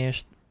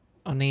valamelyest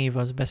a név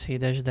az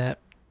beszédes, de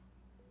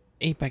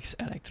Apex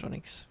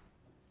Electronics.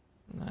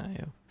 Na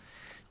jó.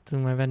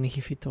 Tudunk már venni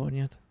hifi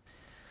tornyot.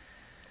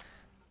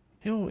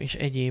 Jó, és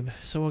egyéb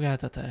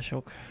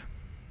szolgáltatások.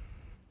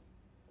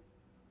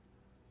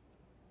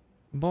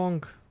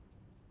 Bank,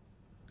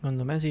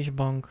 Gondolom ez is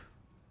bank.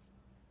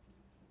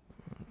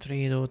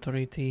 Trade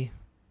Authority.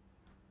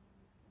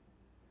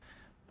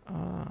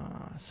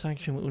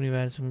 Sanctum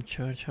Universum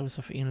Church, House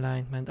of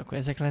Enlightenment. Akkor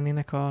ezek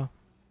lennének a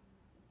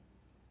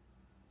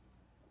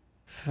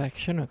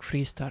factionok?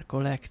 Freestar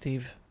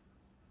Collective.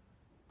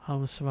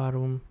 House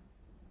Varum.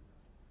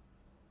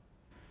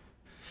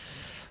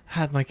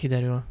 Hát majd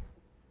kiderül.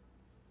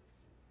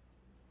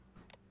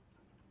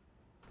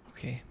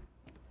 Oké.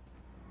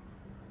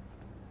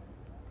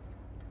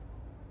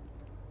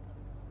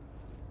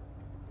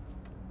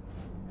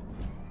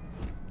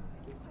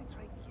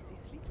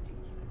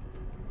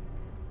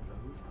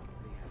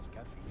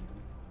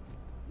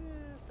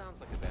 Sounds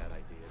like a bad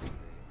idea to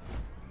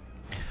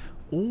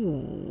me.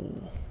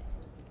 Ooh.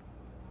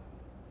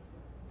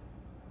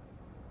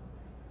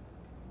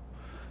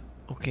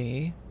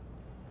 Oké.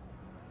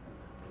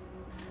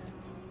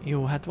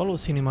 Jó, hát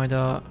valószínű majd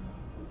a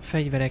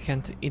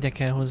fegyvereket ide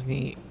kell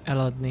hozni,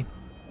 eladni.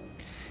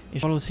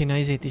 És valószínű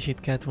izét is itt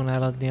kellett volna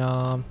eladni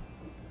a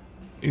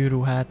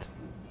űrruhát.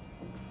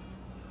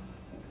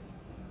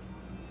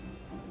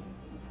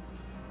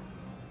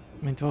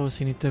 Mint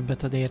valószínű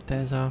többet ad érte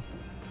ez a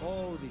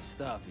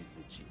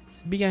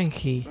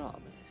Bianchi.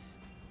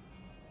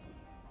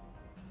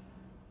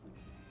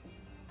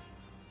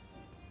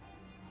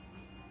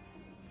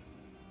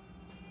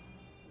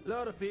 A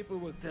lot of people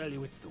will tell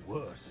you it's the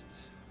worst.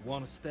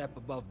 One step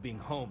above being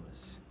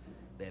homeless.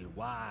 They'll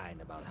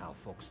whine about how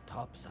folks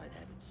topside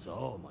have it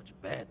so much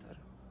better.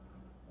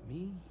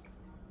 Me?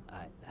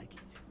 I like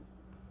it.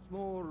 It's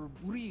more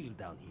real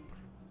down here.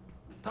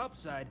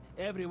 Topside,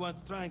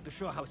 everyone's trying to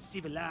show how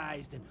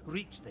civilized and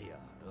rich they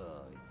are.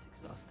 Oh, it's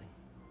exhausting.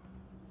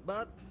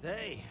 But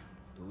hey,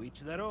 to each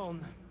their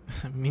own.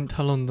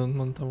 Mintha London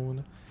mondtam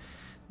volna.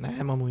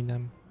 Nem, amúgy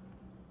nem.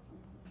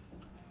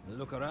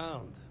 Look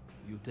around.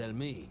 You tell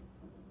me.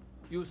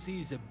 You see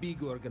it's a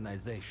big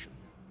organization.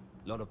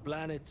 A lot of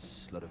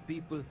planets, a lot of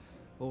people,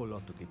 whole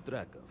lot to keep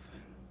track of.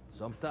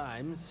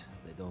 Sometimes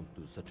they don't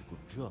do such a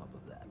good job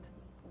of that.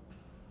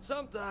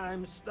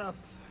 Sometimes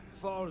stuff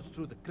falls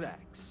through the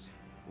cracks,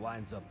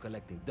 winds up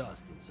collecting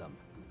dust in some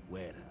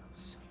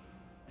warehouse.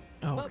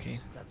 Oh, okay.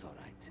 But that's all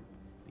right,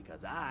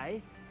 because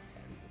I,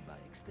 and by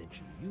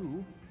extension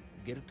you,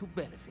 get to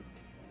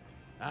benefit.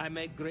 I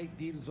make great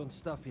deals on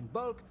stuff in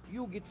bulk,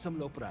 you get some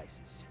low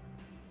prices.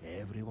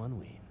 Everyone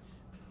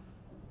wins.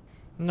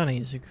 Na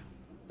nézzük.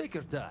 Take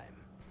your time.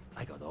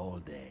 I got all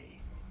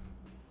day.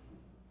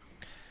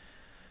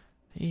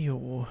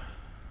 Jó.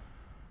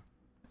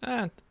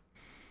 Hát...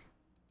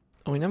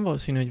 Amúgy nem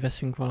valószínű, hogy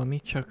veszünk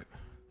valamit, csak...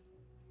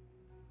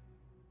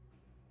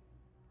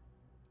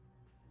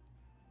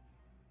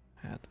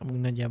 Hát amúgy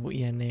nagyjából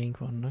ilyennéink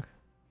vannak.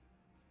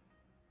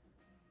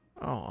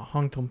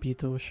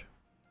 Hangtompítós.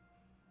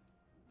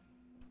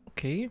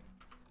 Oké.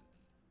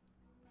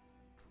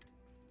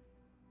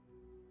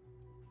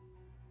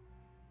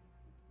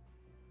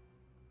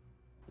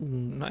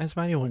 Na ez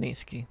már jól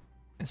néz ki.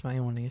 Ez már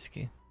jól néz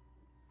ki.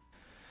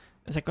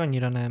 Ezek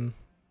annyira nem.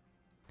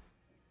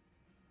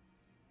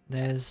 De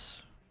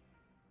ez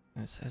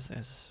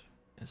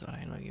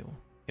aránylag jó.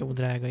 Jó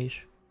drága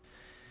is.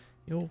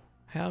 Jó,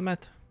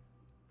 helmet.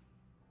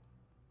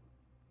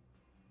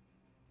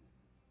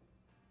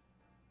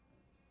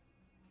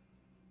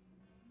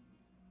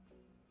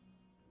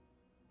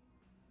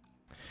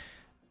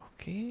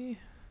 Oké.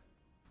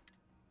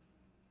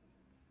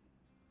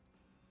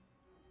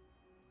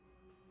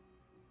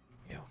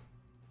 Jó.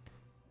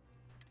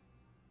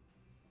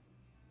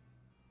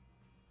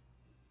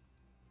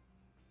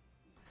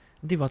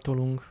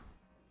 Divatolunk.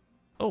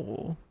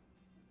 Ó.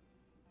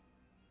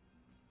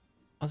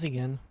 Az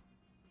igen.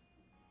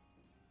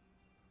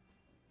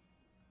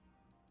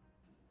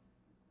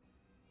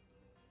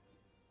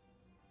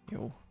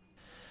 Jó.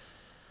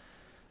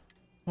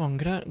 Van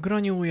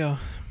granyója.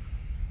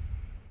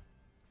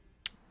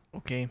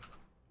 Oké.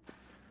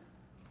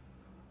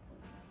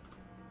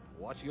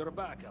 Watch your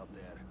back out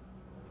there.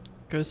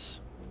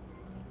 Kösz.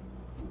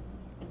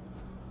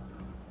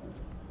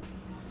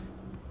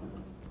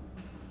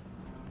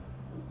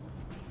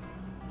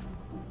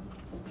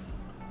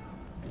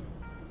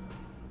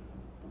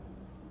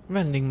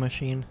 Vending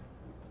machine.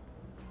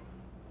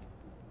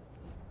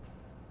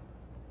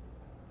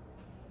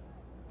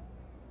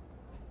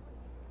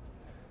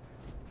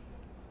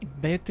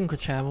 Bejöttünk a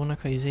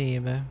csávónak a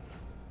izéjébe.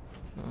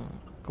 A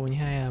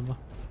konyhájába.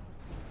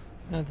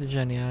 Hát ez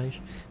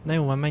zseniális. Na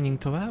jó, van, menjünk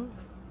tovább.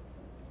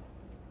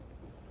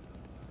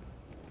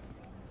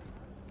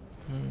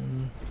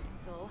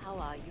 So, how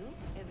are you?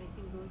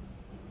 Everything good?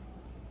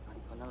 Not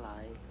gonna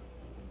lie,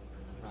 it's been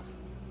pretty rough.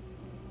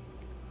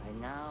 Right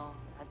now,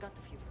 I've got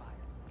a few fires.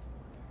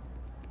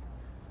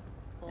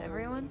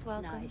 Everyone's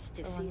welcome, Nice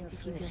to so see long a as you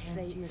keep your fresh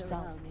hands to face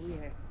yourself. around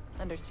here.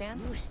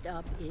 Understand? You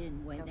stop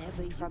in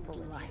whenever you'd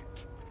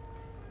like.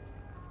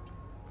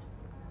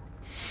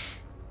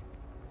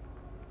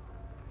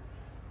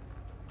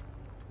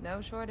 No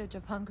shortage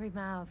of hungry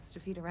mouths to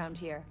feed around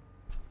here.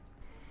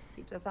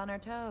 Keeps us on our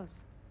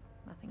toes.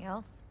 Nothing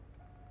else.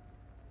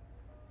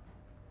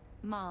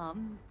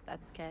 Mom,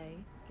 that's Kay,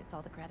 gets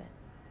all the credit.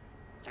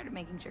 Started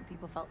making sure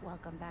people felt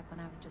welcome back when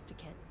I was just a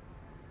kid.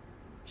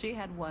 She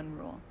had one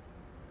rule: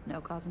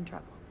 no causing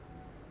trouble.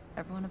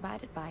 Everyone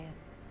abided by it,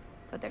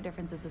 put their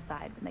differences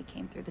aside when they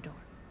came through the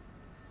door.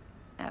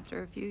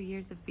 After a few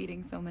years of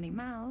feeding so many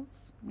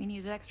mouths, we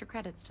needed extra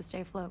credits to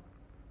stay afloat.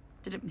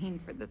 Didn't mean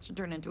for this to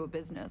turn into a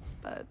business,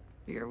 but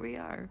here we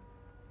are.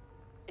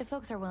 If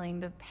folks are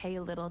willing to pay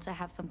a little to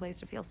have someplace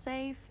to feel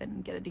safe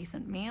and get a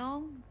decent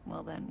meal,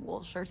 well then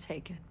we'll sure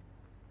take it.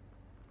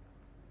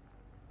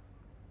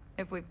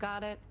 If we've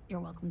got it,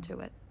 you're welcome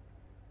to it.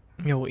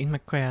 Jó, itt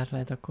meg kaját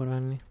lehet akkor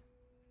venni.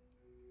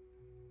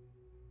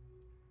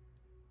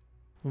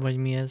 Vagy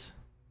mi ez?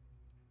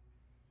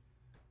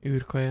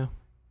 Űrkaja.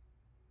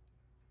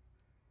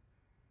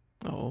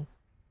 Ó.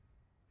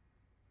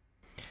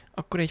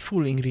 Akkor egy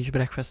full English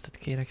breakfastet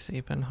kérek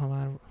szépen, ha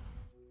már...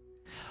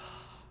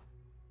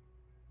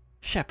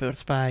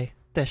 Shepherd's pie,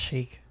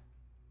 tessék.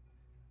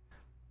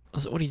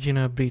 Az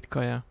original brit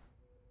kaja.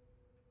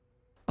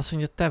 Azt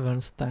mondja tavern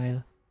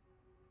style.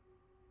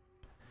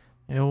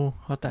 Jó,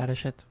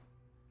 határeset.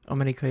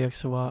 Amerikaiak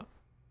szóval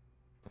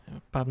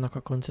pubnak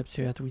a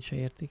koncepcióját úgyse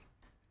értik.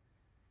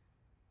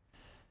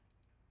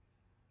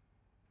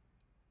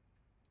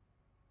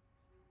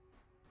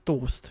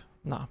 Toast.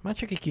 Na, már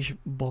csak egy kis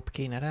bab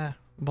kéne rá.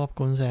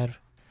 Babkonzerv.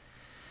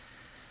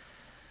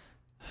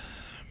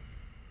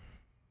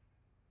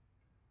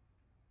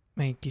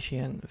 Meg egy kis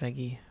ilyen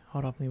vegi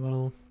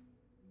harapnivaló.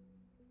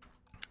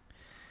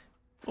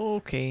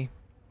 Oké.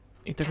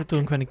 Itt akkor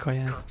tudunk venni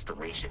kaját.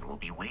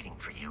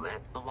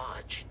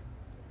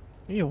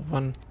 Jó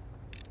van.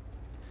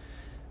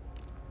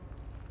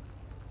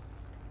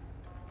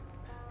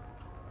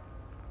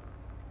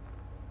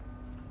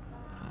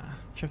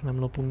 Csak nem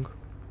lopunk.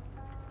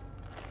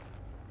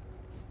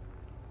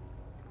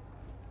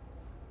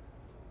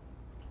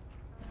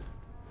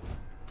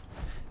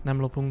 Nem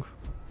lopunk.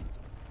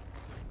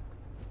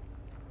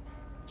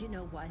 Do you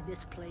know why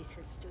this place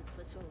has stood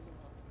for so long?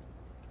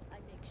 I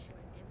make sure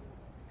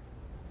everyone's...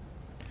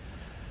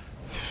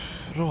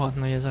 Rohadt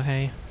nagy ez a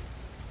hely.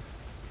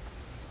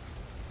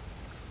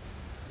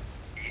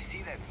 You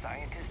see that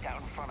scientist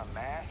out in front of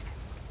mast?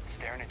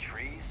 Staring at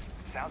trees?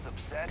 Sounds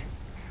upset?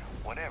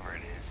 Whatever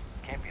it is,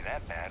 can't be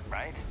that bad,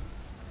 right?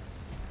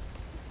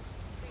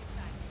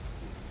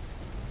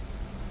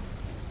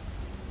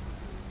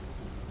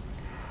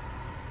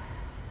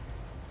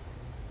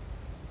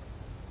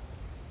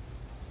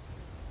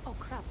 Oh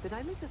crap, did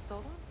I leave the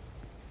stove on?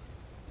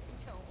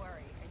 Don't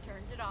worry, I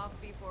turned it off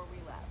before we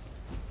left.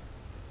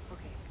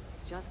 Okay,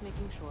 just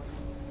making sure.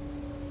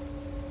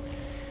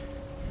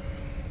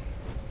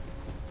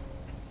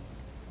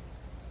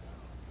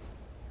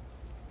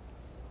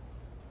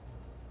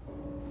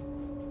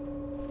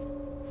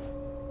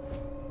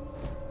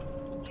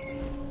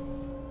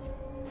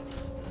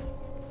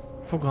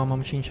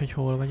 Fogalmam sincs, hogy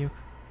hol vagyok.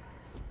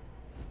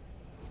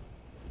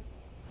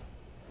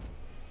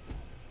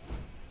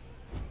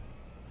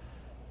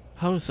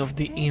 House of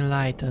the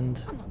Enlightened.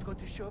 I'm not going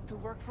to show up to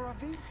work for a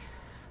week.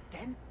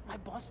 Then my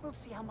boss will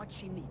see how much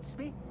she needs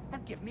me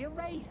and give me a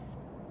raise.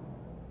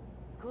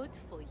 Good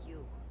for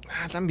you.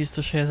 Hát nem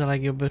biztos, hogy ez a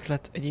legjobb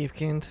ötlet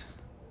egyébként.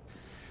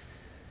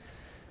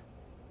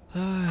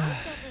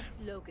 I've got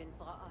a slogan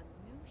for our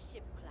new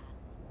ship class.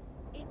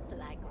 It's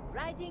like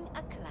riding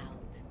a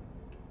cloud.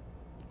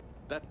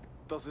 That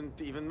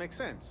doesn't even make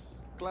sense.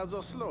 Clouds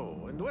are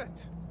slow and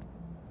wet.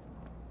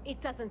 It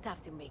doesn't have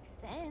to make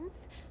sense.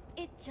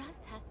 It just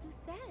has to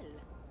sell.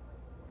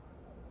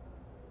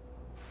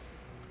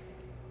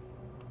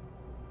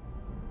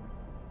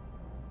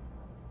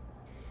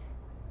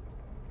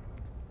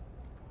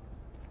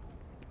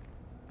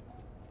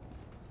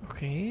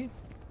 Oké,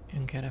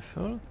 jönk erre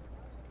föl.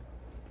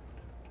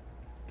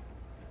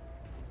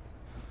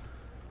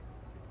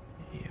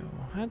 Jó,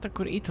 hát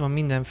akkor itt van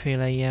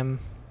mindenféle ilyen,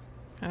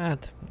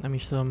 hát nem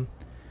is tudom,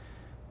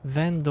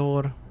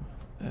 vendor,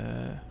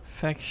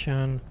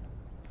 faction.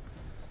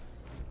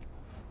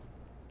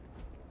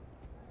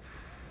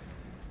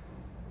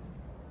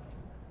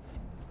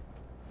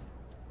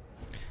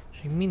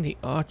 És mindig,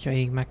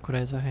 atyaig mekkora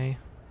ez a hely.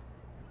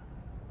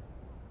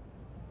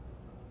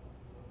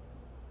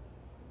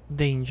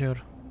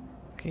 Danger.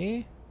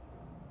 Oké.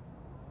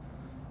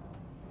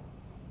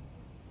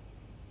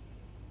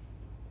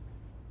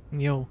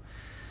 Jó.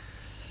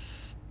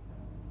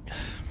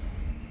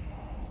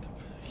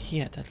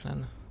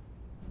 Hihetetlen.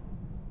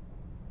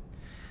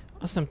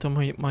 Azt nem tudom,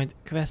 hogy majd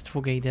quest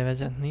fog-e ide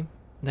vezetni,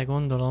 de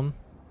gondolom.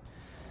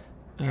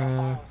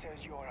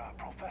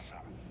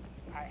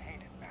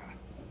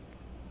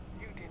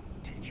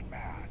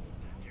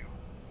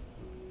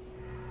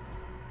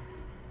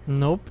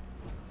 Nope.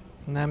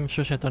 Nem,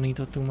 sose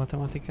tanítottunk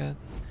matematikát.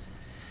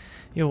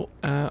 Jó,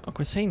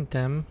 akkor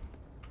szerintem...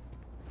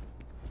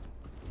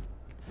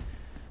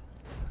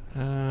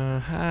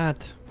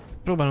 hát...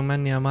 próbálunk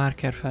menni a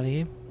marker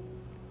felé.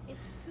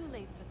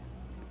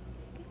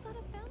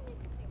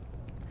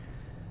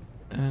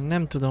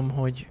 Nem tudom,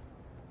 hogy...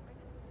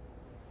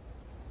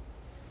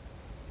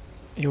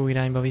 jó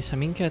irányba visze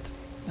minket.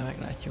 De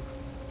meglátjuk.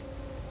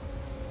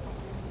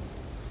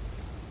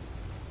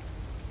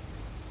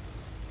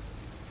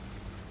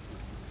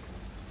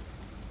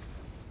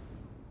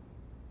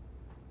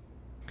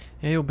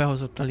 Ja, jó,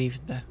 behozott a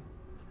liftbe.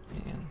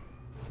 Igen.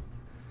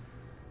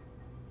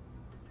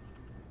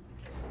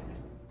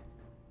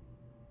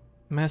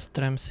 Mass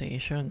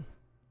Tramsation.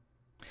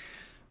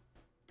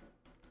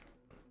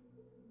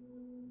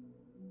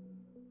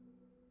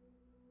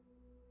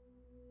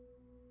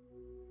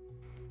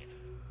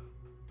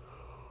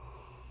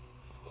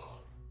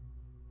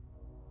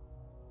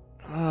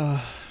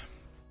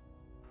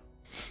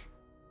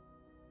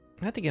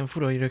 Hát igen,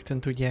 fura, hogy rögtön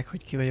tudják,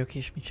 hogy ki vagyok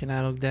és mit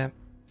csinálok, de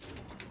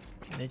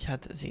mindegy,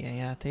 hát ez ilyen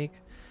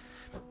játék.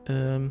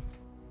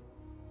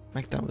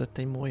 Megtámadott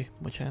egy moly,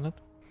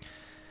 bocsánat.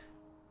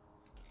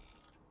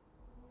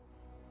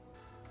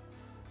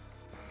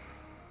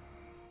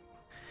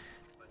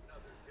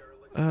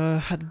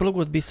 Hát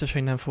blogot biztos,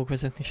 hogy nem fogok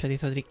vezetni,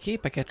 Shedit,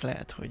 képeket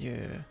lehet,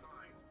 hogy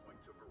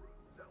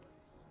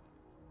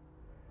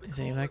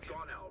ezélek.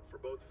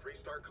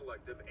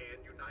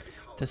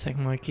 Teszek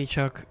majd ki,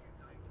 csak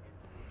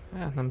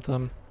hát nem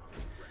tudom.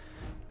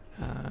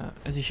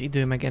 Ez is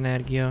idő meg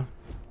energia.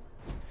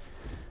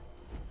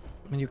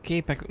 Mondjuk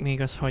képek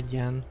még az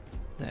hagyján,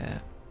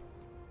 de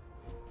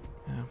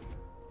ja.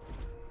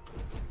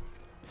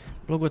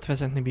 Blogot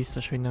vezetni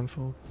biztos, hogy nem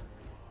fog.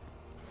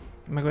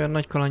 Meg olyan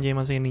nagy kalandjaim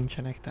azért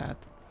nincsenek,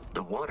 tehát.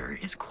 The water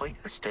is quite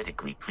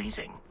aesthetically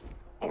pleasing,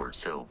 or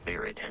so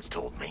Barrett has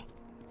told me.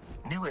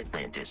 New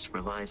Atlantis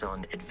relies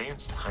on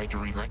advanced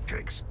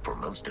hydroelectrics for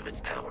most of its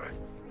power.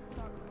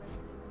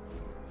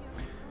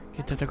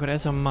 Tehát akkor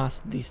ez a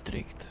Must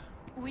District.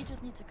 We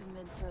just need to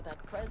convince her that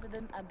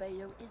President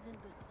Abeyo isn't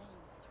the same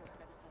as her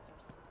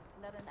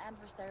predecessors. That an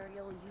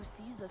adversarial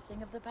UC is a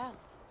thing of the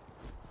past.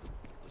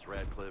 Does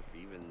Radcliffe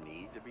even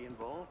need to be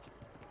involved?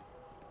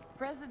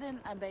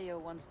 President Abeyo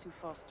wants to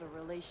foster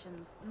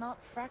relations, not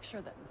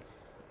fracture them.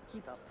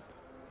 Keep up.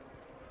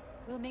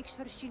 We'll make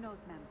sure she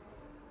knows, ma'am.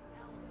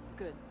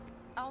 Good.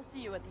 I'll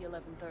see you at the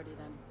 11:30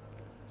 then.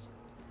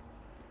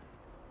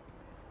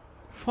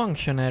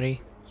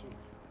 Functionary.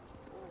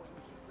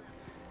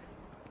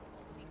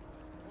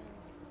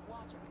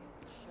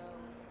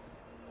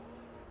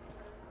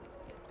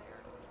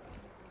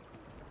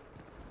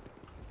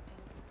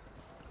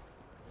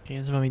 Oké,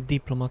 ez valami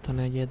diplomata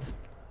negyed.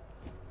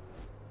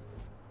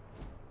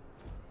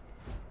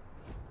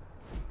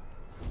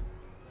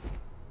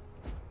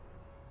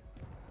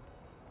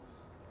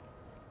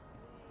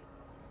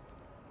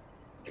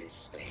 This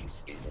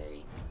space is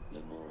a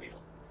memorial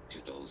to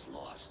those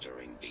lost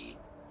during the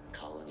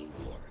Colony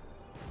War.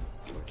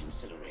 Your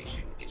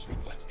consideration is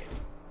requested.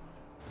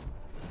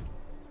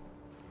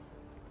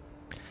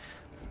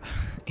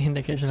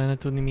 Érdekes lenne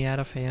tudni, mi jár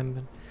a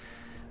fejemben.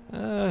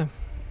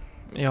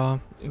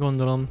 Ja,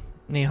 gondolom.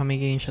 Néha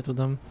még én se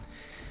tudom.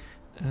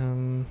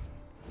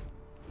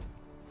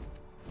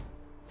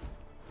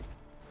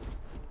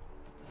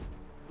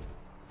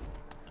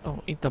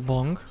 Itt a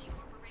bank.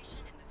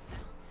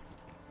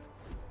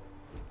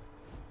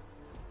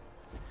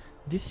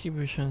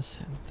 Distribution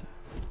Center.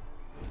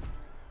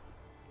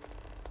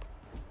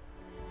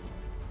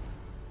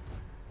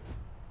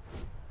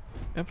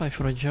 Apply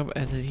for a job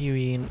at the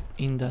Huey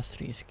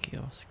Industries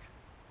kiosk.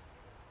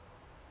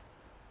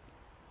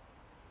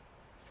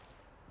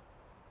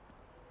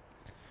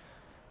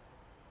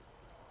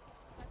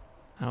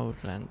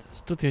 Outland.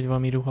 Ezt tudja, hogy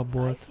valami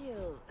ruhabolt.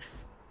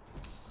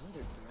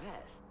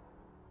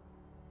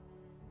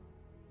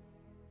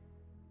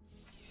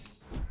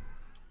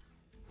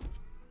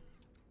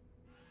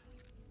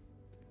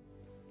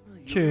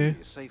 Cső.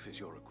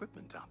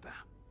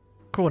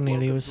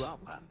 Cornelius.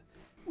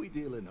 We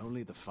deal in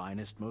only the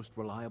finest, most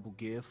reliable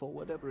gear for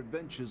whatever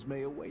adventures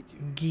may await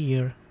you.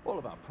 Gear. All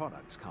of our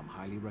products come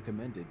highly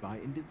recommended by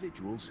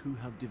individuals who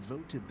have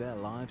devoted their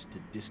lives to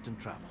distant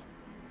travel.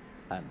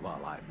 And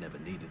while I've never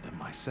needed them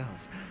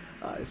myself,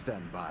 I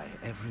stand by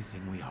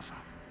everything we offer.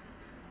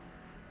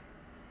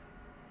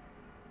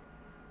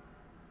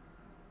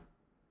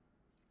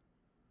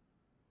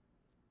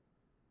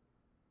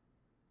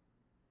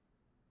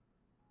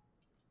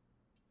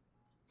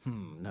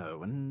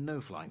 No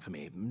flying for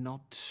me.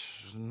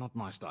 Not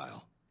my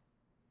style.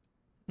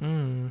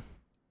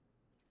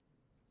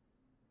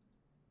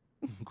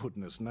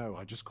 Goodness, no,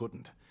 I just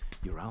couldn't.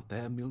 You're out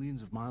there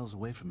millions of miles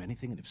away from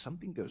anything, and if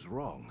something goes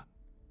wrong,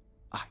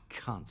 I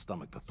can't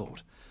stomach the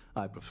thought.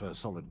 I prefer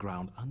solid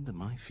ground under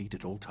my feet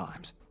at all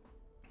times.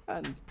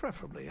 And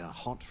preferably a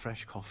hot,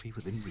 fresh coffee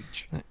within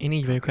reach. Én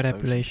így vagyok a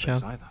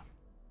repüléssel.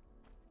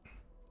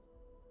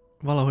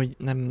 Valahogy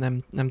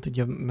nem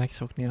tudja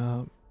megszokni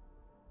a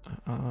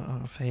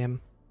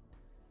fejem.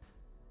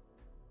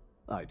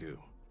 I do.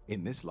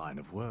 In this line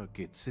of work,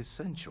 it's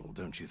essential,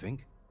 don't you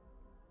think?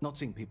 Not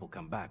seeing people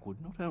come back would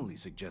not only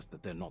suggest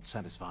that they're not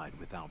satisfied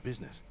with our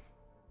business,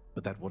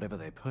 but that whatever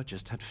they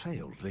purchased had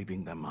failed,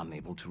 leaving them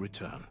unable to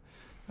return.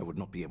 I would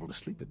not be able to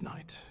sleep at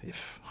night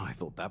if I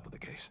thought that were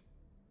the case.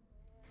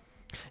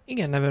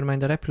 Igen,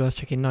 Nevermind, a repülő az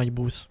csak egy nagy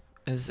busz.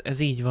 Ez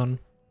így van.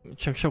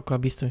 csak sokkal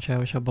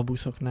biztonságosabb a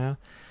buszoknál.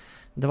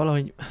 De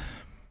valahogy...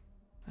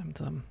 nem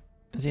tudom.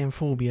 Ez ilyen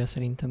fóbia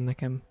szerintem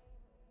nekem.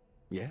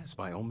 Yes,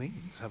 by all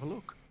means, have a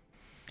look.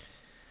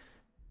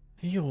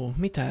 Jó,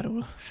 mit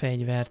árul?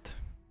 Fegyvert.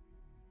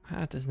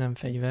 Hát ez nem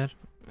fegyver,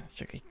 ez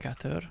csak egy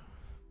cutter.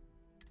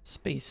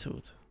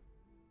 Spacesuit.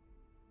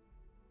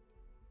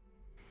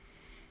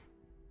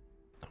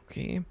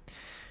 Oké.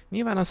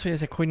 Nyilván az, hogy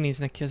ezek hogy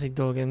néznek ki, ez egy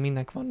dolog,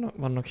 mindnek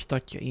vannak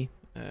statjai.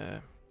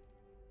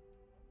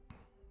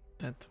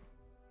 Tehát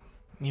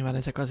nyilván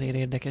ezek azért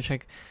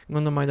érdekesek.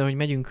 Gondolom majd, ahogy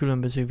megyünk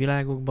különböző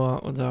világokba,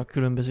 oda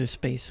különböző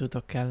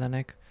spacesuitok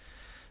kellenek.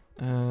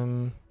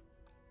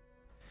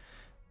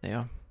 De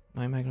ja,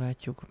 majd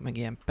meglátjuk. Meg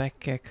ilyen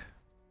packek.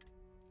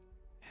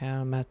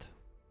 Helmet.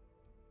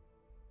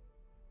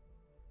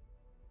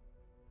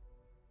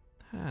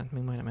 Hát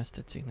még majdnem ezt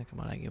tetszik nekem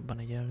a legjobban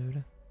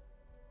egyelőre.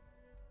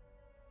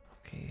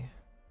 Oké.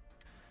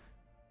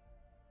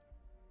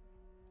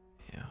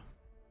 Ja.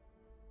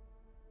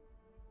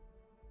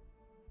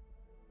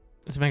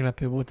 Ez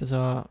meglepő volt ez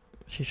a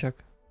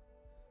sisak.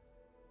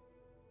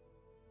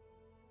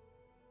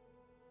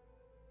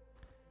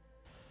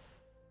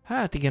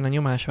 Hát igen, a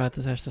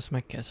nyomásváltozást azt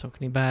meg kell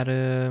szokni, bár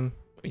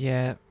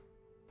ugye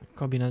a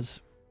kabin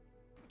az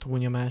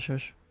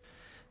túlnyomásos,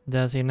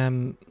 de azért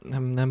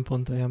nem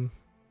pont olyan.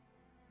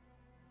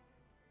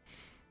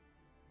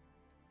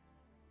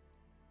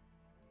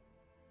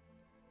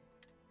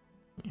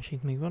 És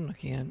itt még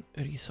vannak ilyen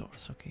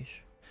resource-ok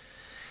is.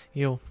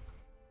 Jó.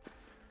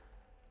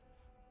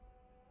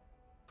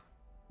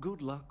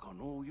 Good luck on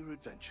all your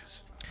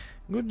adventures.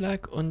 Good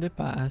luck on the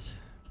path.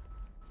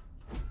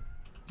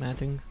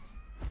 Mehetünk.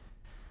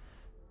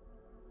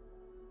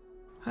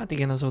 Hát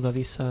igen, az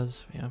oda-vissza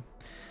az, ja.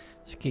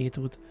 Ez két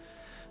út.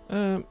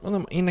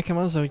 Mondom, én nekem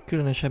azzal, hogy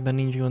különösebben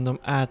nincs gondom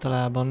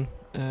általában.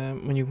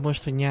 Mondjuk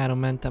most, hogy nyáron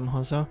mentem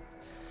haza,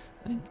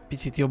 egy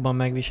picit jobban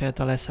megviselt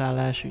a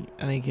leszállás, úgy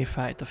eléggé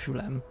fájt a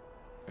fülem.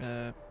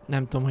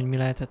 Nem tudom, hogy mi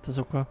lehetett az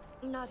oka.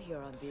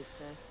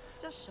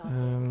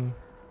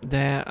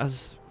 De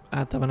az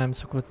általában nem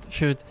szokott,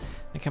 sőt,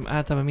 nekem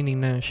általában mindig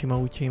nagyon sima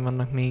útjaim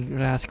vannak, még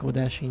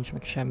rázkódás sincs,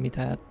 meg semmi,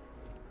 tehát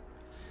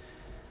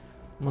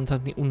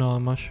mondhatni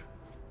unalmas.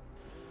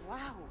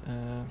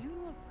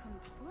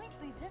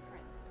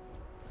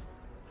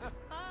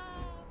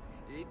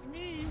 It's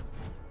me.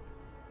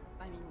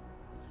 I mean,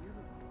 you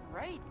look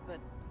great, but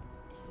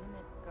isn't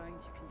it going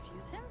to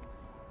confuse him?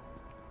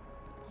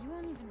 He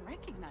won't even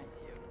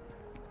recognize you.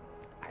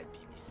 I'll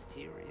be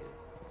mysterious.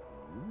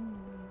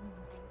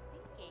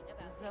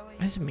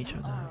 Ez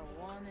micsoda?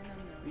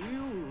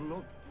 You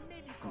look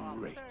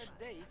great.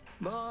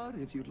 But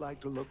if you'd like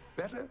to look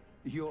better,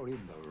 you're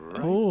in the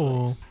right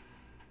place.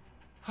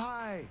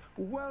 Hi,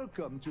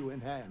 welcome to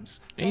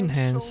Enhance. Thanks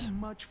so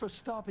much for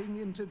stopping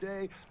in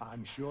today.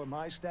 I'm sure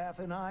my staff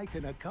and I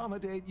can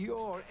accommodate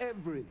your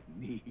every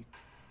need.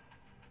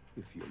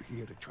 If you're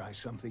here to try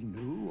something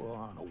new or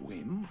on a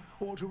whim,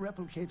 or to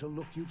replicate a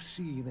look you've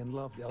seen and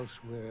loved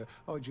elsewhere,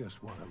 or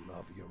just want to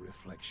love your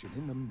reflection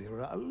in the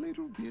mirror a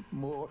little bit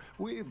more,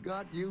 we've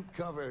got you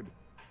covered.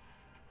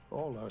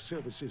 All our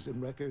services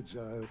and records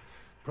are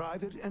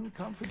private and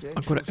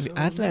confidential. Akkor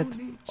át lehet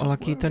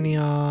alakítani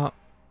a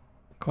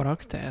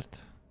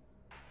karaktert?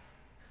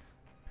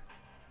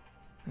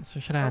 Ezt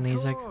most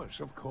ránézek.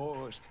 Of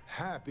course.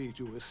 Happy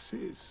to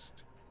assist.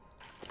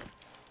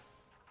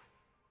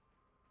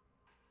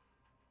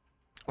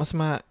 Azt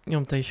már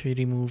nyomta is, hogy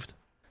removed.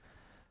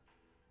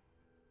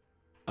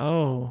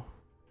 Oh.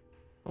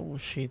 Oh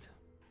shit.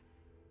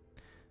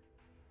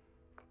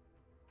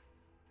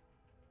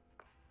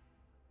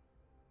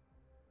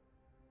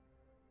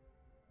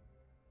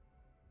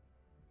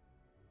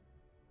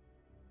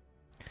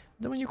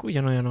 De mondjuk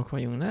ugyanolyanok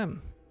vagyunk,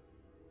 nem?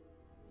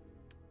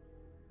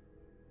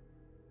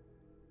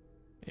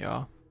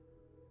 Ja.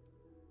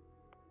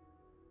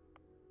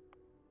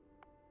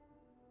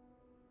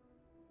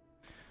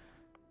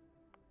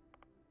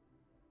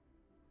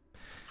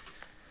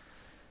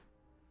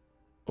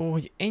 Ó,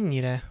 hogy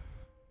ennyire.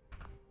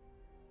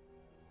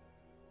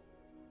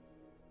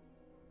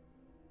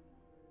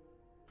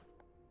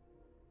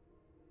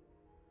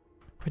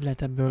 Hogy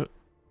lehet ebből...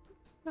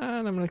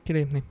 nem lehet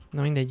kilépni.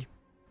 Na mindegy.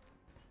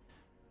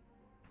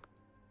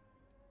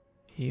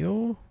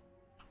 Jó.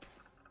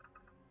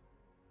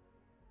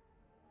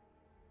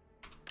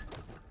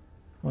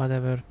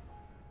 Whatever.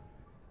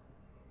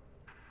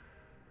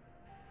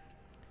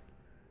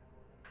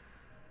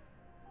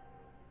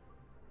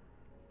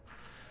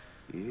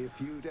 If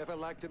you'd ever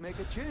like to make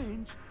a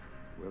change,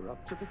 we're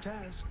up to the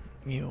task.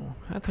 Jó,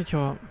 hát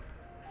hogyha...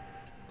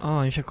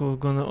 és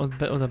akkor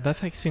oda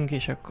befekszünk,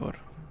 és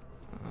akkor...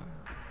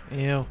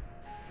 Jó.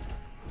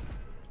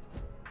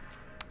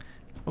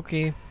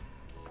 Oké.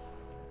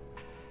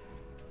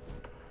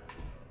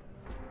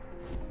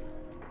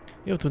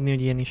 Jó tudni,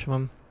 hogy ilyen is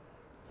van.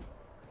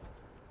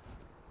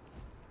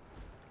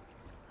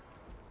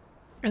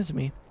 Ez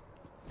mi?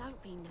 Don't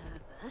be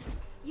nervous.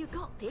 You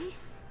got this.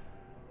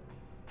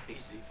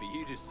 Easy for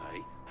you to say,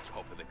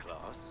 top of the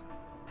class.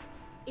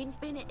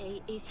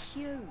 Infinity is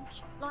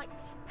huge, like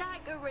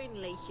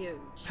staggeringly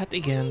huge. Hát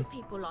igen.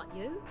 People like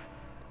you.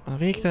 A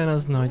végtelen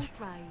az nagy.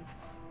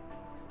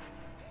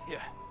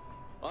 Yeah,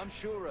 I'm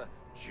sure a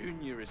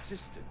junior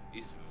assistant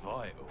is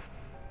vital.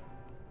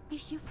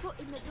 Is your foot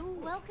in the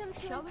door? Welcome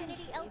to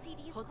Infinity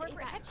Ltd's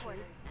corporate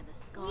headquarters.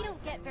 We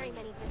don't get very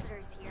many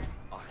visitors here.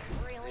 It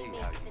really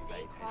makes the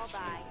day crawl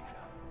by.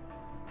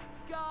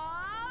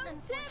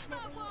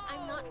 Unfortunately,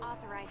 I'm not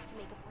authorized to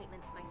make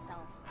appointments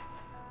myself.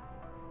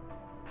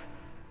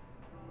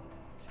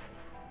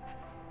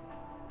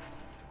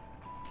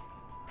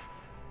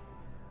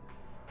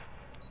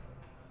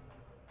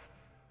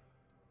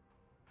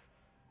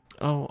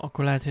 Ó,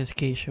 akkor lehet, hogy ez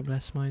később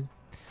lesz majd.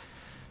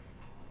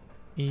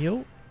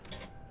 Jó.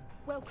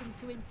 Welcome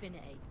to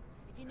Infinity.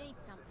 If you need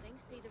something,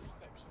 see the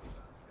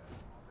receptionist.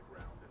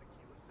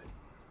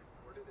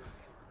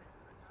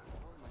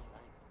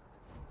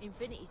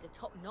 Infinity's a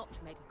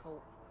top-notch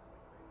megacorp.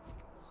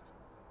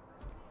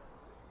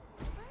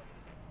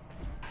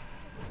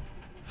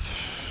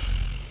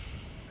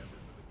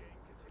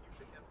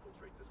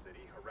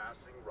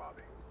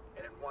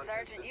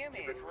 Sergeant Yumi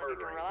is looking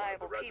for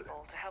reliable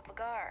people to help the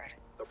guard.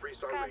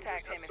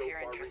 Contact him if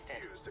you're interested.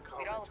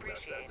 We'd all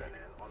appreciate it.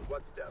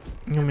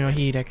 Nyomja a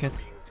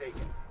híreket.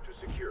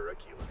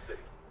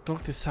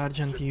 Talk to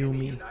Sergeant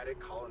Yumi.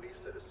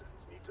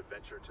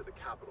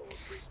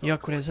 Ja,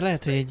 akkor ez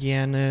lehet, hogy egy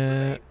ilyen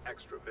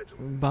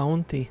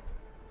bounty?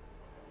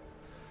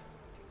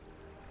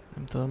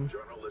 Nem tudom.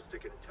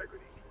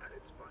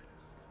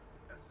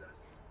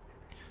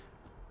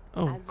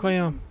 Ó,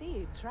 kaja.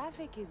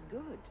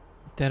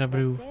 Terra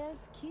Brew.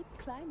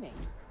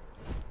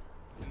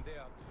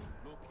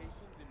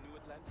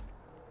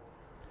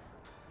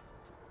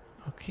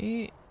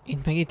 Oké,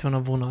 itt meg itt van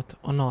a vonat,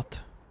 a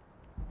NAT.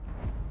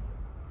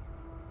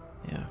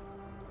 Ja.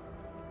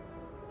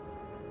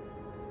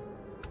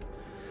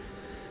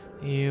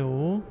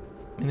 Jó,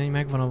 mindegy,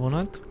 megvan a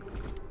vonat.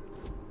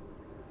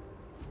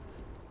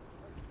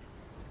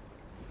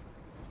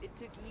 It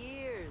took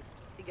years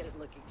to get it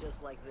looking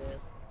just like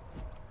this.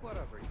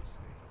 Whatever you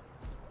say.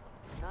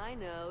 I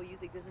know you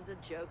think this is a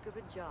joke of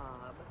a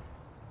job.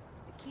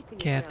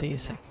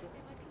 Kertészek.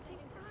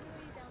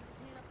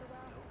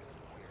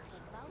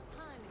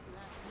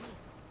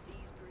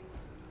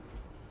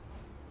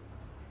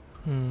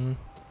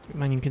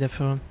 Menjünk ide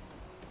föl.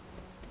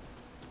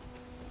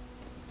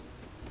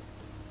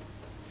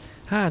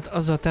 Hát,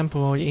 azzal a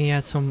tempóval, hogy én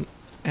játszom,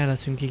 el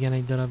leszünk igen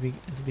egy darabig,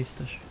 ez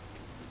biztos.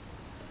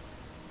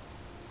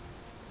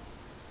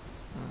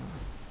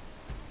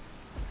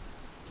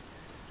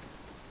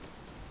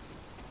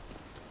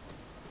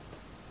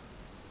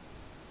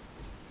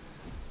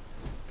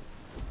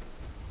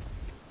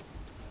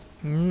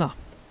 Na.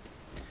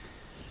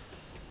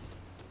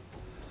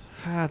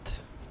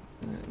 Hát,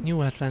 New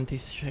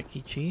Atlantis se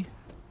kicsi.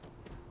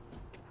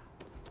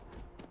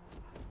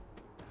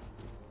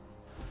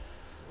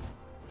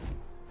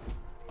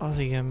 Az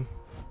igen.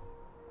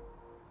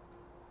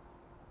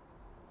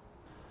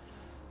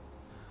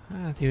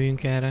 Hát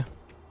jöjjünk erre,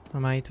 ha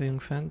már itt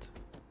vagyunk fent.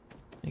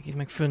 Itt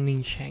meg fönn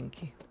nincs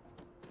senki.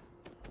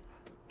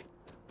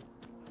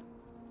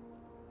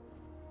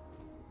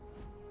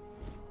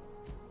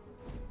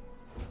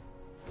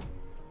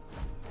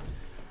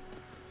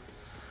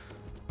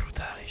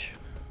 Brutális.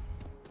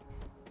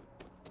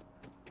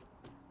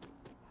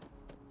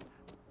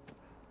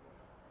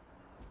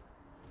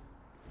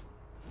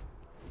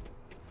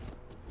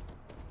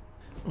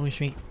 Ó, és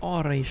még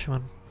arra is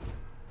van.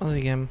 Az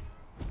igen.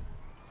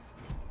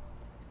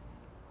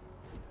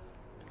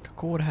 A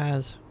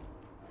kórház.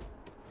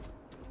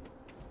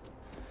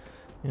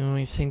 Jó,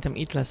 és szerintem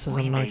itt lesz az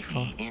a nagy fa.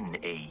 in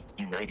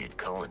a United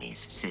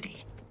Colonies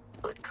city,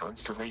 but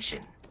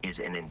Constellation is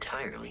an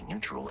entirely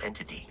neutral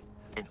entity,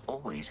 and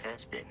always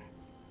has been.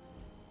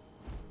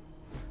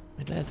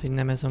 Lehet, hogy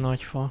nem ez a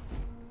nagy fa.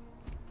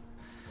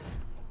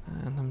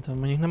 Nem tudom,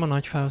 mondjuk nem a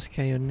nagy fához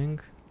kell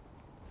jönnünk.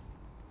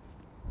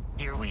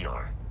 Here we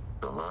are,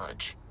 the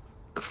lodge.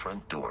 The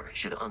front door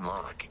should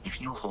unlock if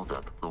you hold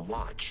up the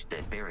watch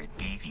that Barrett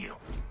gave you.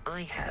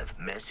 I have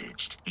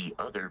messaged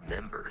the other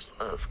members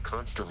of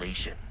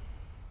Constellation.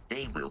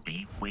 They will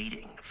be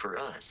waiting for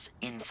us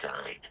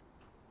inside.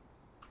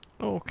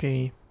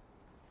 Oké.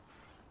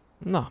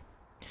 Na.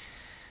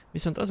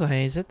 Viszont az a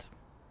helyzet,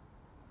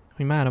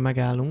 hogy mára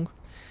megállunk,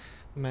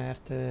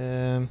 mert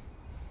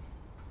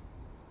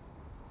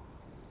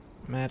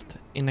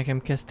én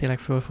nekem kezd tényleg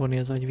fölforni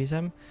az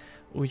agyvizem,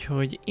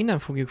 úgyhogy innen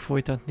fogjuk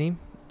folytatni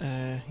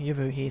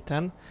jövő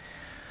héten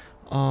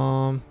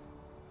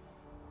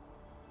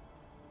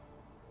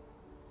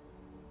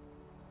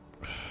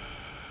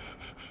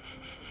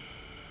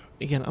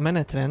igen, a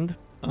menetrend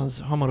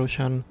az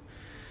hamarosan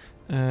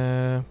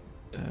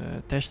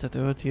testet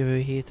ölt jövő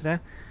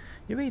hétre.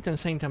 Jövő héten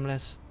szerintem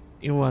lesz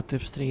jóval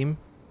több stream.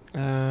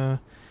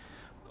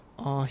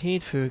 A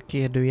hétfő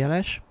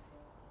kérdőjeles,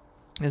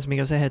 ez még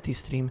az eheti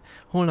stream.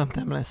 Holnap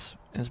nem lesz,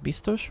 ez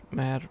biztos,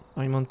 mert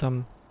ahogy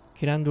mondtam,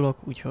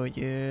 kirándulok, úgyhogy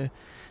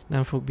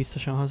nem fog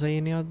biztosan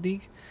hazaérni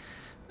addig.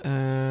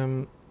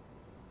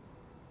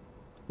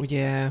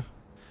 ugye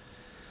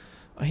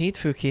a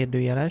hétfő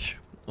kérdőjeles,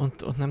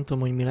 ott nem tudom,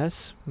 hogy mi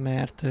lesz,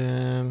 mert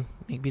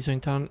még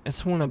bizonytalan.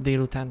 Ez holnap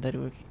délután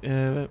derül,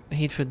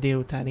 hétfő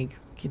délutánig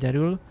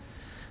kiderül,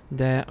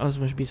 de az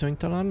most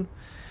bizonytalan.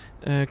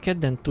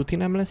 Kedden tuti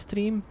nem lesz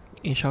stream,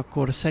 és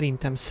akkor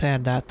szerintem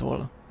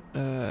szerdától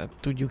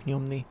tudjuk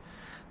nyomni.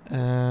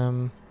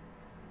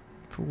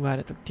 Fú,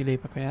 várjátok,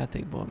 kilépek a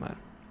játékból már.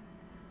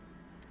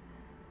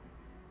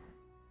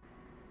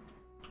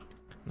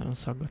 Nagyon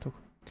szaggatok.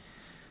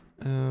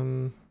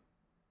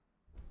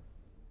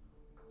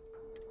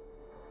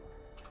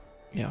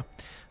 Ja.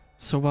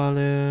 Szóval...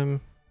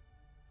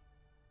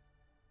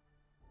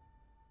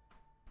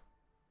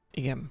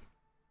 igen.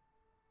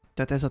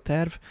 Tehát ez a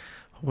terv,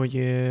 hogy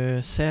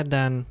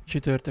szerdán,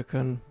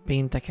 csütörtökön,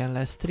 pénteken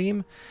lesz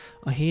stream,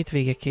 a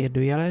hétvége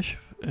kérdőjeles,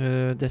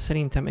 de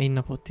szerintem egy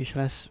napot is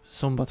lesz,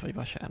 szombat vagy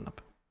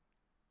vasárnap.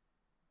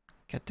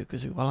 Kettő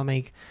közül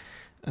valamelyik,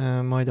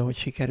 majd ahogy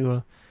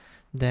sikerül,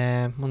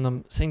 de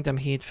mondom, szerintem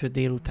hétfő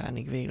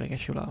délutánig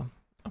véglegesül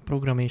a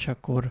program, és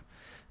akkor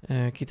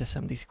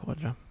kiteszem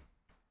Discordra.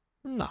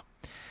 Na,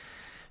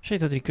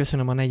 Sejtadrik,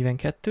 köszönöm a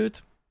 42-t,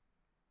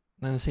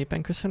 nagyon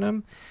szépen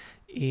köszönöm,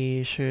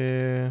 és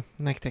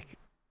nektek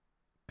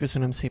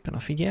köszönöm szépen a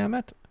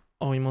figyelmet.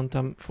 Ahogy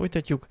mondtam,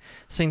 folytatjuk.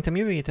 Szerintem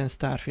jövő héten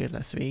Starfield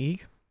lesz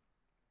végig,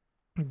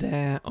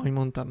 de ahogy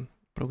mondtam,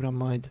 program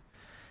majd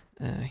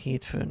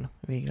hétfőn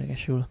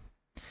véglegesül.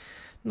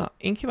 Na,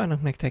 én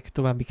kívánok nektek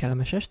további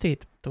kellemes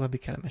estét, további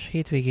kellemes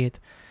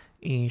hétvégét,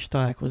 és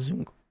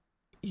találkozzunk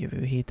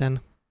jövő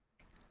héten.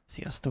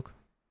 Sziasztok!